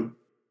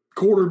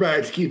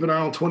 Quarterback to keep an eye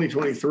on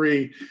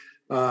 2023.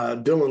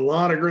 Dylan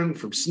Lonergan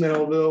from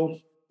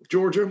Snellville,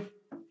 Georgia,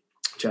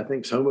 which I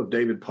think is home of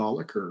David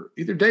Pollock, or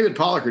either David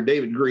Pollock or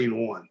David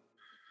Green won.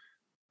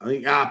 I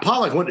think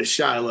Pollock went to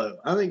Shiloh.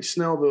 I think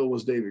Snellville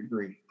was David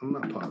Green. I'm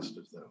not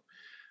positive, though.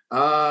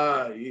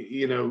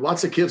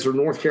 Lots of kids from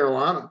North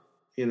Carolina.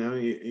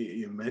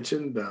 You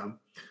mentioned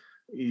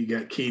you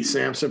got Keith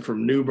Sampson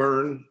from New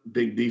Bern,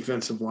 big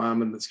defensive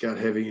lineman that's got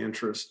heavy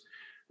interest.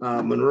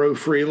 Monroe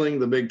Freeling,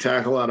 the big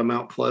tackle out of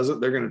Mount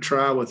Pleasant. They're going to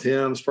try with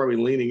him. He's probably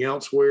leaning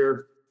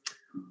elsewhere.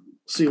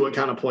 See what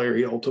kind of player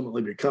he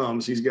ultimately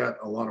becomes. He's got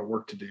a lot of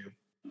work to do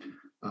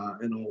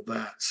and all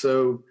that.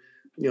 So,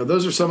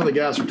 those are some of the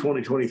guys for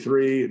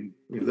 2023, and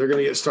they're going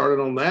to get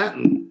started on that.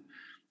 And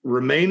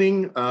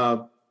remaining,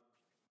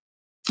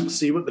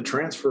 see what the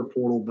transfer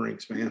portal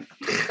brings, man.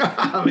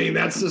 I mean,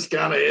 that's just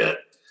kind of it.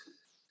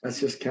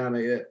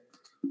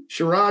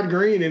 Sherrod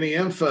Green, any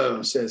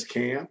info, says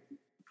Cam.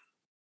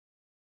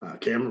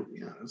 Cameron,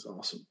 yeah, that's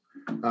awesome.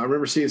 I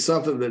remember seeing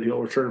something that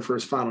he'll return for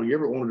his final year,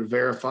 but wanted to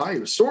verify. He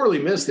was sorely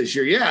missed this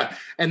year. Yeah,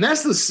 and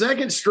that's the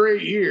second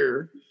straight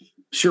year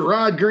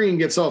Sherrod Green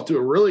gets off to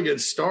a really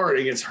good start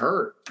and gets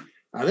hurt.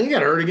 I think he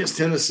got hurt against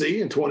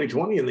Tennessee in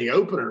 2020 in the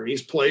opener.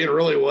 He's playing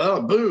really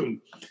well,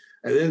 boom.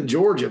 And then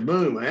Georgia,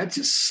 boom. That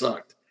just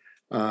sucked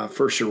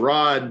for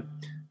Sherrod.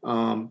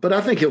 But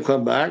I think he'll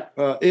come back.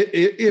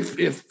 If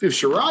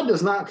Sherrod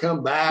does not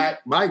come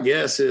back, my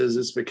guess is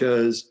it's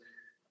because –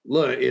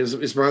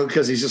 it's probably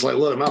because he's just like,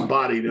 look, my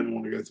body didn't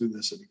want to go through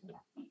this anymore.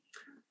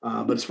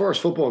 But as far as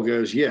football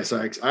goes, yes,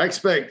 I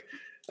expect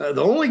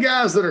the only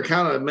guys that are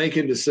kind of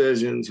making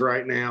decisions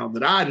right now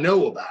that I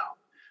know about,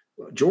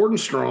 Jordan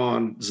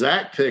Strawn,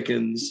 Zach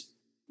Pickens,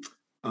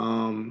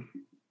 Kevin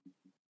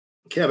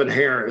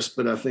Harris,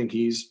 but I think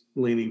he's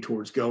leaning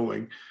towards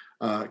going.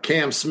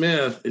 Cam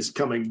Smith is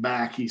coming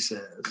back, he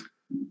says.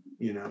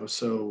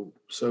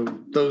 So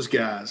those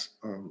guys.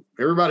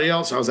 Everybody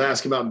else, I was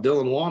asking about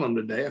Dylan Wanham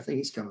today. I think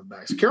he's coming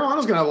back. So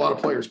Carolina's going to have a lot of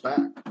players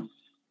back.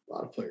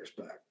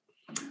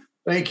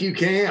 Thank you,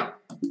 Cam.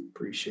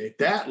 Appreciate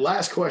that.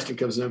 Last question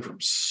comes in from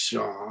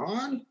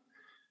Sean.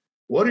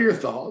 What are your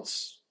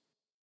thoughts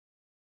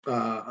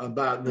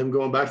about them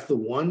going back to the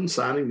one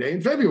signing day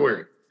in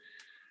February?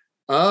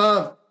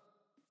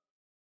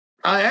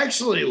 I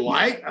actually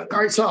like. All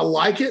right, so I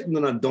like it, and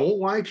then I don't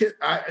like it.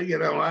 Are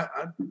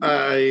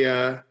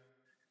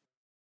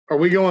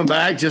we going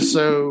back just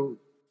so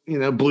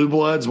blue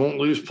bloods won't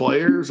lose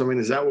players? I mean,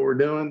 is that what we're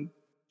doing?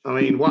 I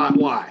mean,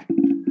 why?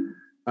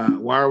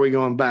 Why are we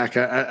going back?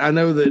 I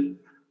know that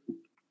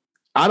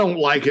I don't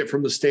like it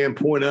from the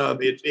standpoint of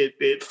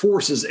it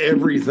forces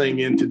everything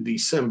into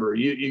December.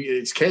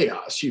 It's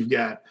chaos. You've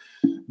got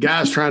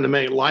guys trying to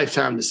make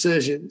lifetime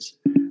decisions.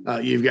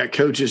 You've got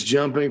coaches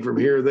jumping from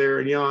here, there,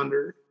 and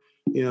yonder,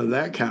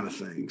 that kind of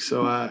thing.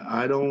 So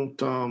I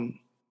don't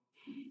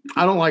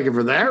like it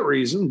for that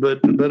reason.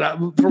 But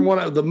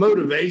from the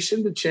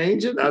motivation to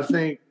change it, I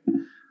think,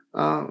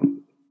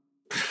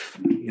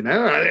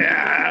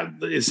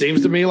 it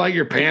seems to me like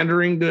you're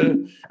pandering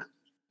to,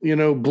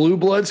 blue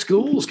blood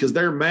schools because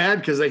they're mad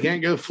because they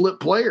can't go flip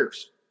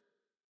players.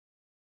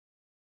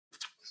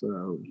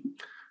 So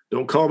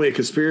don't call me a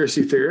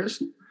conspiracy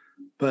theorist.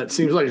 But it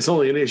seems like it's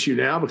only an issue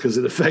now because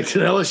it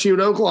affected LSU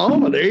and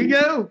Oklahoma. There you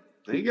go.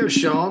 There you go,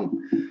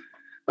 Sean.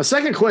 My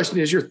second question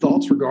is your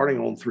thoughts regarding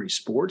On3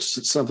 Sports.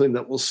 It's something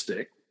that will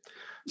stick.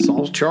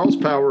 Saw Charles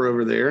Power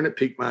over there, and it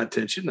piqued my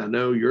attention. I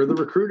know you're the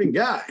recruiting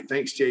guy.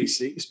 Thanks,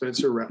 JC,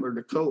 Spencer Rattler,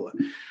 Nicola.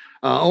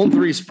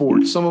 On3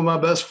 Sports, some of my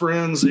best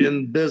friends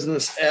in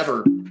business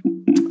ever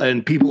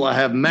and people I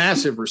have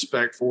massive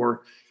respect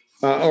for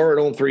are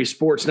at On3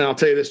 Sports. Now, I'll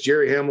tell you this,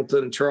 Jerry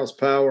Hamilton and Charles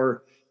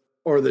Power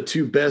are the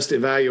two best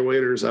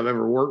evaluators I've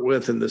ever worked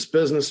with in this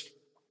business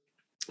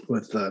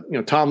with,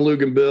 Tom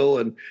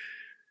Luganbill and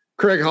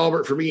Craig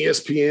Halbert from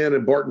ESPN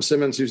and Barton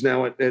Simmons, who's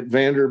now at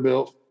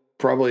Vanderbilt,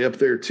 probably up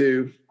there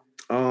too.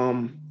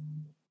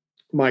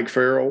 Mike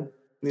Farrell,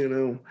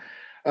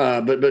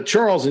 but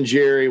Charles and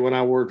Jerry, when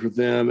I worked with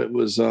them, it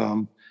was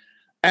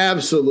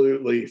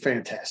absolutely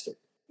fantastic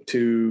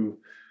to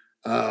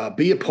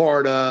be a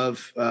part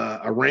of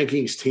a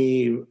rankings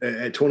team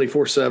at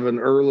 24/7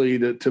 early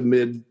to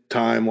mid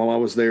time while I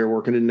was there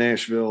working in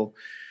Nashville.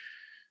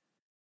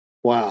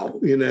 Wow.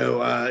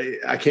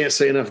 I can't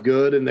say enough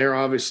good. And they're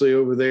obviously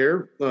over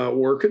there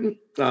working.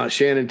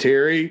 Shannon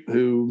Terry,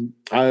 who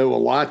I owe a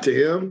lot to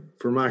him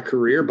for my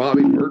career.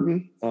 Bobby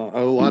Burton, I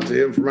owe a lot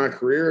to him for my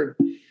career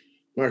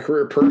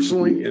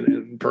personally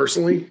and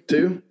personally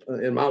too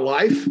in my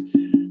life.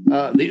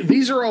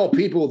 These are all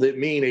people that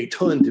mean a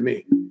ton to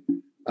me.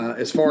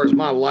 As far as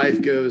my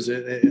life goes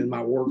and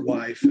my work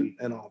life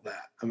and all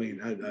that. I mean,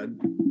 I'd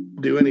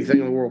do anything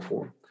in the world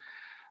for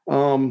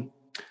them.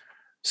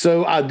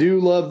 So I do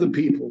love the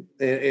people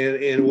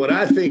and what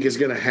I think is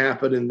going to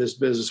happen in this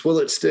business. Will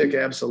it stick?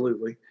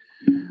 Absolutely.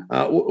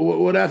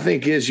 What I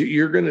think is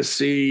you're going to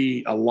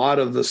see a lot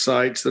of the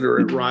sites that are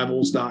at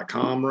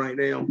rivals.com right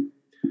now.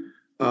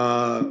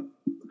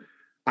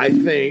 I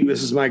think,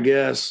 this is my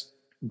guess,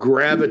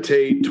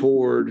 gravitate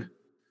toward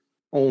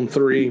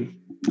On3.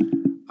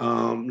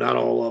 Not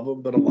all of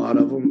them, but a lot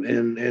of them.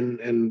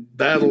 And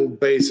that'll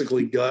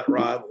basically gut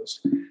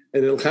Rivals.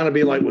 And it'll kind of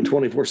be like when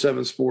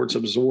 24/7 Sports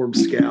absorbed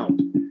Scout.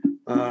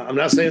 I'm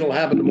not saying it'll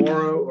happen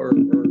tomorrow or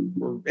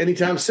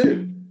anytime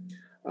soon.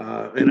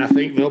 And I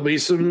think there'll be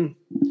some,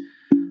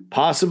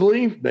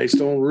 possibly,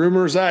 based on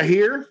rumors I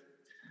hear,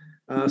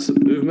 some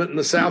movement in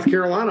the South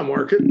Carolina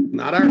market,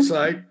 not our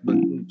site, but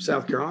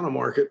South Carolina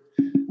market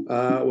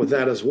with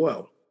that as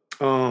well.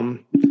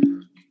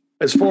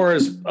 As far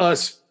as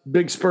us,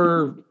 Big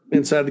Spur,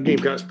 Inside the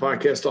Gamecocks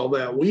podcast, all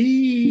that,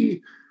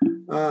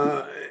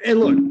 and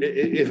look,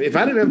 if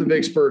I didn't have the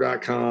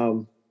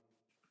bigspur.com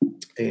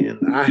and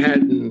I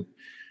hadn't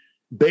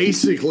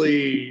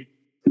basically,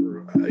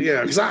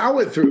 because I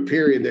went through a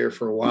period there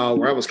for a while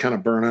where I was kind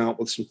of burnt out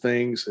with some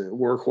things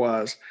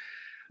work-wise.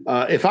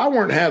 If I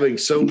weren't having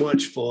so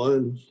much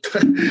fun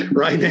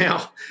right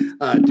now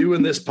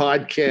doing this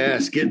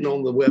podcast, getting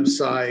on the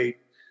website,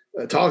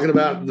 talking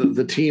about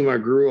the team I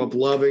grew up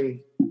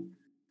loving,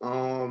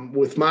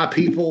 with my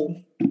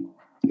people,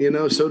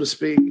 so to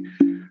speak,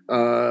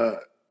 I'd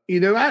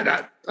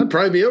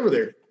probably be over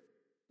there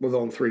with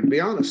On3, to be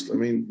honest. I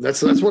mean,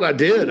 that's what I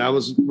did. I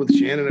was with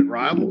Shannon at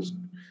Rivals,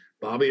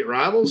 Bobby at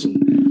Rivals,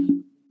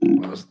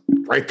 and I was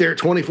right there at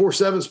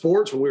 24/7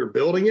 Sports when we were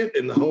building it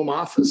in the home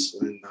office.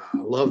 And I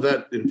love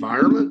that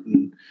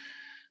environment.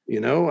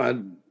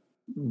 And,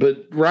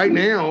 but right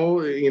now,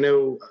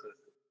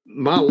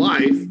 my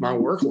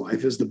work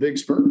life is the Big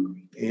Spur.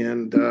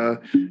 And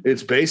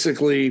it's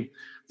basically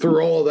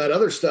through all of that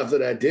other stuff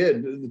that I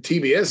did, the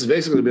TBS has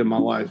basically been my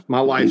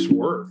life's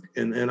work.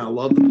 And I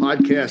love the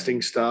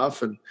podcasting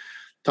stuff and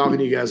talking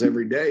to you guys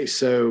every day.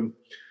 So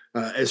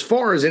as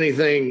far as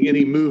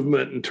any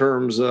movement in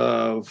terms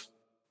of,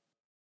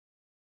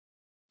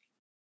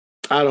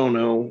 I don't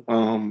know,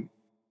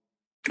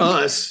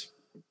 us,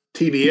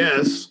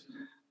 TBS,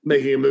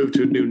 making a move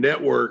to a new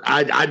network,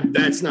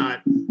 that's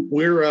not,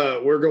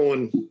 we're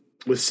going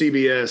with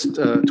CBS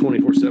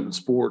 24/7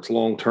 Sports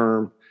long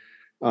term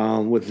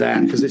with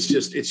that, because it's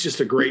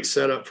just a great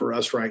setup for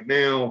us right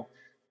now.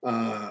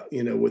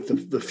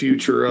 With the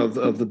future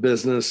of the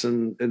business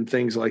and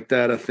things like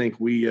that, I think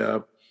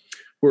we're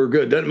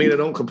good. Doesn't mean I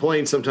don't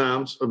complain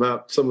sometimes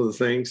about some of the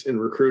things in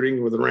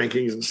recruiting with the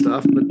rankings and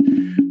stuff,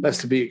 that's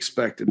to be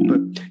expected.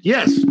 But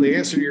yes, the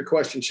answer to your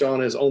question,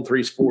 Sean, is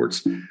On3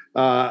 Sports.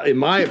 In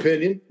my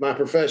opinion, my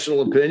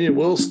professional opinion,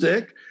 will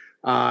stick.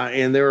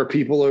 And there are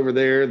people over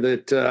there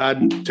that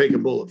I'd take a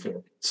bullet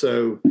for.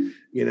 So,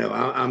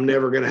 I'm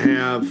never going to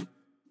have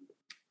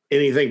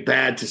anything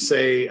bad to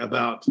say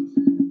about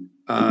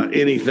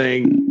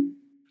anything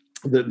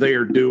that they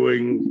are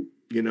doing,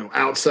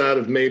 outside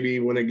of maybe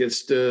when it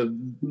gets to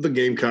the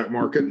Gamecock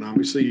market. And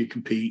obviously you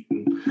compete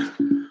and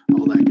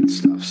all that good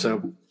stuff.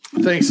 So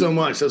thanks so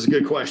much. That's a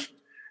good question.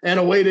 And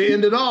a way to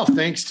end it off.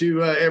 Thanks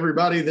to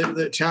everybody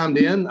that chimed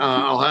in.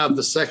 I'll have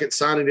the second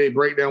signing day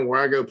breakdown where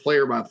I go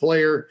player by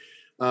player.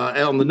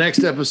 On the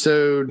next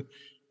episode,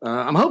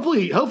 I'm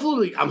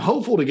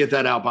hopeful to get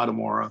that out by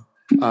tomorrow.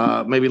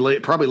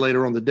 Probably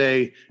later on the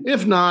day.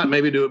 If not,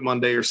 maybe do it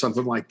Monday or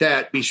something like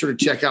that. Be sure to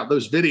check out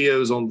those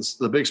videos on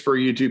the Big Spur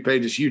YouTube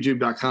page. It's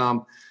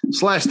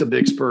youtube.com/the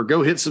Big Spur.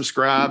 Go hit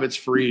subscribe. It's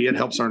free. It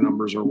helps our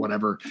numbers or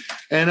whatever.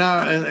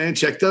 And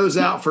check those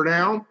out for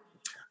now.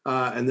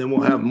 And then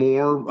we'll have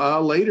more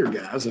later,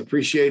 guys. I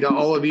appreciate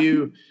all of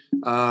you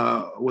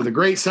with a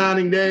great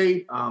signing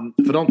day.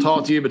 If I don't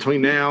talk to you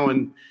between now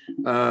and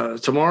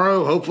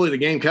tomorrow, hopefully the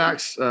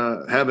Gamecocks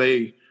have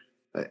a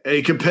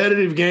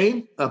competitive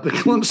game up in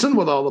Clemson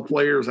with all the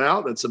players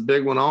out. That's a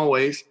big one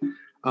always.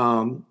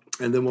 And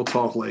then we'll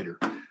talk later.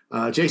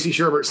 JC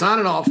Sherbert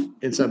signing off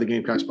inside the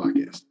Gamecocks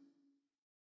podcast.